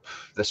coming up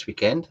this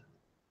weekend,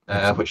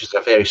 which is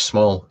a very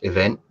small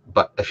event,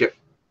 but if you're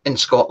in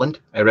Scotland,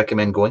 I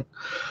recommend going.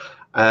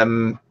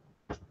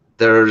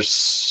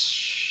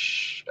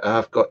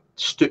 I've got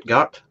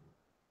Stuttgart,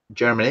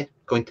 Germany,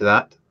 going to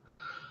that.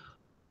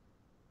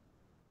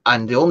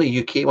 And the only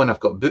UK one I've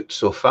got booked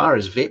so far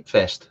is Vape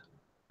Fest.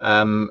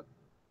 And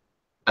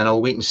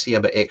I'll wait and see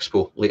about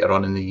Expo later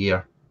on in the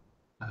year.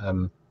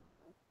 And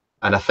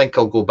I think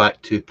I'll go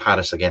back to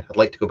Paris again. I'd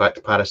like to go back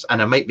to Paris,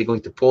 and I might be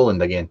going to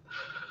Poland again.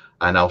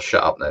 And I'll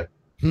shut up now.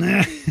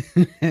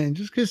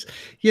 just because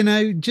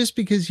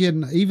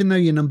you're, even though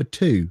you're number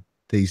 2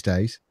 these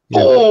days.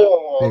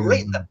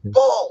 Right in the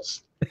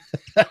balls.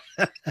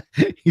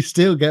 You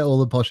still get all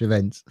the posh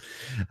events,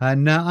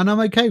 and I'm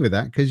okay with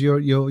that because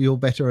you're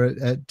better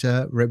at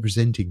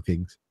representing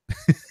things.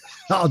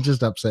 I'll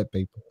just upset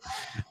people.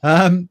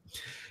 Here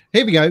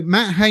we go.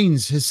 Matt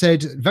Haynes has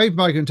said, "Vape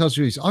Bike and Touch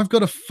Release. I've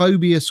got a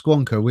phobia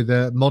squonker with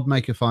a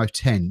Modmaker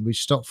 510,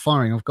 which stopped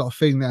firing. I've got a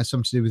feeling that has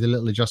something to do with the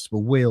little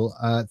adjustable wheel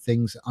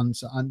things on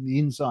the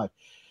inside.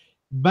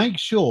 Make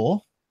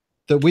sure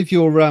that with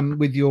your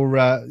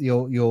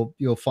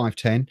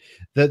 510,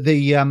 that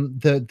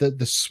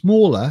the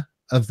smaller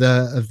of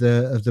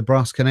the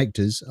brass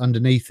connectors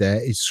underneath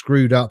there is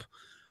screwed up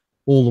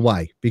all the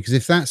way, because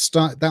if that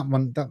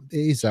one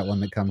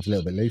that comes a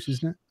little bit loose,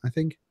 isn't it? I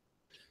think.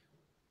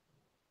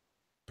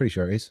 Pretty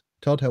sure it is.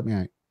 Todd, help me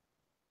out.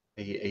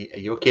 Are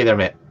you okay there,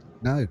 mate?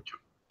 No.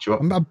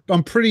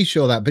 I'm pretty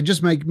sure that, but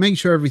just make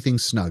sure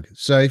everything's snug.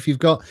 So if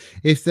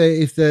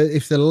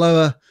the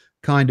lower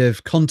kind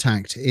of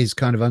contact is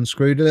kind of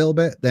unscrewed a little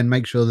bit, then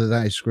make sure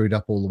that is screwed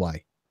up all the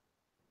way.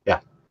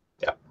 Yeah.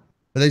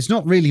 But there's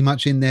not really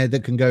much in there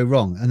that can go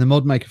wrong, and the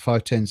Modmaker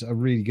 510s are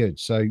really good,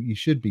 so you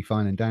should be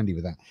fine and dandy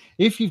with that.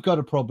 If you've got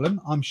a problem,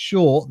 I'm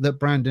sure that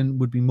Brandon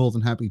would be more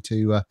than happy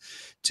to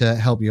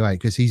help you out,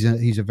 because he's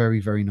a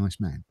very, very nice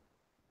man.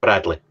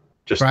 Bradley.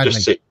 Just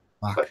say.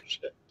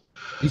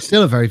 He's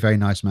still a very, very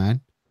nice man.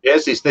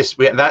 Yes, he's this.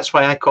 That's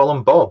why I call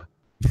him Bob,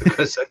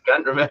 because I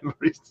can't remember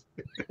his.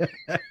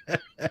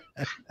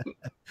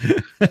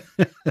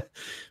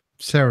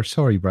 Sarah,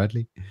 sorry,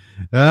 Bradley.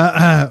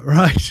 Right.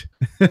 Right.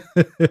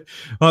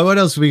 What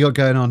else have we got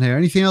going on here?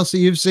 Anything else that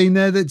you've seen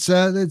there that's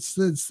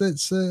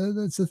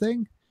the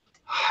thing?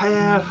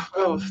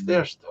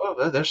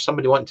 There's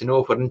somebody wanting to know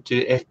if we're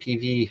into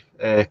FPV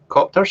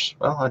copters.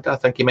 Well, I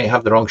think you might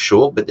have the wrong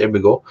show, but there we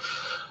go.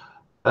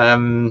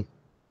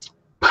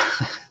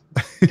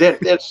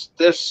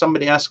 There's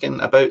somebody asking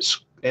about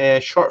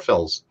short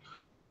fills.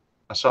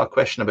 I saw a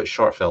question about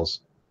short fills.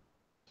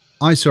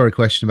 I saw a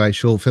question about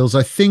short fills.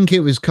 I think it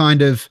was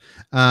kind of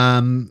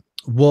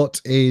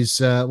what's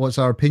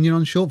our opinion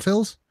on short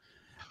fills?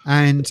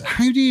 And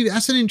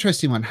that's an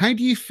interesting one. How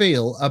do you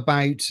feel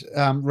about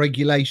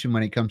regulation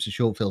when it comes to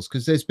short fills?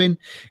 Because there's been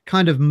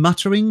kind of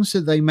mutterings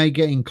that they may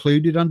get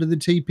included under the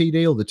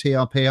TPD or the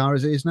TRPR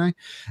as it is now.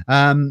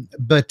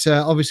 But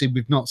obviously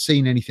we've not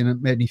seen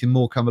anything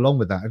more come along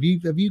with that. Have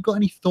you got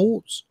any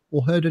thoughts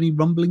or heard any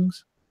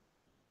rumblings?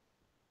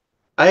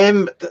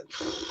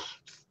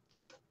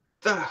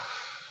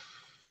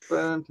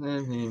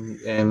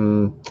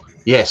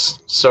 Yes,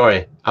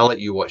 sorry, I'll let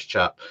you watch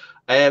chat.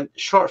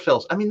 Short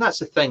fills, I mean, that's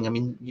the thing. I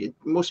mean,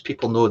 most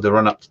people know the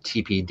run up to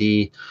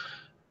TPD.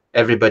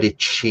 Everybody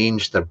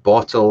changed their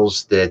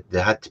bottles. They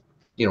had to,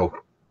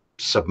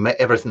 submit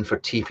everything for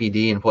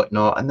TPD and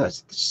whatnot. And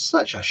that's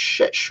such a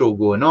shit show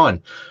going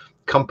on.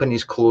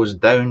 Companies closed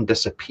down,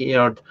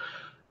 disappeared.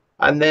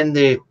 And then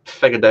they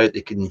figured out they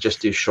can just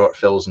do short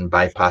fills and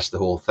bypass the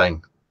whole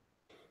thing,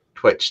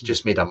 which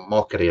just made a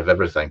mockery of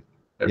everything.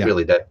 It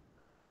really did.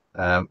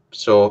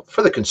 So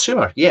for the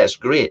consumer, yeah, it's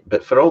great.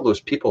 But for all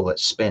those people that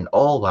spend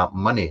all that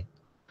money,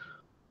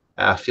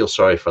 I feel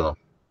sorry for them.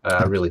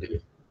 I really do.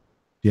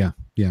 Yeah.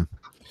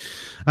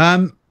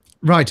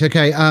 Right.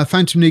 Okay.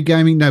 Phantom Nude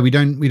Gaming. No, we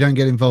don't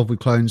get involved with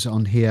clones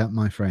on here,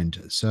 my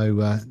friend. So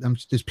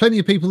there's plenty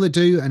of people that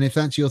do, and if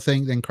that's your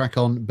thing, then crack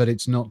on. But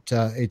it's not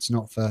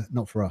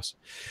for us.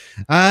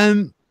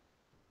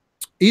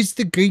 Is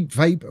the Geek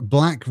Vape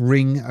Black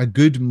Ring a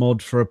good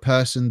mod for a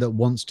person that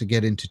wants to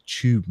get into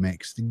tube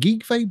mix? The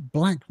Geek Vape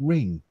Black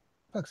Ring.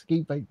 What's the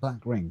Geek Vape Black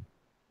Ring?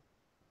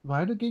 Have I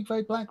had a Geek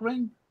Vape Black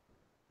Ring?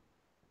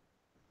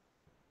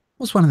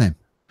 What's one of them?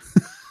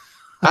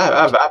 I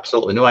have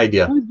absolutely no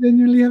idea. I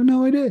genuinely have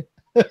no idea.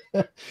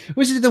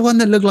 Was it the one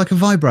that looked like a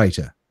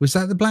vibrator? Was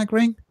that the Black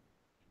Ring?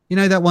 You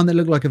know, that one that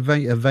looked like a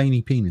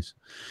veiny penis.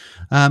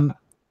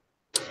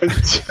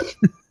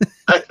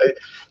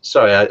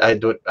 Sorry, I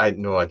don't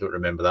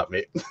remember that,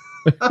 mate.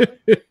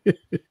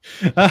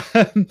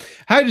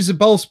 How does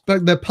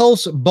the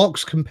Pulse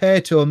box compare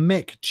to a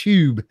mech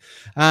tube?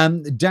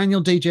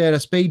 Daniel DJ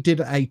LSB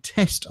did a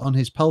test on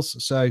his Pulse,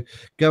 so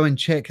go and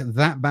check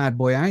that bad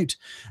boy out.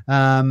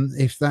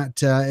 If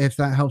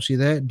that helps you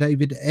there,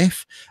 David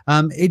F.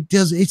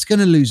 It's going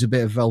to lose a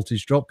bit of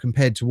voltage drop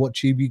compared to what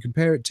tube you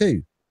compare it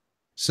to.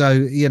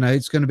 So,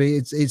 it's going to be,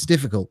 it's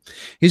difficult.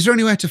 Is there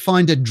anywhere to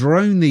find a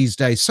drone these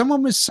days?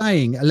 Someone was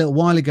saying a little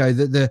while ago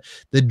that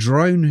the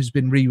drone has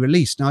been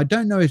re-released. Now, I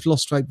don't know if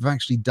Lost Vape have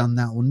actually done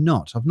that or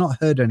not. I've not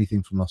heard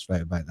anything from Lost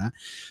Vape about that.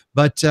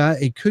 But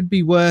it could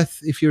be worth,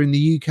 if you're in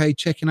the UK,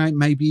 checking out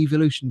maybe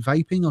Evolution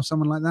Vaping or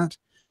someone like that.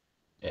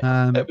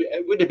 Yeah.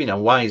 It would have been a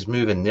wise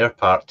move in their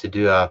part to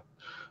do a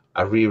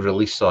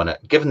re-release on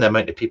it, given the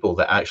amount of people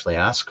that actually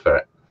ask for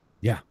it.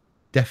 Yeah,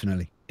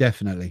 definitely.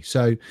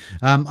 So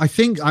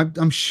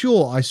I'm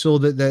sure I saw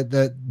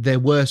that there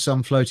were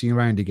some floating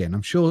around again.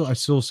 I'm sure I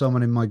saw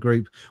someone in my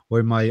group or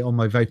on my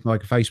Vape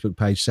Micro Facebook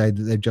page say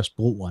that they've just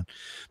bought one,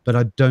 but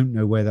I don't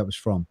know where that was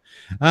from.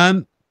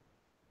 Jeff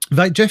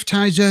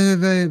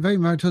Tizer, Vape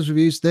Micro's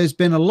reviews. There's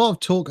been a lot of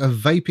talk of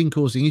vaping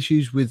causing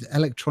issues with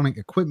electronic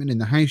equipment in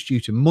the house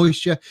due to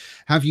moisture.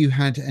 Have you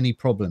had any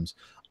problems?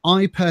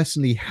 I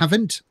personally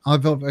haven't.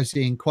 I've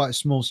obviously in quite a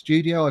small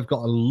studio. I've got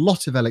a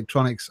lot of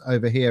electronics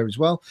over here as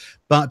well.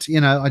 But,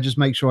 I just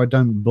make sure I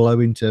don't blow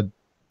into,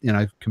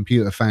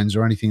 computer fans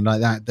or anything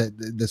like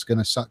that's going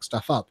to suck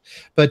stuff up.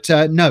 But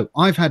no,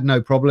 I've had no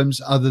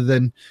problems other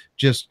than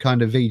just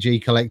kind of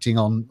VG collecting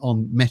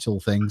on metal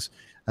things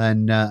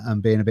and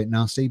being a bit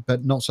nasty,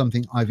 but not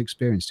something I've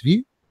experienced. Have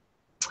you?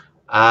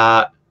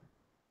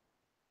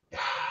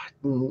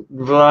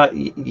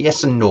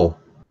 Yes and no.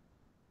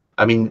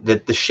 I mean,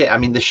 the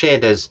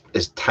shed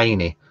is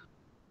tiny,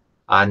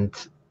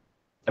 and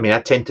I mean,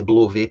 I tend to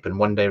blow vape in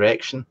one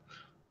direction,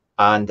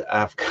 and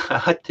I've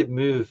had to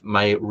move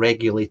my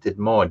regulated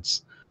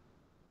mods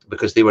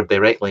because they were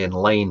directly in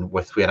line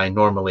with where I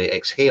normally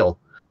exhale.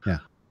 Yeah.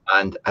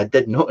 And I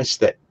did notice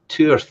that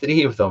 2 or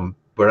 3 of them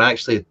were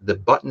actually, the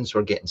buttons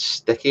were getting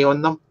sticky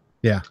on them.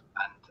 Yeah.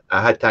 And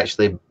I had to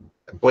actually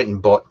went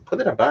and bought, what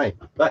did I buy?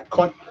 That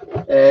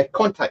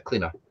contact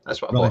cleaner.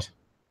 That's what I bought.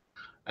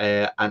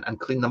 And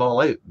clean them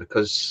all out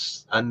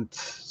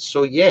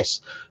so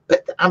yes,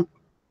 but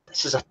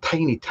this is a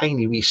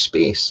tiny wee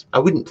space. I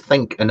wouldn't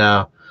think in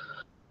a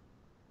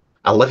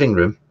living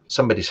room,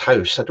 somebody's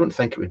house, I don't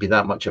think it would be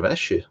that much of an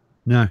issue.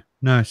 No,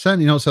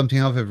 certainly not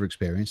something I've ever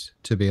experienced,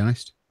 to be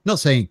honest. Not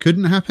saying it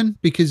couldn't happen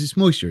because it's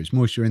moisture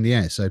in the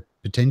air, so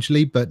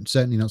potentially, but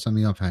certainly not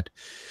something I've had.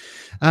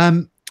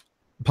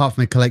 Apart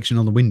from a collection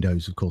on the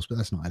windows, of course, but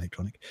that's not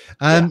electronic.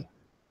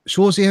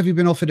 Schwarzy, have you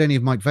been offered any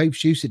of Mike Vape's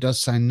juice? It does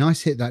sound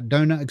nice. Hit that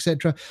donut,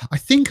 etc. I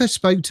think I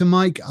spoke to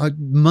Mike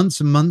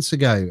months and months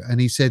ago,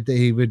 and he said that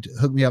he would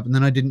hook me up, and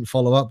then I didn't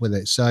follow up with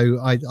it. So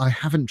I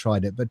haven't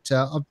tried it, but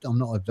I'm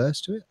not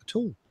averse to it at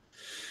all.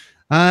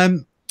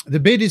 The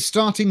beard is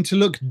starting to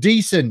look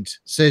decent,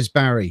 says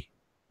Barry.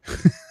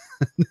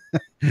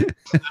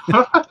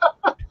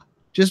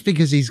 Just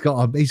because he's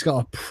got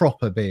a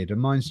proper beard, and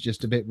mine's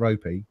just a bit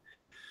ropey.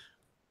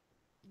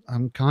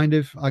 I'm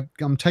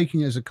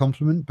taking it as a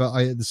compliment, but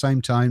I at the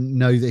same time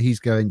know that he's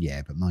going,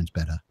 yeah, but mine's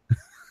better.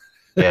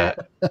 Yeah.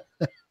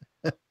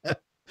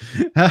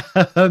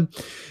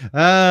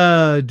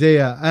 Oh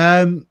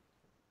dear.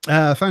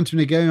 Phantom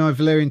Nego, my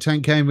Valerian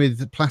tank came with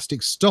a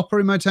plastic stopper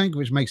in my tank,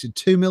 which makes it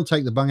 2 mil.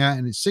 Take the bung out,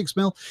 and it's 6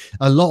 mil.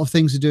 A lot of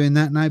things are doing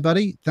that now,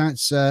 buddy.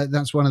 That's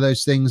one of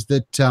those things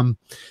that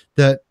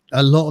that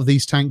a lot of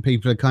these tank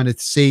people are kind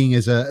of seeing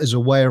as a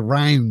way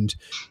around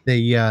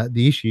the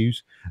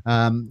issues.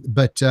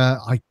 But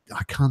I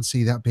can't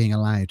see that being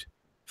allowed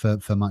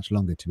for much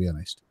longer, to be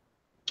honest.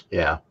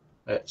 Yeah,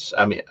 it's.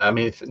 I mean,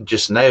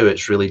 just now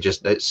it's really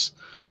just it's.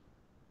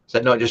 Is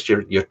it not just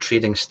your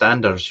trading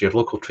standards, your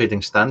local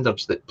trading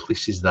standards that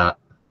polices that,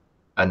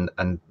 and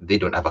they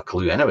don't have a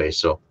clue anyway.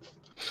 So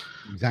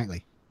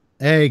exactly.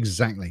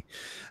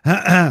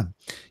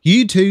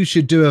 You two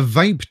should do a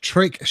vape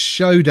trick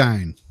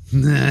showdown.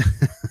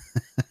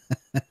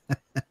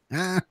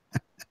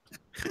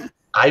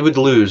 I would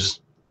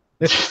lose.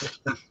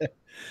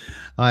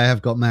 I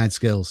have got mad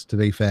skills, to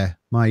be fair.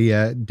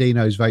 My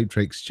Dino's Vape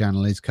Tricks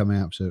channel is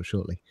coming up so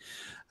shortly.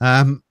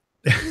 Matt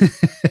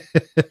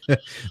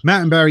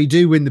and Barry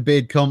do win the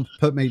beard comp.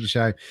 Put me to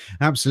show.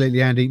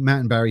 Absolutely, Andy.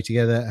 Matt and Barry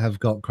together have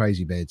got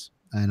crazy beards,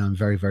 and I'm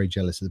very, very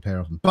jealous of the pair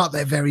of them. But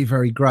they're very,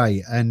 very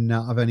grey, and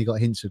I've only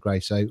got hints of grey,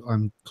 so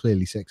I'm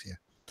clearly sexier.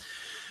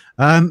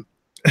 Right.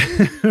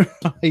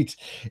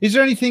 Is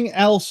there anything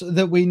else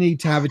that we need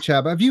to have a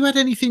chat about? Have you had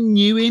anything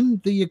new in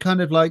that you're kind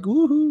of like,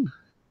 woohoo?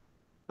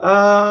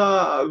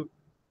 Have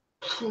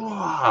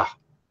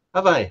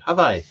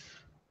I?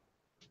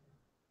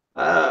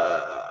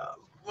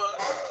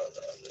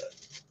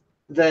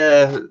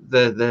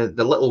 The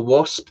little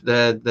wasp,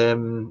 what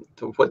do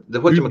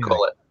you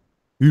call it?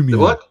 Umia. The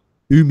what?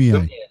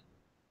 Umia.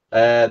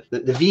 The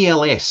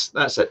VLS.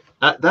 That's it.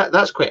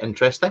 That's quite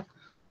interesting.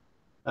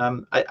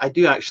 I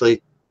do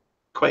actually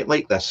quite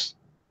like this.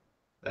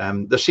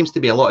 There seems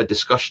to be a lot of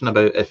discussion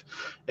about if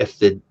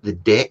the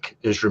deck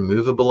is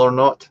removable or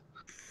not,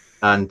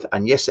 and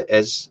yes, it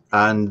is,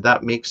 and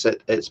that makes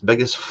it its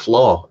biggest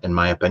flaw, in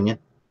my opinion.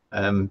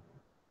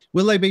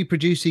 Will they be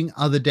producing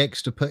other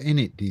decks to put in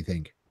it, do you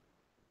think?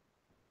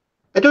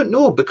 I don't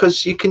know,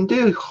 because you can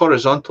do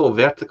horizontal,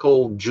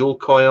 vertical, dual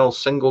coil,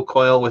 single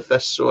coil with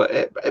this, so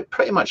it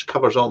pretty much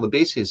covers all the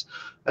bases.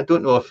 I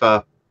don't know if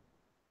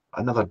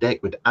another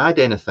deck would add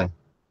anything.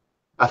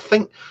 I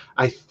think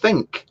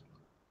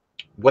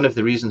one of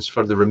the reasons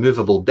for the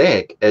removable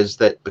deck is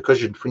that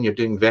because when you're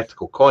doing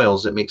vertical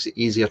coils, it makes it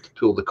easier to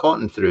pull the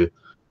cotton through.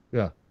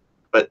 Yeah.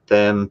 But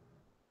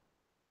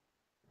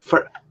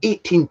for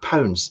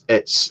 £18,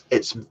 it's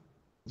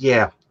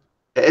yeah,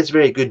 it is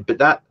very good. But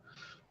that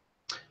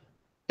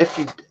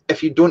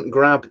if you don't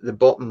grab the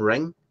bottom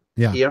ring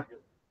here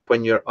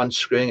when you're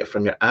unscrewing it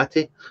from your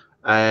ATI,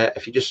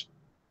 if you just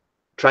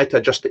try to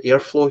adjust the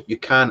airflow, you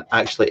can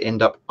actually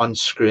end up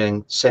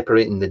unscrewing,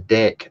 separating the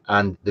deck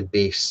and the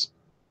base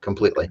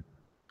completely.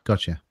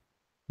 Gotcha.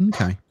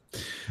 Okay.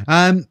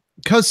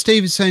 Cuz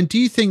Steve is saying, do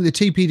you think the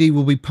TPD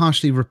will be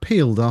partially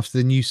repealed after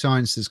the new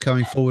science that's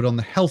coming forward on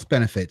the health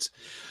benefits?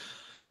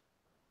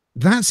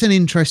 That's an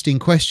interesting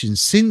question.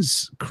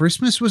 Since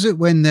Christmas, was it,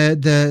 when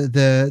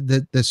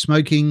the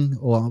smoking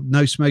or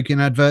no smoking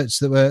adverts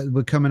that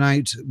were coming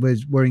out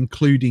were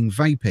including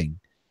vaping?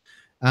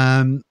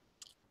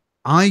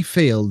 I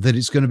feel that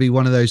it's going to be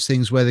one of those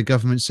things where the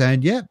government's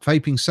saying, "Yeah,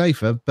 vaping's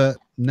safer," but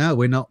no,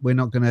 we're not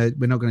going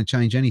to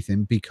change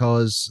anything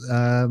because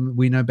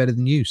we know better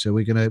than you. So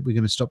we're going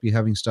to stop you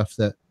having stuff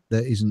that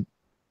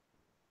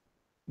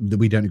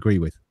we don't agree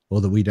with or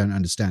that we don't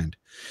understand.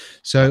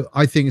 So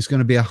I think it's going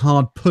to be a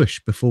hard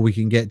push before we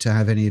can get to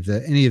have any of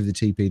the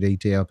TPD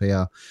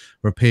TRPR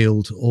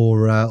repealed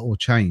or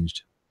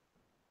changed.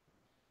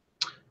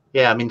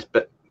 Yeah, I mean,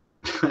 but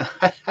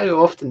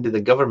how often do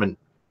the government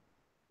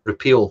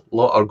repeal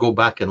law or go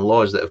back in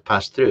laws that have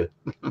passed through?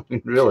 I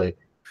mean, really?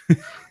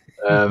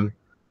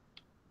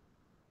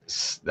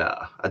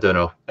 Nah, I don't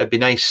know. It'd be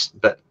nice,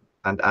 but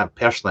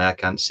personally, I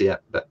can't see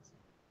it. But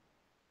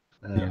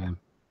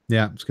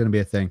yeah, it's going to be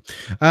a thing.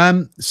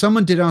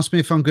 Someone did ask me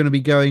if I'm going to be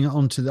going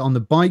on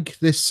the bike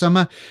this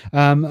summer,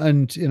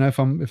 and you know, if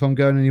I'm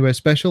going anywhere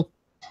special.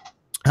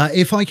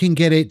 If I can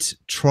get it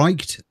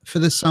triked for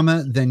the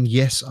summer, then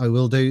yes, I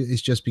will do.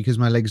 It's just because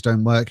my legs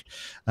don't work.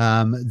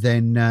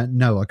 Then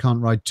no, I can't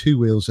ride 2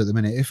 wheels at the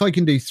minute. If I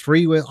can do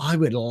 3 wheel, I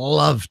would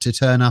love to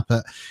turn up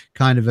at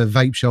kind of a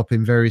vape shop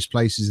in various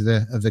places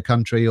of the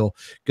country, or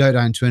go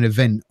down to an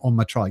event on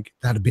my trike.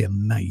 That'd be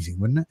amazing,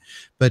 wouldn't it?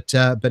 But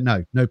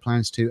no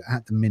plans to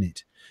at the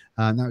minute.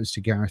 That was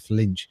to Gareth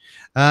Lynch.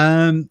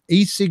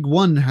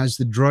 eSig1 has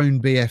the drone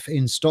BF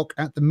in stock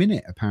at the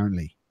minute,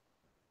 apparently.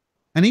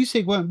 And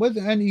eSig one,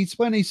 and it's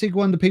when eSig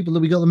one, the people that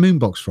we got the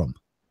Moonbox from.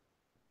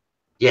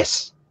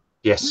 Yes.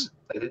 They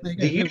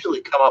usually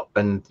come up,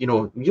 and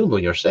you'll know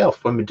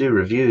yourself when we do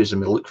reviews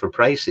and we look for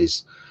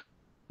prices.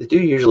 They do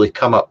usually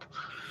come up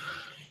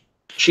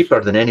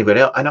cheaper than anywhere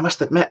else. And I must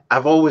admit,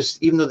 I've always,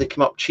 even though they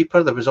come up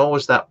cheaper, there was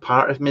always that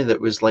part of me that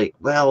was like,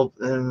 well,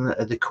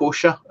 the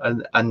kosher,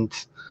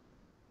 and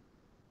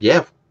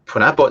yeah,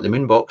 when I bought the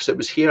Moonbox, it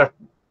was here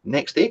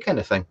next day kind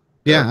of thing.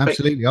 Yeah,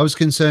 absolutely. I was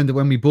concerned that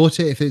when we bought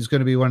it, if it's going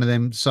to be one of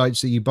them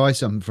sites that you buy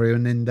something through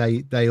and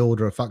then they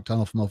order a fuck ton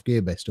off them off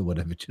GearBest or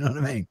whatever. Do you know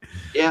what I mean?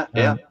 Yeah,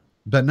 yeah.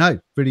 But no,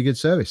 really good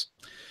service.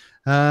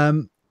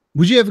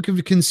 Would you ever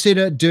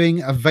consider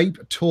doing a vape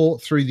tour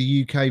through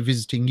the UK,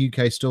 visiting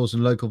UK stores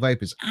and local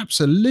vapors?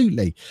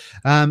 Absolutely,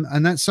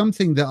 and that's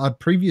something that I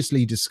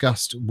previously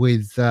discussed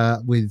with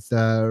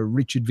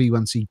Richard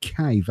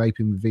V1CK,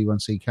 vaping with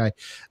V1CK,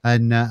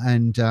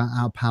 and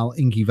our pal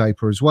Inky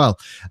Vapor as well.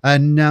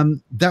 And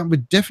that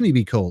would definitely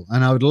be cool.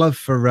 And I would love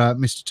for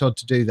Mr. Todd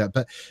to do that.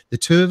 But the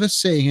two of us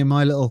sitting in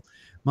my little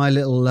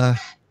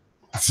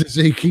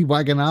Suzuki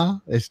Wagoner,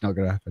 it's not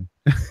going to happen.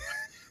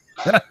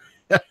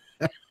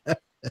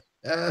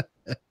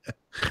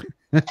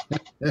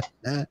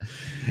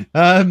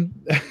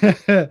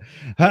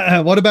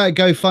 What about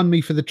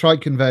GoFundMe for the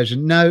trike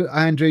conversion? No,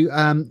 Andrew,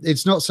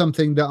 it's not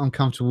something that I'm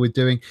comfortable with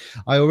doing.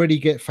 I already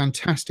get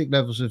fantastic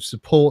levels of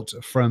support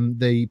from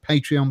the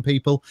Patreon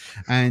people,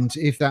 and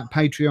if that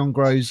Patreon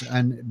grows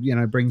and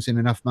brings in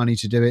enough money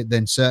to do it,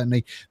 then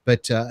certainly.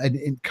 But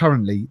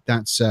currently,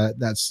 that's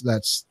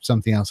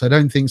something else. I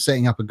don't think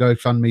setting up a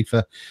GoFundMe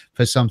for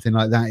something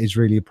like that is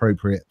really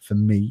appropriate for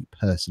me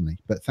personally.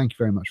 But thank you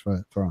very much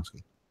for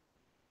asking.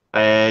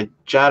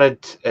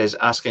 Jared is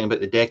asking about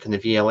the deck on the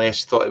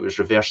VLS. Thought it was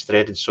reverse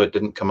threaded so it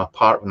didn't come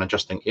apart when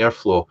adjusting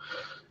airflow.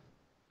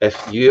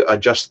 If you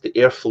adjust the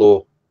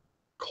airflow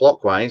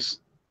clockwise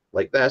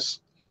like this,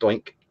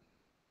 doink,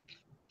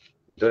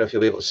 don't know if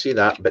you'll be able to see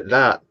that, but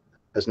that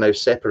has now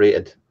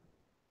separated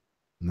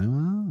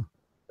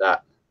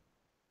that.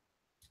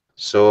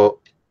 So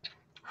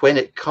when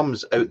it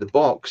comes out the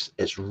box,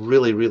 it's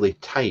really, really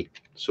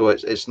tight. So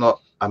it's not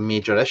a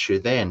major issue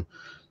then.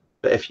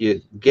 But if you're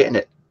getting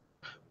it,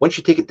 once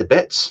you take it to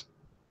bits,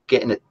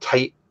 getting it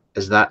tight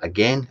as that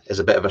again is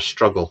a bit of a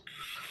struggle.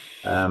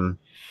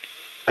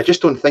 I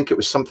just don't think it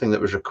was something that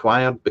was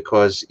required,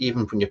 because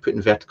even when you're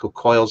putting vertical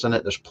coils in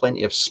it, there's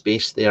plenty of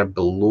space there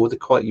below the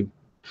coil. You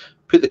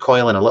put the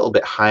coil in a little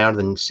bit higher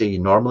than, say, you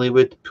normally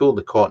would, pull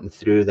the cotton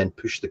through, then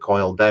push the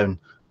coil down,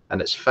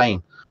 and it's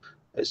fine.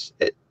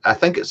 I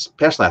think it's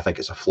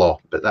a flaw,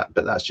 but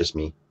that's just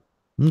me.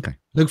 Okay.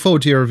 Look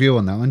forward to your review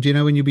on that one. Do you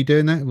know when you'll be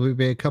doing that? Will it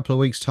be a couple of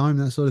weeks' time,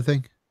 that sort of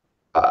thing?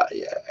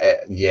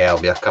 Yeah,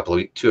 I'll be a couple of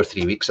weeks, 2 or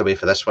 3 weeks away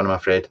for this one, I'm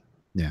afraid.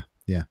 Yeah.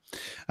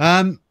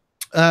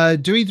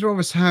 Do either of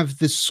us have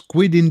the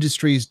Squid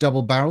Industries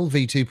double barrel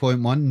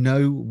V2.1?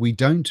 No, we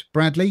don't,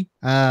 Bradley.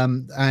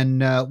 And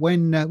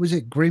when was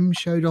it Grim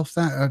showed off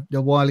that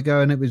a while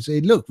ago, and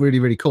it looked really,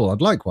 really cool.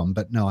 I'd like one,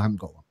 but no, I haven't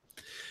got one.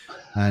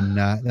 And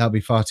that'll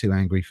be far too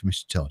angry for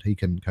Mr. Todd. He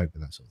couldn't cope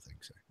with that sort of thing.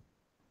 So.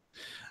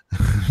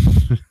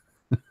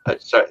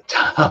 Sorry,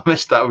 I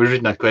missed that. I was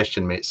reading a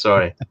question, mate.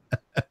 Sorry.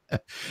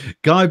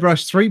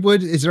 Guybrush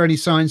 3wood, is there any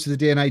signs of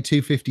the DNA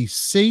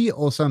 250C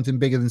or something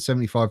bigger than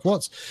 75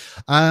 watts?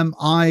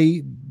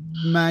 I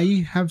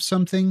may have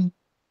something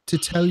to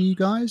tell you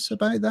guys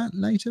about that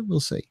later. We'll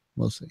see.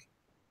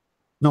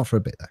 Not for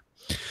a bit though.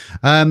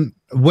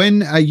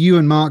 When are you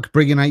and Mark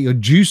bringing out your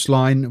juice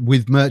line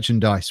with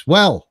merchandise?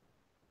 Well,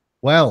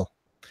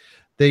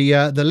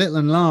 the little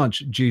and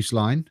large juice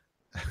line.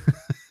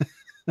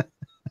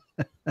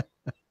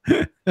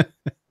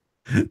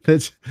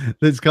 that's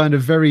kind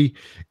of very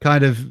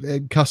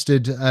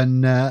custard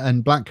and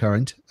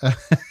blackcurrant.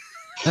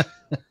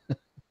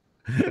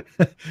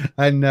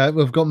 And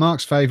we've got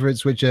Mark's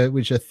favorites, which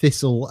are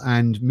thistle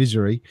and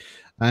misery,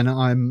 and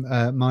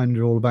mine's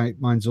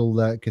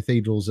all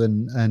cathedrals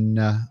and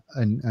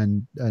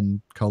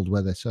cold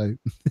weather. So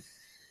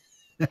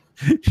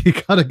you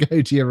gotta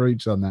go to your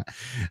roots on that.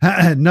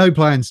 No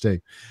plans to.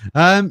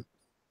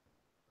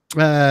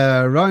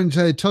 Ryan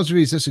said, Todd's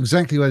reviews, that's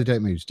exactly where the deck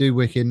moves. Do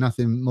wicked,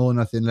 nothing more,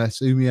 nothing less.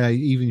 Umia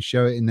even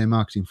show it in their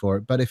marketing for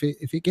it. But if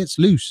it gets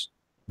loose,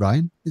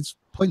 Ryan, it's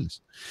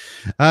pointless.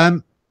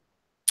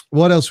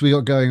 What else we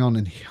got going on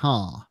in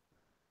here?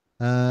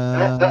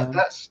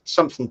 That's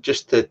something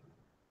just to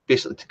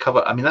basically to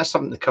cover. I mean, that's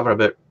something to cover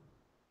about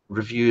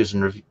reviews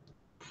and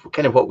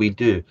kind of what we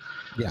do.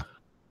 Yeah.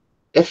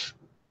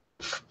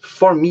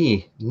 For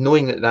me,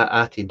 knowing that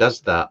ATI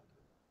does that,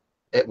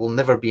 it will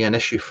never be an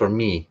issue for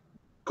me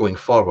going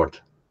forward.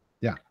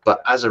 Yeah.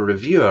 But as a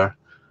reviewer,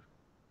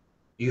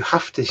 you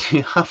have to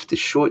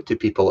show it to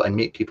people and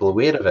make people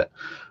aware of it.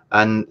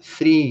 And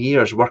 3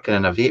 years working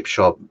in a vape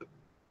shop,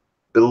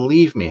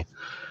 believe me,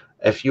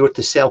 if you were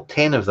to sell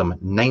 10 of them,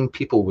 9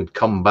 people would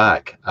come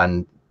back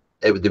and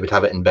they would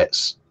have it in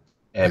bits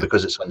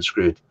because it's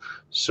unscrewed.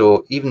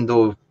 So even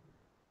though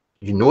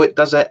you know it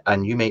does it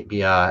and you might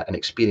be an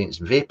experienced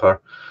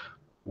vapor,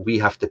 we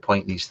have to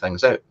point these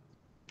things out,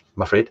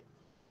 I'm afraid.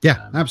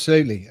 Yeah,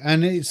 absolutely.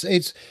 And it's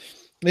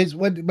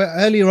when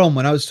earlier on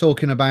when I was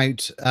talking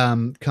about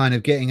kind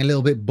of getting a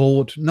little bit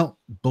not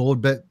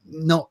bored, but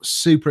not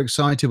super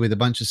excited with a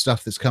bunch of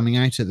stuff that's coming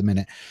out at the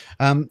minute.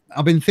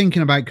 I've been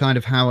thinking about kind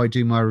of how I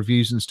do my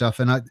reviews and stuff,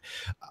 and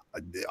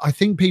I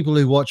think people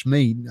who watch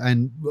me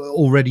and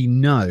already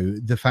know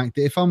the fact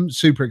that if I'm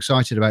super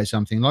excited about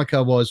something, like I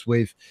was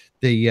with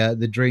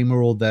the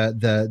Dreamer or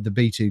the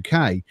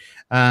B2K,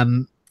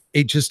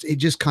 it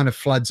just kind of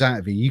floods out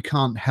of you. You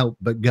can't help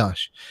but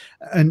gush,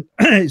 and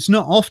it's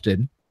not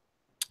often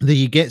that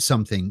you get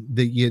something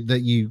that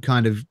you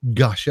kind of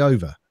gush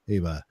over.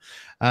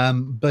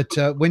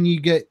 But when you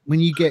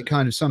get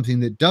kind of something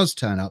that does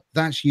turn up,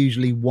 that's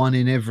usually one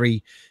in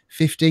every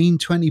 15,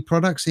 20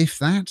 products, if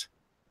that.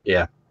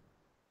 Yeah.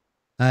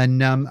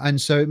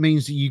 And so it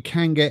means that you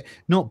can get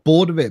not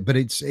bored of it, but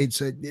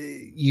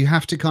you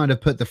have to kind of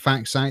put the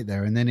facts out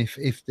there, and then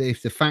if the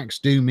facts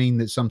do mean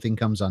that something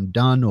comes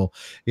undone, or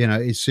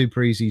it's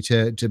super easy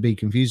to be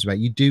confused about,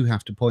 you do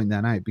have to point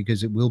that out,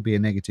 because it will be a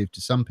negative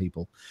to some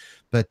people.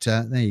 But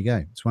there you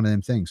go, it's one of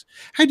them things.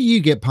 How do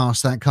you get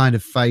past that kind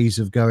of phase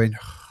of going,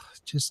 oh,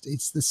 just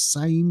it's the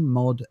same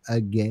mod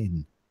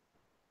again?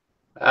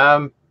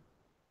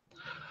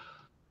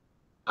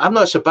 I'm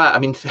not so bad. I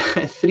mean,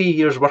 3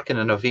 years working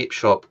in a vape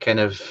shop kind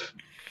of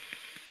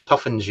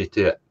toughens you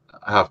to it,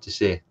 I have to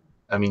say.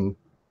 I mean,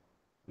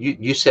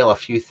 you sell a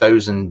few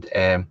thousand,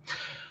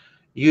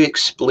 you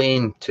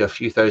explain to a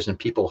few thousand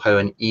people how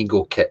an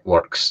ego kit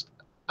works,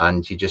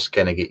 and you just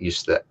kind of get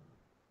used to it.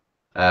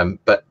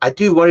 But I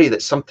do worry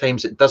that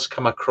sometimes it does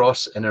come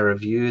across in a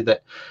review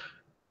that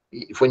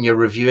when you're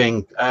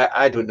reviewing,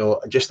 I don't know,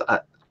 just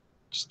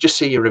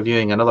say you're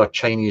reviewing another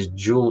Chinese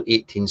dual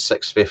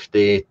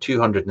 18650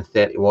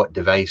 230 watt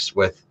device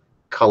with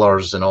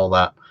colors and all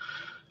that.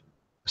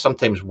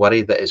 Sometimes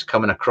worried that it's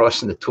coming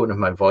across in the tone of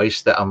my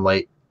voice that I'm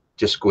like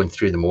just going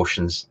through the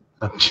motions.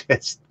 I'm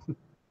just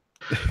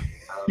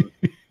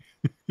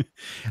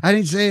and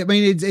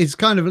it's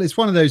kind of, it's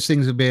one of those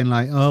things of being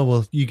like, oh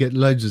well, you get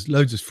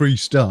loads of free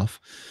stuff,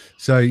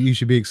 so you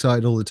should be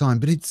excited all the time.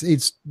 But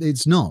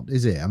it's not,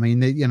 is it? I mean,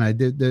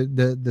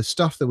 the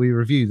stuff that we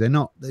review,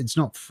 it's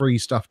not free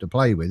stuff to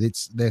play with.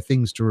 They're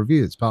things to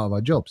review. It's part of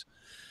our jobs.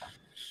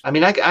 I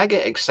mean, I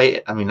get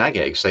excited. I mean, I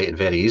get excited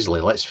very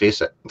easily. Let's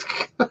face it.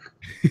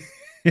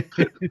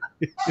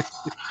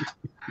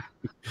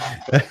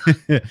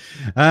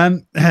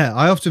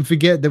 I often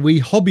forget that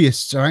we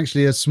hobbyists are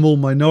actually a small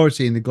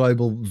minority in the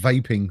global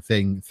vaping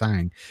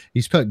thing.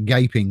 He's put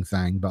gaping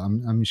thing, but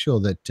I'm sure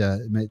that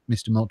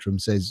Mr.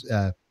 Mottram says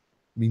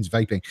means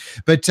vaping.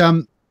 But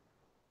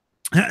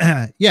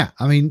yeah,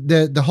 I mean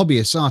the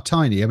hobbyists are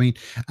tiny. I mean,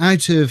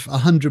 out of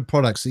 100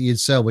 products that you'd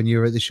sell when you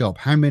were at the shop,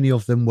 how many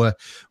of them were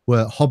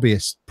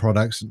hobbyist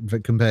products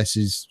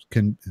that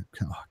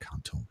I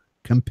can't talk,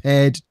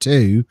 compared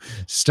to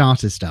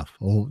starter stuff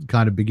or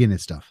kind of beginner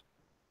stuff?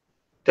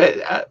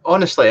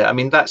 Honestly, I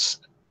mean, that's,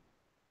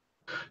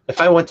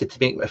 if I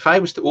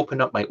was to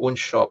open up my own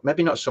shop,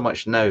 maybe not so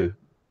much now,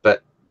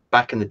 but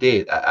back in the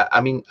day,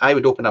 I mean, I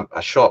would open up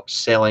a shop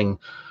selling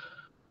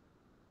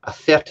a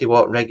 30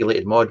 watt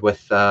regulated mod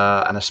with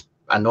a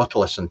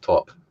Nautilus on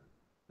top.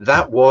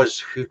 That was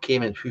who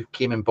came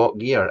and bought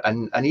gear,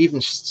 and even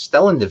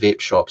still in the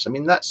vape shops. I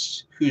mean,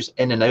 that's who's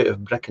in and out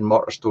of brick and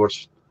mortar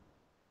stores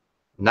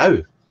now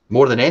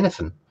more than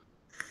anything.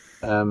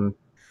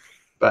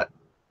 But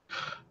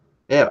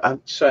yeah,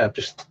 I'm sorry,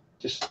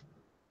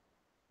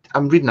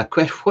 I'm reading a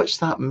question. What's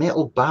that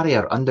metal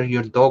barrier under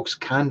your dog's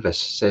canvas?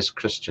 Says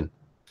Christian.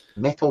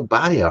 Metal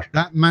barrier.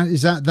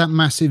 Is that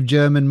massive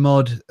German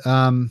mod?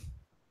 That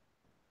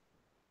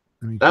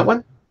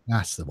one?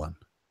 That's the one.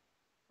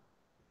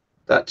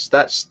 That's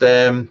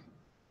the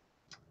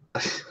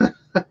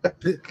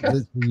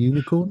the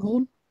unicorn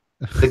horn.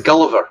 The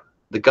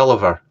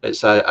Gulliver.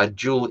 It's a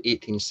dual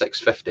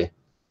 18650,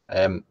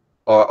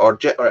 or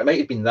it might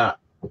have been that.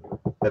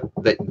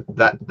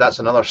 That's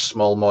another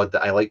small mod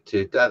that I like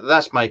to.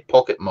 That's my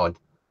pocket mod,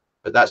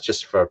 but that's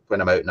just for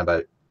when I'm out and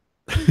about.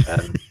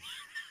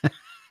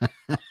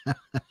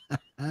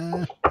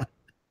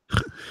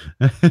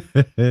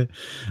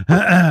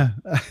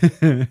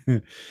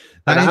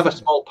 And I have a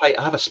small pipe.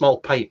 I have a small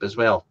pipe as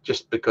well,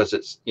 just because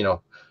it's, you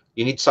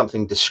need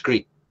something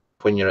discreet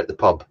when you're at the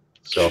pub.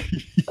 So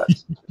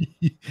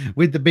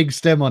with the big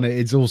stem on it,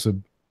 it's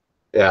awesome.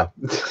 Yeah.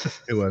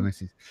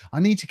 I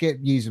need to get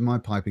using my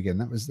pipe again.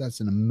 That's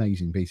an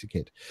amazing piece of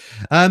kit.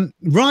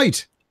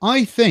 Right.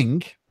 I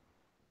think,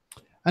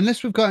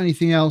 unless we've got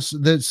anything else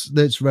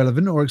that's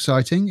relevant or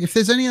exciting, if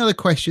there's any other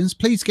questions,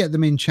 please get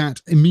them in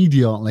chat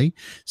immediately.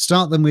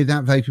 Start them with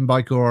at Vaping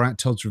Biker or at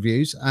Todd's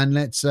Reviews, and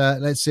let's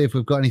see if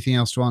we've got anything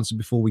else to answer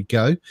before we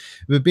go.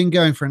 We've been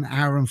going for an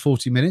hour and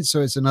 40 minutes,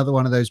 so it's another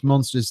one of those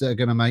monsters that are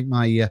going to make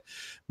my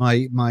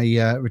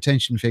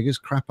retention figures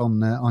crap on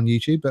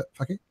YouTube. But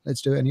fuck it,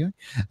 let's do it anyway.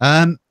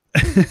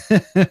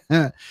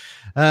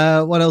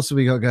 What else have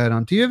we got going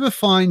on? Do you ever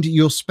find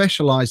you're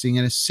specializing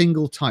in a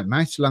single type,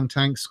 mouth to lung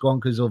tanks,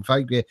 squonkers, or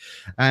vape gear,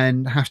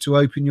 and have to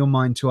open your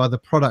mind to other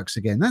products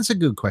again? That's a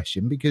good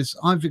question, because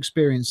I've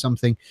experienced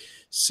something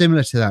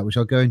similar to that, which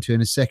I'll go into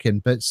in a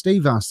second. But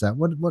Steve asked that.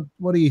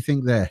 What do you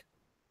think there?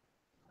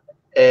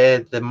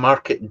 The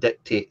market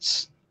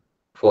dictates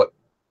what.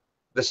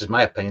 This is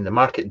my opinion. The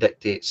market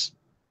dictates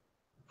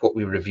what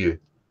we review,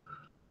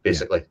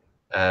 basically.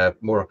 Yeah.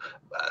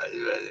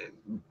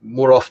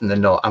 More often than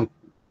not,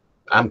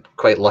 I'm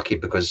quite lucky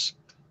because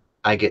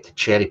I get to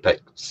cherry pick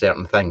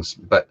certain things,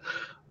 but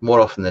more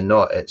often than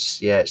not, it's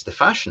the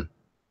fashion.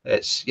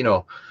 It's,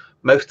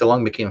 mouth to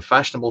lung became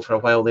fashionable for a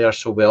while there,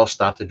 so we all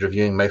started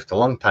reviewing mouth to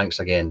lung tanks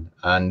again,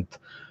 and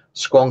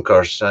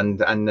squonkers,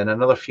 and in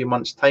another few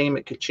months' time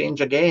it could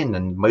change again,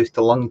 and mouth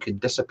to lung could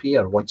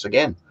disappear once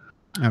again.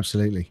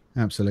 Absolutely,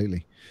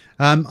 absolutely.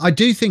 I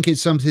do think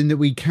it's something that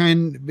we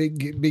can,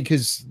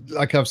 because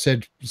like I've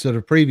said sort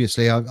of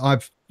previously,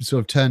 I've sort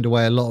of turned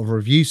away a lot of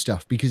review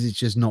stuff because it's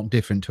just not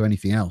different to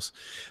anything else.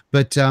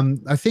 But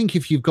I think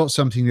if you've got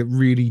something that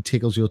really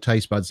tickles your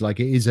taste buds, like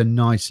it is a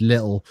nice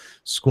little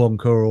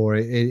squonker, or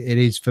it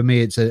is, for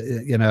me, it's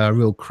a, you know, a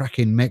real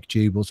cracking mech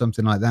tube or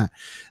something like that,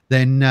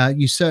 then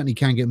you certainly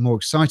can get more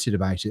excited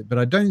about it. But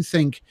I don't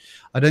think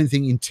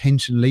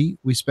intentionally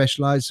we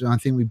specialize. I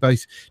think we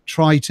both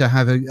try to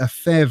have a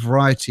fair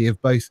variety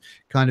of both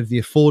kind of the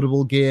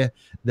affordable gear,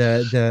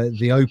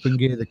 the open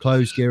gear, the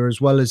closed gear, as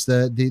well as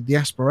the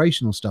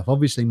aspirational stuff.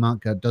 Obviously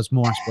Mark does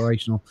more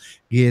aspirational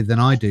gear than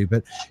I do,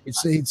 but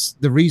it's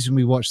the reason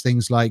we watch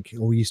things like,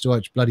 or we used to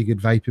watch Bloody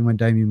Good Vaping when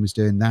Damien was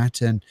doing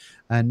that, and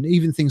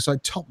even things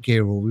like Top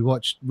Gear, or we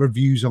watch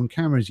reviews on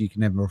cameras you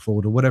can never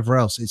afford, or whatever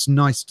else. It's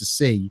nice to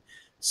see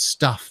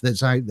stuff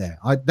that's out there.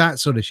 That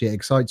sort of shit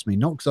excites me,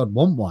 not because I'd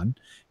want one,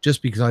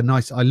 just because I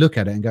look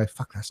at it and go,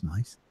 fuck, that's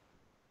nice.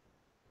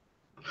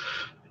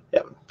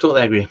 Yeah,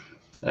 totally agree.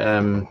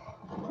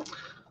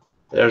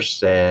 There's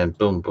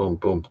boom, boom,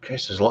 boom.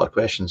 Chris, there's a lot of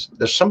questions.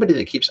 There's somebody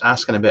that keeps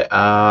asking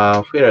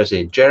about, where is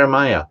he?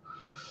 Jeremiah.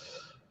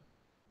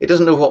 He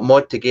doesn't know what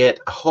mod to get,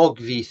 a Hog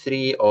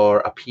V3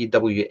 or a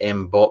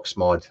PWM box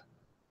mod,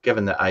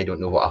 given that I don't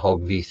know what a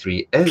Hog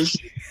V3 is.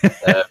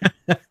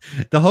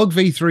 The Hog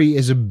V3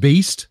 is a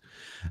beast.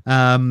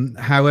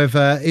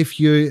 However,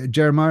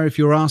 Jeremiah, if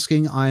you're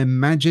asking, I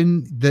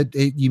imagine that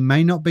you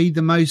may not be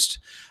the most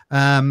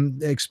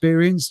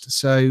experienced,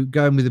 so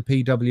going with a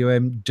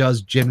PWM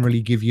does generally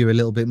give you a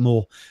little bit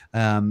more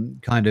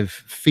kind of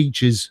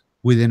features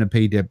within a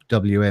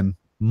PWM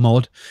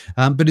mod,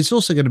 but it's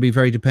also going to be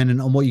very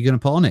dependent on what you're going to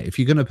put on it. If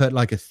you're going to put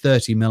like a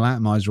 30mm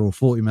atomizer or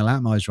 40mm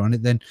atomizer on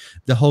it, then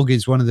the Hog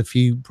is one of the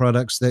few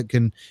products that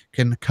can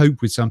cope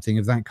with something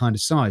of that kind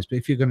of size. But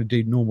if you're going to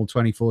do normal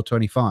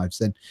 24-25s,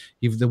 then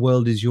the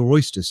world is your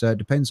oyster. So it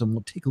depends on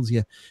what tickles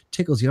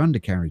your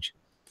undercarriage.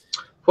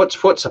 What's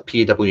a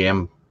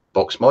PWM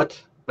box mod,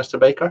 Mr.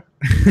 Baker?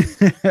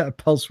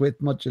 Pulse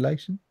width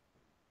modulation.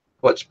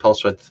 What's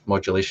pulse width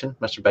modulation,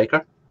 Mr.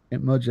 Baker?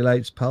 It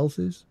modulates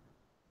pulses.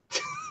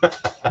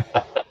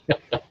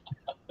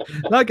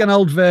 Like an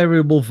old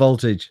variable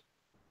voltage.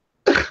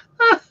 What's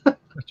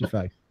your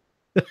face?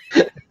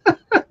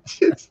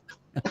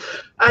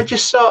 I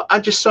just saw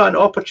an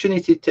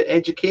opportunity to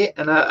educate,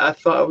 and I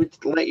thought I would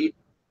let you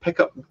pick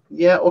up.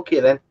 Yeah, okay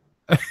then.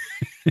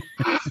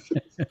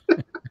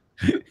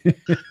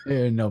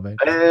 No, man.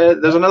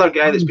 There's another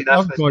guy that's been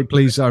I'm quite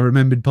pleased I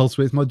remembered pulse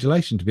width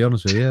modulation, to be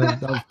honest with you.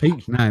 I've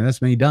peaked now.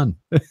 That's me done.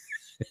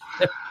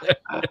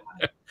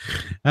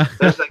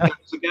 There's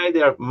a guy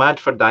there, Mad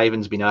for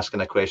Diving's been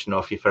asking a question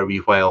off you for a wee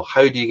while.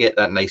 How do you get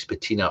that nice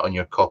patina on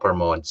your copper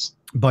mods?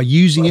 By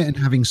using it and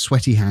having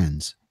sweaty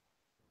hands.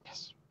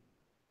 Yes.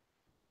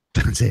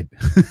 That's it.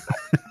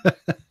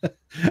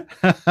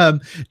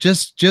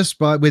 Just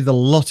with a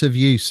lot of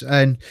use,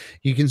 and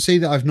you can see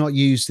that I've not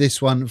used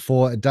this one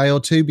for a day or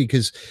two,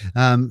 because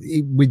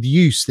with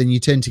use, then you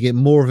tend to get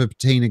more of a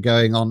patina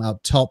going on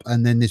up top,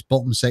 and then this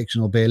bottom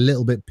section will be a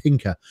little bit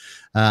pinker.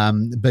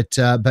 But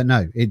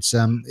no, it's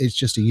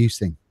just a use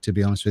thing, to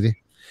be honest with you.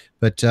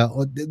 But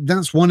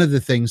that's one of the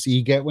things that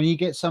you get when you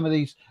get some of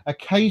these.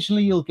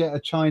 Occasionally you'll get a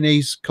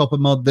Chinese copper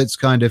mod that's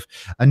kind of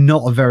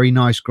not a very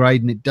nice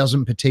grade, and it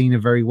doesn't patina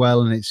very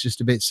well, and it's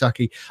just a bit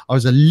sucky. I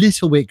was a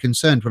little bit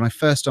concerned when I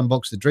first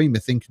unboxed the Dreamer,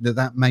 thinking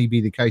that may be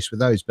the case with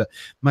those, but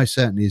most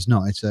certainly is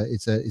not.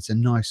 It's a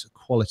nice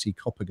quality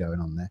copper going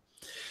on there.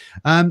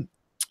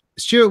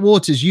 Stuart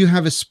Waters, you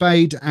have a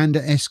Spade and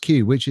a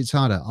SQ. Which is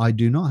harder? I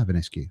do not have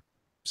an SQ,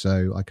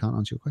 so I can't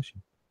answer your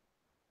question.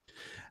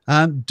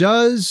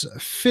 Does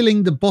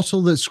filling the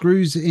bottle that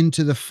screws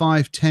into the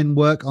 510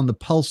 work on the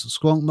Pulse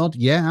Squonk mod?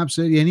 Yeah,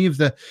 absolutely. Any of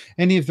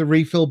the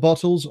refill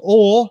bottles,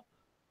 or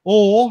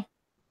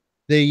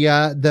the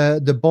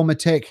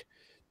Bomatech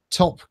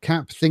top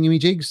cap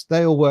thingamajigs,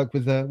 they all work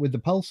with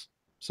the Pulse.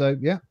 So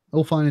yeah,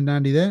 all fine and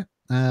dandy there.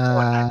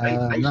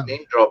 Nice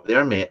name drop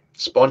there, mate.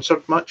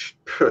 Sponsored much?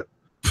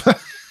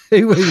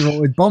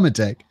 With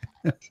Bomatech.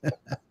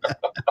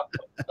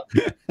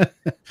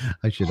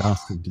 I should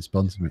ask them to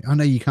sponsor me. Oh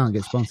no, you can't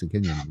get sponsored,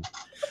 can you?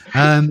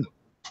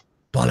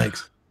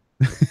 Bollocks.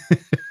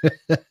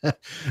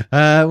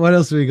 What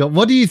else have we got?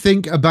 What do you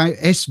think about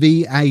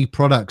SVA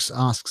products?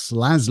 Asks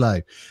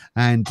Laszlo,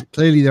 and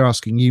clearly they're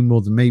asking you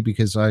more than me,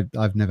 because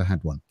I've never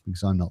had one,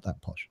 because I'm not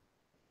that posh.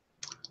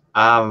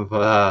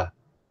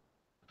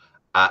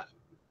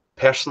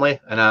 Personally,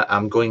 and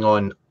I'm going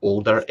on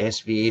older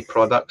SVA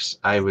products,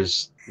 I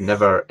was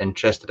never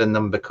interested in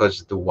them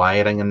because the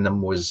wiring in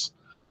them was,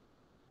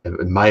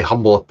 in my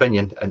humble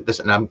opinion,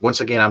 once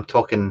again I'm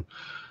talking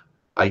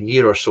a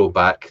year or so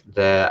back,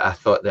 I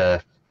thought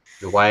the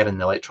wiring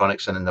and the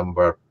electronics in them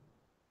were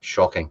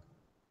shocking,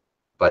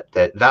 but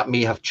that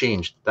may have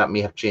changed.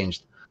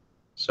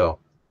 So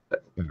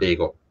there you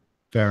go.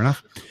 Fair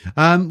enough.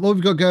 What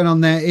we've got going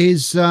on there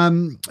is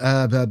what's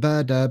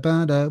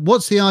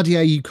the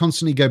RDA you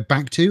constantly go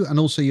back to, and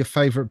also your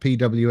favorite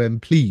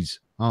PWM, please?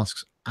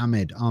 Asks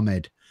Ahmed.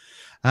 I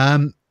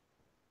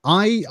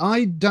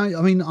don't.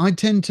 I mean, I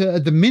tend to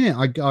at the minute.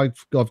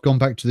 I've gone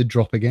back to the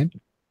drop again,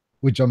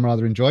 which I'm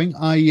rather enjoying.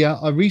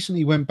 I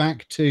recently went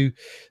back to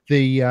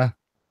the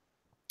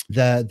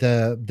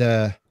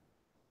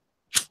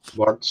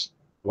Words.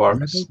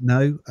 Rebel?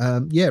 No.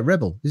 Yeah,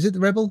 Rebel. Is it the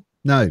Rebel?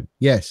 No.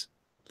 Yes.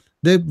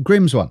 The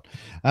Grimm's one.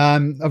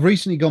 I've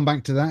recently gone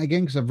back to that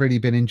again because I've really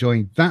been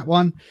enjoying that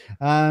one.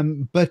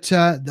 But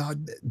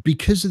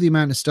because of the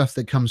amount of stuff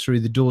that comes through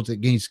the door that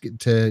needs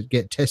to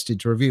get tested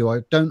to review,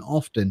 I don't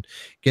often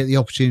get the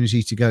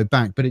opportunity to go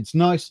back. But it's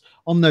nice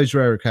on those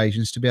rare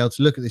occasions to be able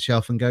to look at the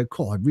shelf and go,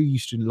 "Cool, I really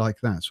used to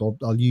like that, so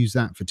I'll use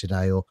that for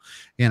today," or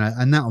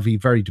and that'll be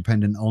very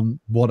dependent on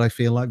what I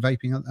feel like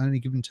vaping at any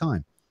given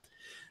time.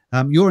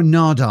 You're a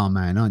Nardar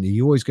man, aren't you?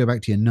 You always go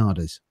back to your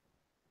Nardars.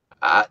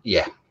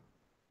 Yeah.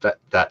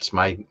 That's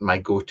my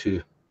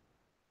go-to.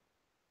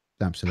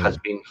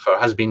 Absolutely.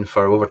 Has been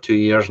for over 2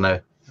 years now,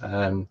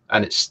 and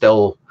it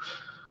still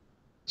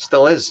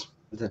is.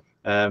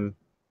 Other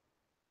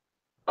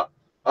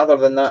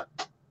than that,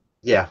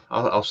 yeah,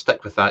 I'll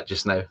stick with that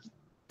just now.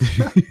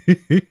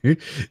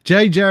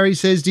 Jay Jerry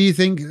says, do you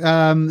think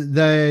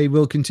they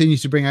will continue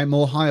to bring out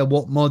more higher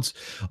watt mods,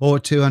 or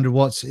 200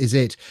 watts is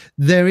it?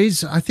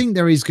 I think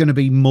there is going to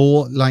be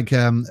more like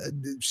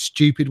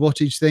stupid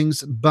wattage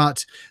things,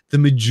 but the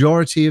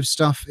majority of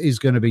stuff is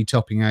going to be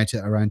topping out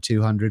at around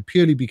 200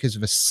 purely because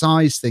of a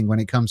size thing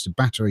when it comes to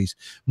batteries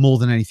more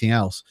than anything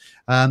else.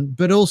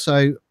 But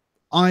also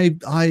I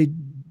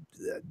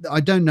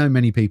don't know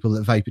many people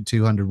that vape at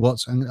 200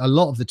 watts, and a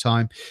lot of the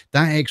time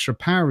that extra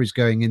power is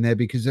going in there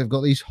because they've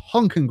got these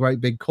honking great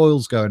big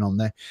coils going on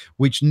there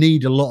which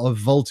need a lot of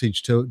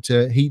voltage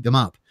to heat them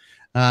up.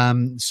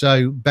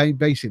 So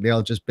basically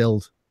I'll just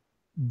build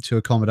to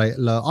accommodate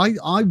low.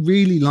 I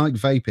really like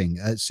vaping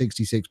at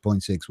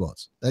 66.6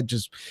 watts.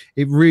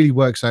 It really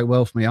works out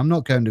well for me. I'm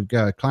not going to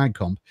go a cloud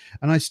comp,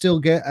 and I still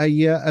get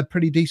a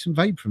pretty decent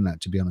vape from that,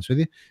 to be honest with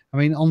you. I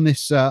mean, on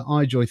this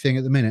iJoy thing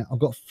at the minute, I've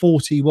got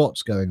 40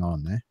 watts going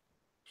on there.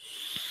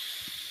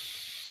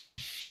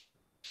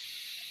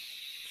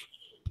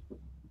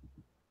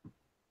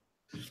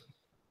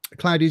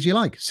 Cloud as you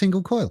like,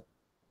 single coil.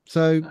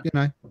 So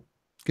get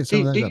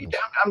some of those.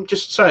 I'm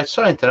just sorry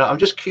to interrupt. I'm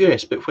just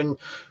curious, but when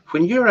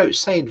you're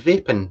outside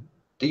vaping,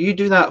 do you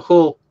do that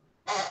whole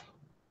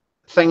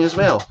thing as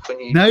well?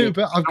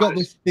 But I've got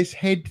this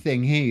head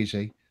thing here. You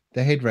see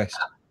the headrest.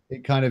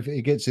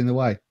 It gets in the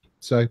way.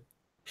 So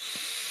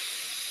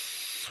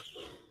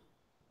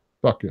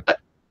fuck you.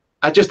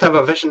 I just have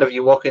a vision of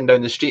you walking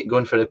down the street,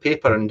 going for the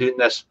paper, and doing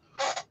this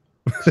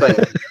thing.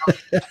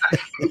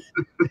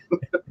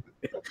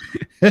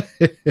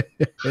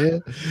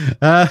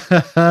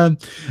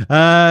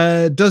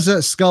 Does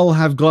that skull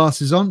have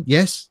glasses on?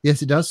 Yes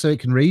it does, so it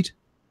can read.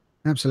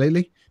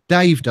 Absolutely.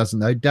 Dave doesn't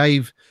though.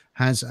 Dave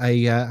has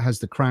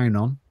the crown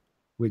on,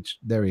 which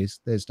there he is.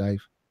 There's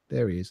Dave.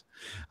 There he is.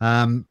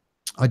 I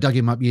dug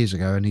him up years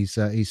ago and he's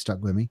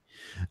stuck with me.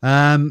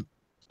 I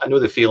know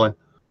the feeling.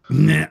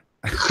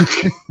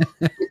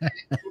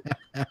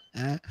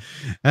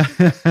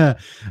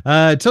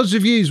 Todd's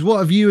Reviews, what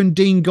have you and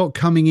Dean got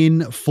coming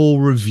in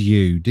for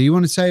review? Do you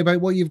want to say about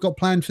what you've got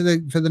planned for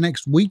the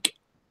next week?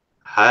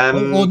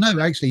 Or no,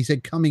 actually he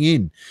said coming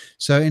in,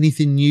 so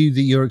anything new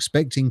that you're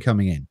expecting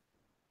coming in?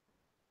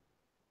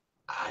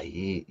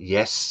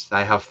 Yes,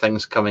 I have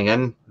things coming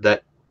in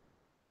that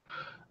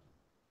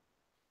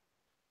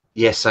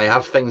I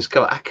have things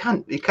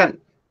coming.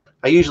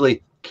 I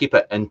usually keep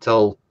it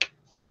until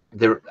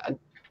there.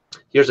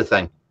 Here's the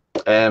thing.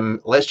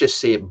 Let's just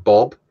say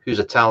Bob, who's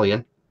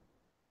Italian.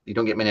 You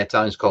don't get many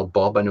Italians called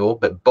Bob, I know,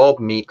 but Bob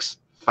makes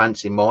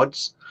fancy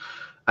mods,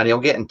 and he'll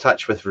get in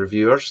touch with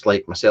reviewers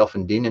like myself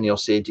and Dean, and he'll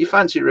say, do you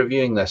fancy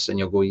reviewing this? And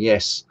you'll go,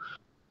 yes.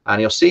 And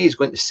he'll say he's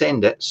going to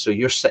send it, so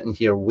you're sitting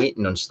here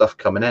waiting on stuff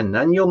coming in,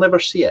 and you'll never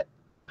see it.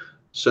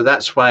 So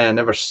that's why I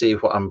never say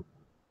what I'm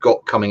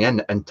got coming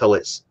in until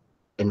it's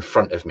in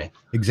front of me.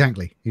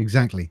 Exactly.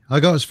 I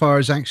got as far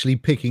as actually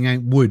picking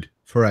out wood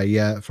for a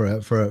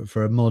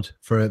mod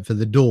for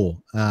the door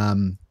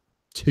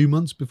 2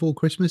 months before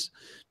Christmas.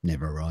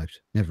 Never arrived,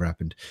 never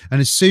happened. And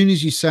as soon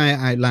as you say it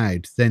out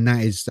loud, then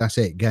that's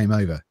it, game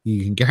over.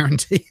 You can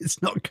guarantee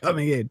it's not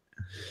coming in.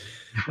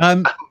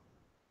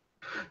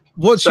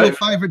 What's your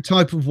favorite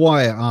type of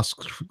wire?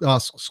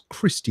 Asks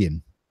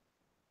Christian.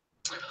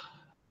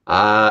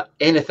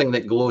 Anything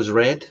that glows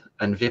red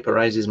and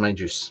vaporizes my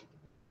juice.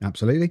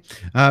 Absolutely.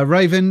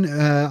 Raven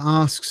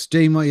asks,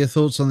 Dean, what are your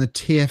thoughts on the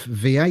TF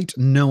V8?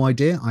 No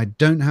idea. I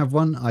don't have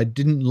one. I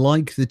didn't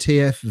like the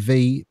TF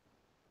V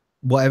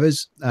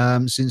whatevers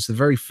since the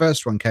very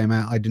first one came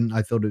out. I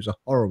thought it was a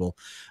horrible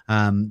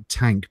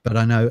tank, but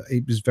I know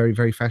it was very,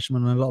 very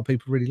fashionable and a lot of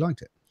people really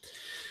liked it.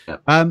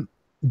 Yep.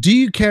 Do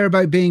you care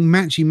about being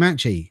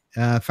matchy-matchy?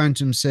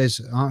 Phantom says,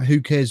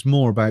 who cares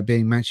more about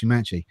being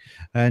matchy-matchy?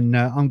 And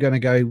I'm going to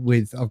go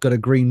with, I've got a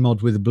green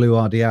mod with a blue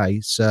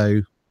RDA,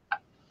 so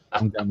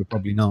I'm going with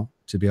probably not,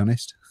 to be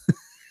honest.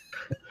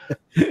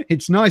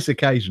 It's nice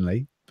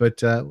occasionally,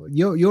 but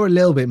you're a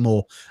little bit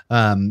more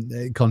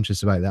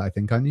conscious about that, I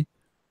think, aren't you?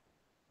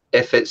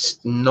 If it's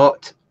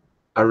not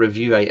a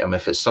review item,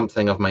 if it's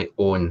something of my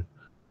own,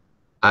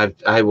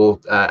 I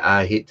will.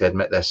 I hate to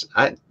admit this.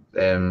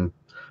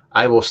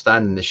 I will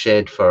stand in the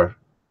shed for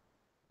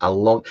a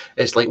long.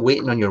 It's like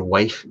waiting on your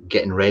wife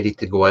getting ready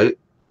to go out.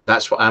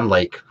 That's what I'm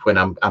like when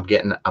I'm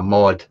getting a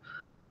mod,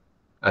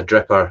 a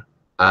dripper,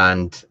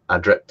 and a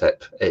drip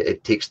tip.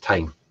 It takes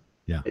time.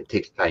 Yeah, it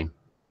takes time.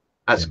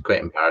 That's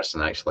quite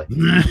embarrassing, actually.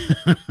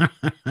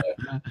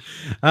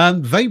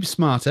 Vape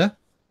Smarter.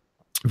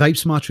 Vape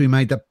Smarter, who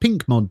made that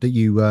pink mod that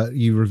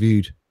you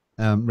reviewed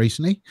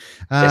recently.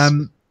 Yes.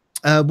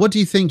 What do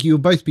you think you'll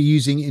both be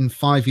using in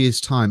 5 years'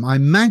 time? I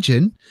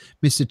imagine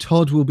Mr.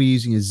 Todd will be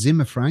using a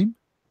Zimmer frame,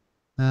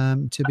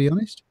 to be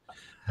honest.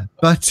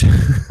 But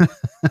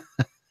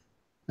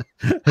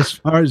as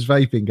far as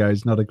vaping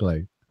goes, not a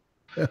clue.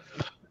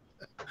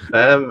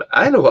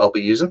 I know what I'll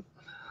be using.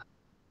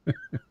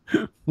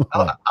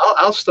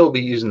 I'll still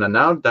be using a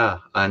Narda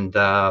and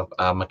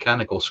a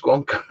mechanical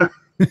squonker.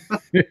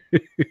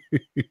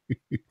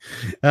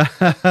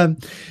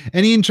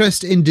 Any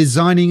interest in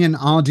designing an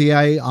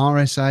RDA,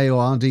 RSA,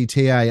 or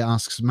RDTA?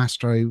 Asks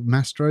Mastro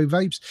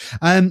Vapes.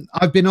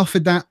 I've been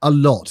offered that a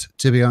lot,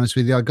 to be honest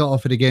with you. I got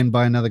offered again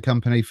by another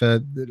company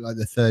for like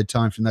the third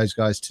time from those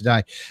guys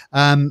today.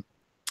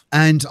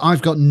 And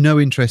I've got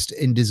no interest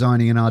in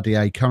designing an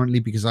RDA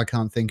currently because I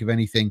can't think of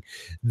anything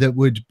that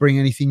would bring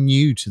anything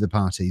new to the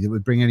party, that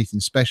would bring anything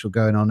special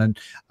going on. And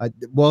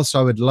whilst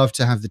I would love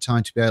to have the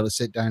time to be able to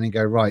sit down and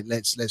go, right,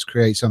 let's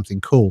create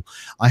something cool,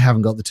 I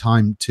haven't got the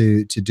time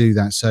to do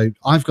that. So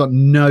I've got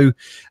no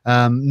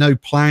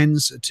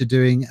plans to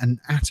doing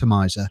an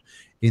atomizer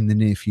in the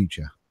near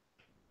future.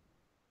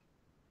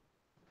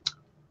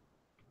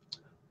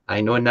 I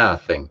know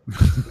nothing.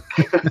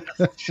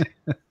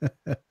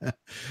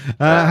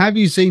 Have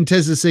you seen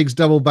Tesla 6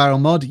 double barrel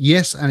mod?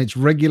 Yes, and it's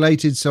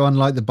regulated. So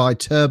unlike the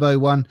bi-turbo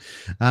one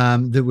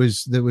that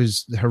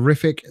was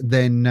horrific,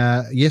 then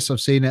yes,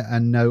 I've seen it,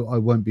 and no, I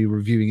won't be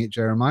reviewing it,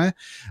 Jeremiah.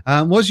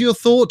 What's your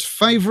thought?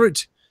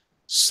 Favorite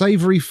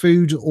savory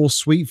food or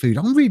sweet food?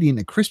 I'm really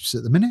into crisps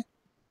at the minute.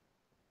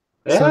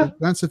 Yeah. So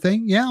that's the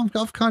thing. Yeah, I'm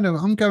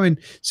going,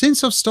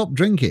 since I've stopped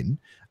drinking,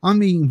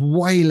 I'm eating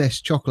way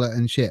less chocolate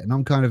and shit, and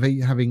I'm kind of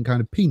having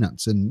kind of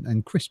peanuts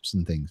and crisps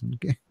and things. I'm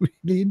getting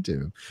really into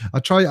them.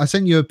 I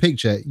sent you a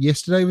picture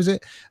yesterday, was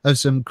it, of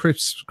some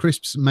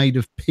crisps made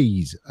of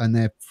peas, and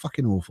they're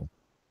fucking awful.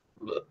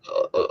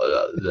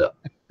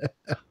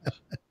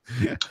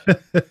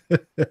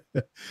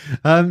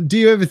 Do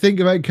you ever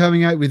think about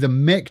coming out with a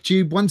mech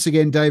tube? Once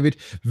again, David,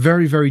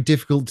 very, very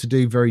difficult to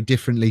do, very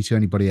differently to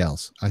anybody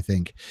else, I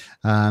think.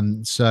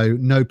 So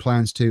no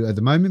plans to at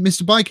the moment.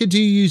 Mr. Biker, do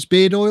you use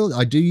beard oil?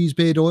 I do use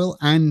beard oil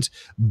and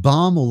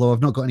balm, although I've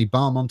not got any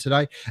balm on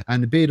today.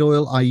 And the beard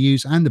oil I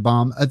use and the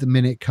balm at the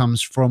minute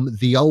comes from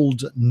the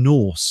Old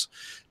Norse.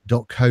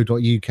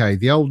 .co.uk,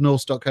 the Old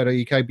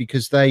Norse.co.uk,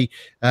 because they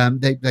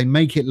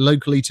make it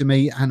locally to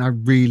me, and I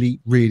really,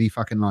 really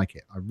fucking like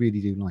it. I really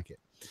do like it.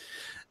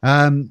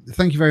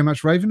 Thank you very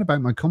much, Raven,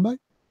 about my combo.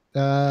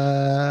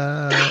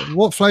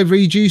 What flavour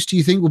juice do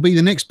you think will be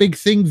the next big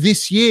thing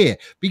this year?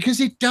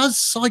 Because it does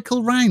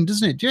cycle round,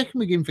 doesn't it? Do you reckon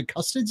we're going for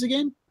custards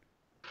again?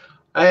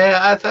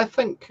 I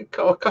think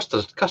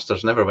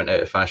custards never went out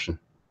of fashion.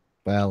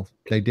 Well,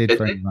 they did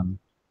for anyone,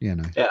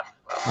 under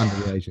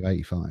the age of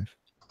 85.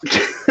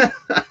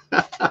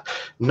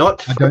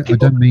 Not. I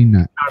don't mean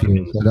that.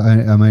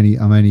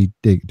 I'm only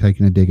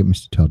taking a dig at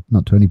Mr. Todd,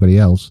 not to anybody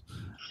else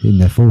in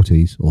their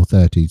 40s or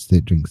 30s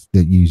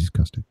that uses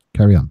custard.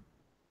 Carry on.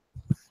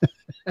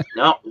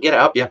 No, get it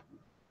up, yeah.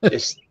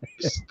 Just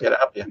get it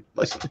up, yeah.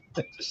 Listen,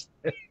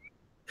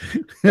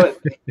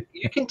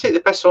 you can take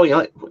the piss all you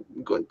like.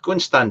 Go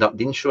and stand up,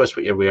 Dean. Show us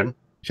what you're wearing.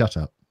 Shut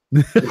up.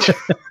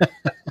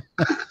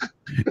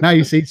 Now,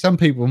 you see, some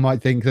people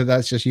might think that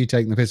that's just you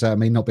taking the piss out of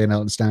me not being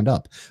able to stand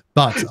up,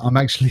 but I'm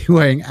actually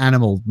wearing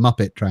animal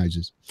Muppet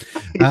trousers.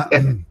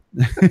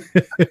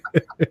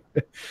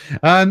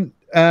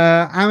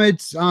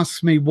 Ahmed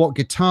asks me, what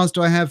guitars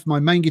do I have?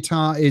 My main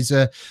guitar is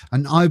an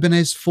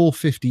Ibanez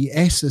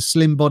 450S, a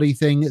slim body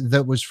thing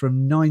that was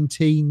from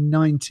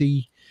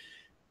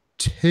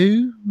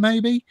 1992,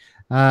 maybe.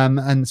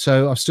 And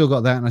so I've still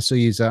got that, and I still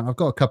use that. I've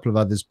got a couple of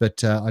others,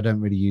 but I don't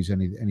really use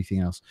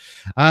anything else.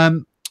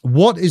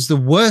 What is the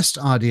worst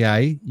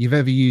RDA you've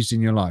ever used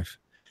in your life?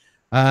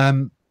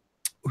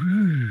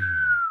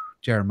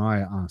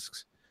 Jeremiah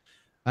asks.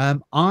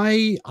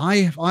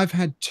 I've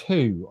had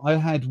two. I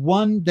had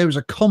one. There was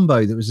a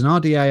combo that was an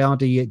RDA,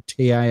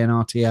 RDTA, and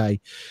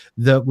RTA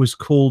that was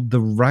called the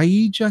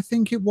Rage. I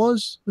think it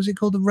was. Was it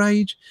called the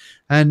Rage?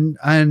 And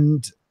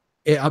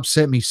it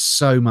upset me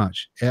so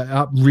much.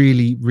 It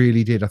really,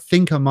 really did. I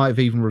think I might have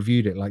even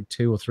reviewed it like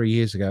 2 or 3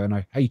 years ago, and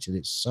I hated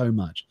it so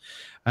much.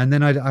 And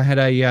then I had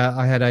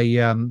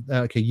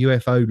like a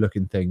UFO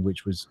looking thing,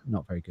 which was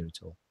not very good at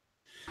all.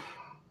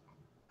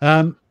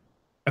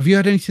 Have you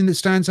had anything that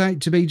stands out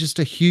to be just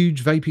a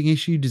huge vaping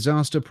issue,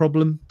 disaster,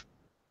 problem?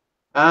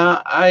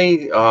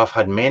 I've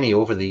had many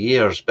over the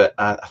years, but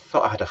I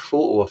thought I had a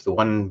photo of the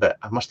one, but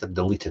I must have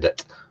deleted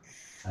it.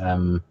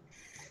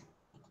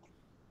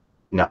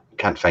 No,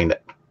 can't find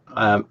it.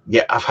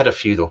 Yeah, I've had a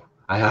few though.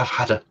 I have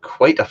had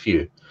quite a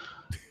few.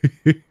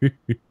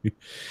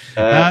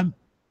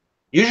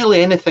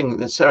 Usually anything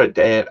that's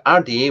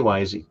RDA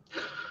wise,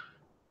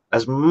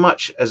 as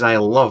much as I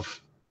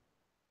love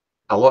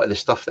a lot of the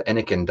stuff that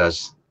Anakin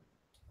does,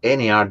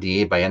 any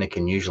RDA by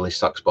Anakin usually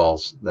sucks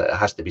balls. That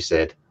has to be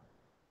said.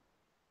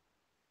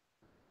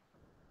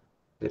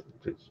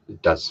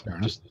 It does.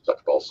 It just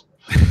sucks balls.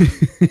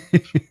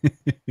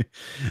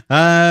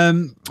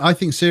 I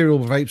think serial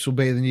vapes will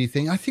be the new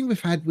thing. I think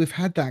we've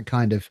had that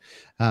kind of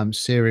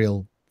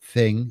serial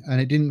thing, and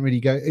it didn't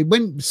really go.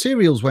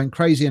 Cereals went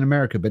crazy in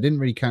America, but didn't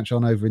really catch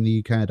on over in the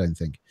UK, I don't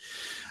think.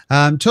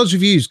 Todd's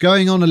reviews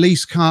going on a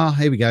lease car.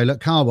 Here we go. Look,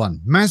 car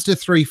one: Mazda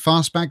 3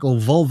 Fastback or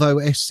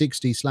Volvo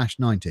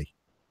S60/90.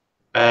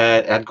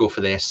 I'd go for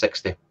the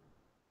S60.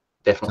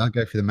 Definitely. So I'd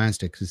go for the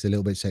Mazda because it's a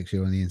little bit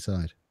sexier on the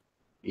inside.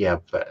 Yeah,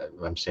 but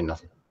I'm saying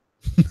nothing.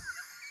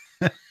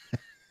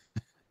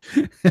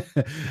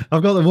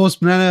 I've got the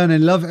Wasp Nano and I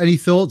love. Any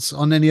thoughts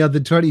on any other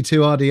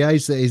 22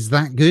 RDAs that is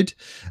that good?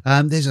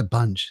 There's a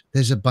bunch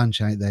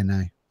out there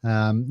now.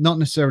 Not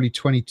necessarily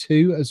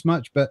 22 as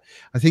much, but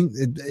I think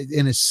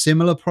in a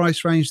similar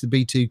price range, the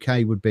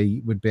B2K would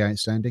be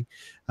outstanding.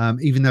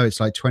 Even though it's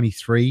like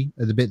 23,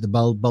 the bit the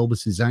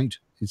bulbous is out,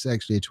 it's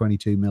actually a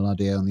 22 mil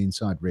RDA on the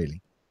inside, really.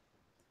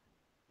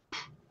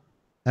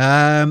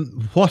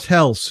 What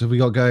else have we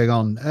got going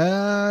on?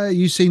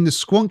 You seen the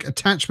Squonk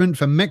attachment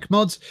for mech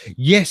mods?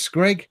 Yes,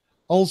 Greg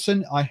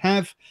Olson, I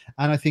have,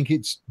 and I think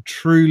it's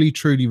truly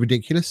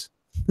ridiculous.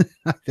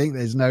 I think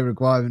there's no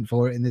requirement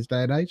for it in this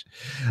day and age.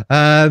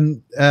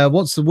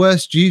 What's the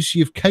worst juice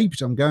you've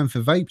caped? I'm going for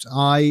vapes.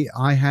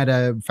 I had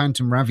a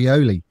Phantom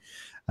ravioli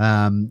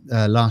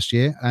last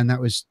year, and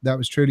that was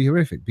truly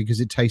horrific because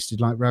it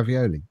tasted like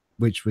ravioli,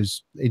 which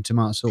was in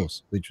tomato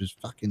sauce, which was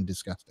fucking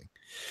disgusting.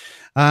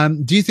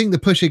 Do you think the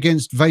push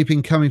against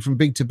vaping coming from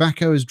big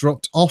tobacco has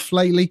dropped off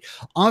lately?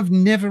 I've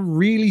never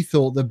really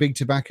thought that big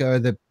tobacco are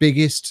the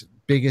biggest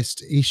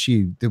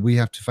issue that we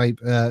have to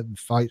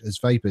fight as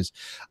vapers.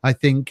 I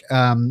think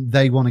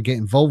they want to get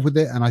involved with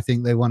it, and I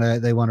think they want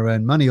to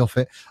earn money off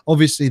it.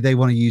 Obviously, they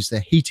want to use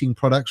their heating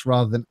products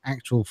rather than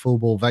actual full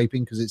bore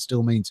vaping, because it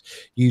still means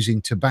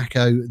using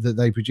tobacco that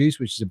they produce,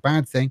 which is a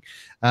bad thing.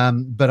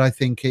 But I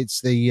think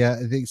it's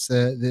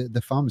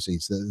the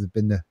pharmacies that have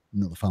been the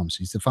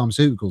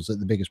pharmaceuticals that are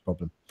the biggest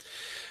problem.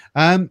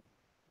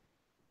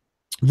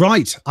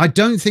 Right. I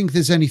don't think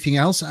there's anything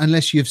else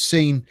unless you've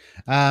seen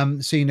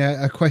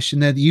a question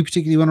there that you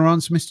particularly want to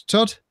answer, Mr.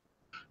 Todd.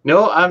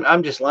 No,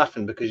 I'm just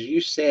laughing because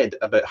you said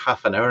about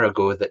half an hour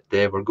ago that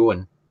they were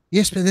going.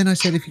 Yes, but then I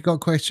said if you got a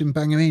question,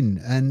 bang them in,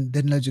 and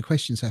then loads of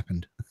questions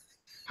happened.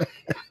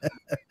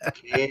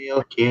 Okay.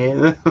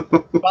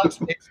 But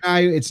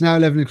it's now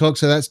 11 o'clock,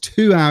 so that's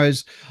 2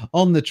 hours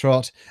on the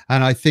trot,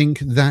 and I think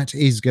that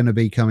is going to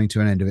be coming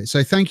to an end of it.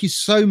 So thank you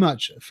so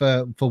much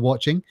for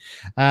watching.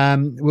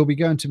 We'll be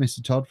going to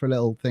Mr. Todd for a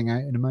little thing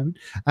out in a moment.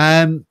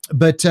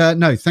 But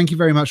no, thank you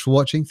very much for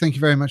watching. Thank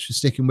you very much for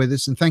sticking with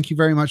us, and thank you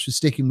very much for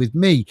sticking with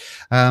me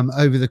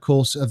over the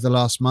course of the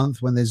last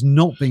month when there's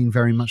not been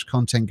very much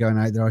content going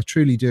out there. I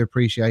truly do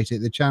appreciate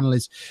it. The channel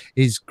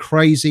is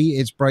crazy.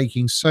 It's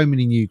breaking so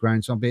many new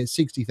ground, so I'll be at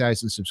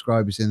 60,000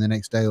 subscribers in the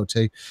next day or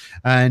two,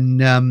 and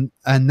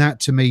that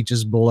to me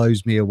just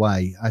blows me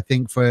away. I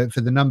think for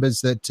the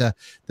numbers that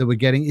we're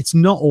getting, it's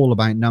not all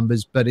about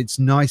numbers, but it's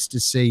nice to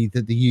see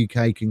that the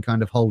UK can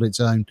kind of hold its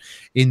own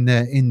in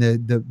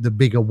the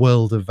bigger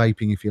world of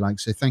vaping, if you like.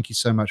 So thank you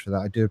so much for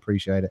that. I do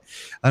appreciate it.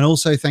 And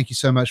also thank you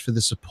so much for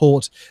the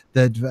support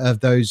of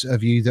those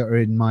of you that are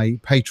in my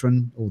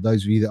Patreon, or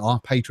those of you that are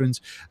patrons.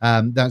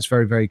 That's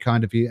very, very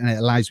kind of you, and it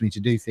allows me to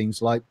do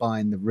things like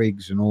buying the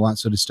rigs and all that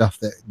sort of stuff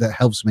that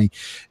helps me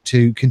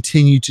to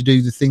continue to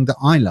do the thing that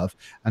I love,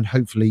 and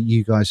hopefully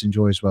you guys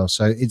enjoy as well.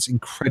 So it's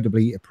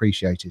incredibly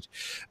appreciated.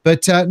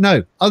 But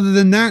no, other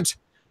than that,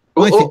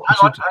 what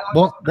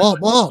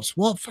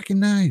fucking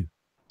no.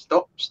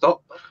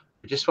 Stop.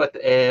 Just what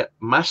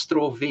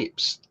Mastro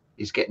Vapes.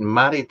 He's getting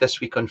married this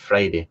week on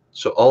Friday.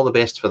 So all the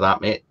best for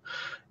that, mate.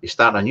 He's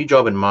starting a new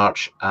job in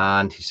March,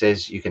 and he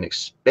says you can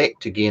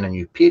expect to gain a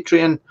new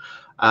Patreon.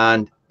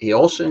 And he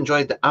also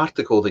enjoyed the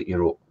article that you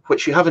wrote,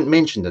 which you haven't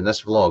mentioned in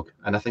this vlog,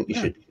 and I think you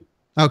should.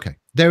 Okay,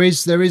 there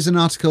is an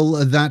article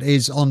that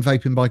is on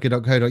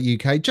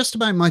vapingbiker.co.uk just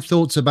about my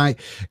thoughts about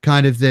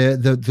kind of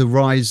the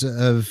rise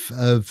of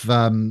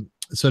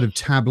sort of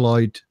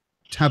tabloid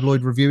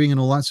tabloid reviewing and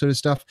all that sort of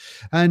stuff,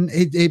 and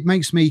it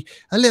makes me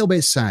a little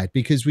bit sad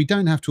because we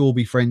don't have to all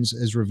be friends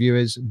as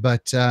reviewers,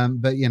 but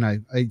you know,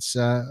 it's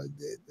I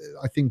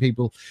think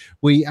people,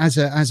 we as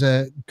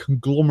a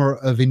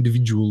conglomerate of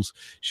individuals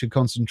should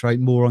concentrate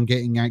more on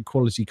getting out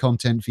quality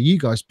content for you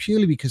guys,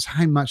 purely because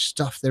how much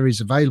stuff there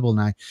is available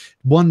now.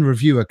 One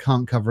reviewer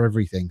can't cover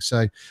everything,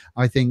 so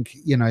I think,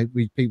 you know,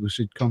 people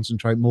should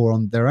concentrate more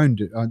on their own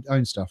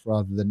stuff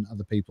rather than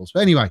other people's. But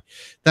anyway,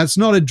 that's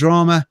not a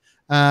drama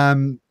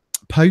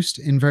post.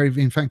 In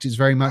fact, it's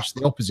very much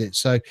the opposite.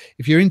 So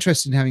if you're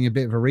interested in having a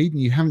bit of a read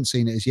and you haven't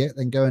seen it as yet,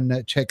 then go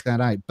and check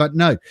that out. But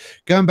no,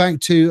 going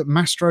back to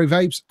Mastro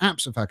Vapes,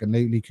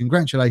 absolutely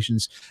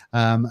congratulations,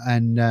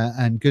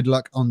 and good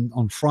luck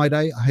on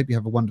Friday. I hope you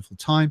have a wonderful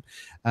time.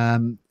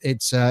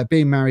 It's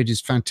being married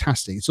is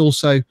fantastic. It's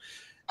also,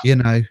 you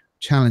know,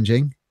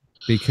 challenging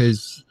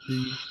because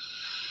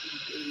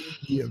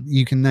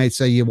you can now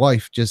say your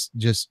wife just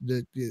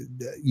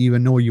you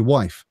annoy your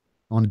wife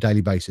on a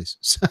daily basis.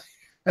 So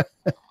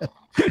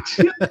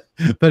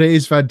but it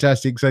is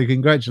fantastic, so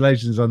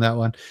congratulations on that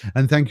one,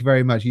 and thank you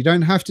very much. You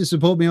don't have to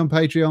support me on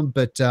Patreon,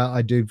 but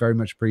I do very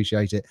much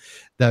appreciate it,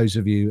 those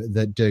of you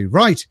that do.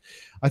 Right,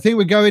 I think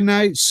we're going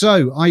now.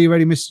 So are you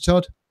ready, Mr.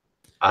 Todd?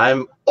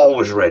 I'm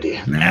always ready.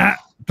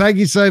 Thank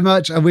you so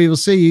much, and we will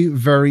see you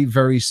very,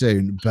 very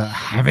soon, but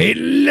have it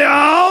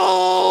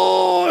large.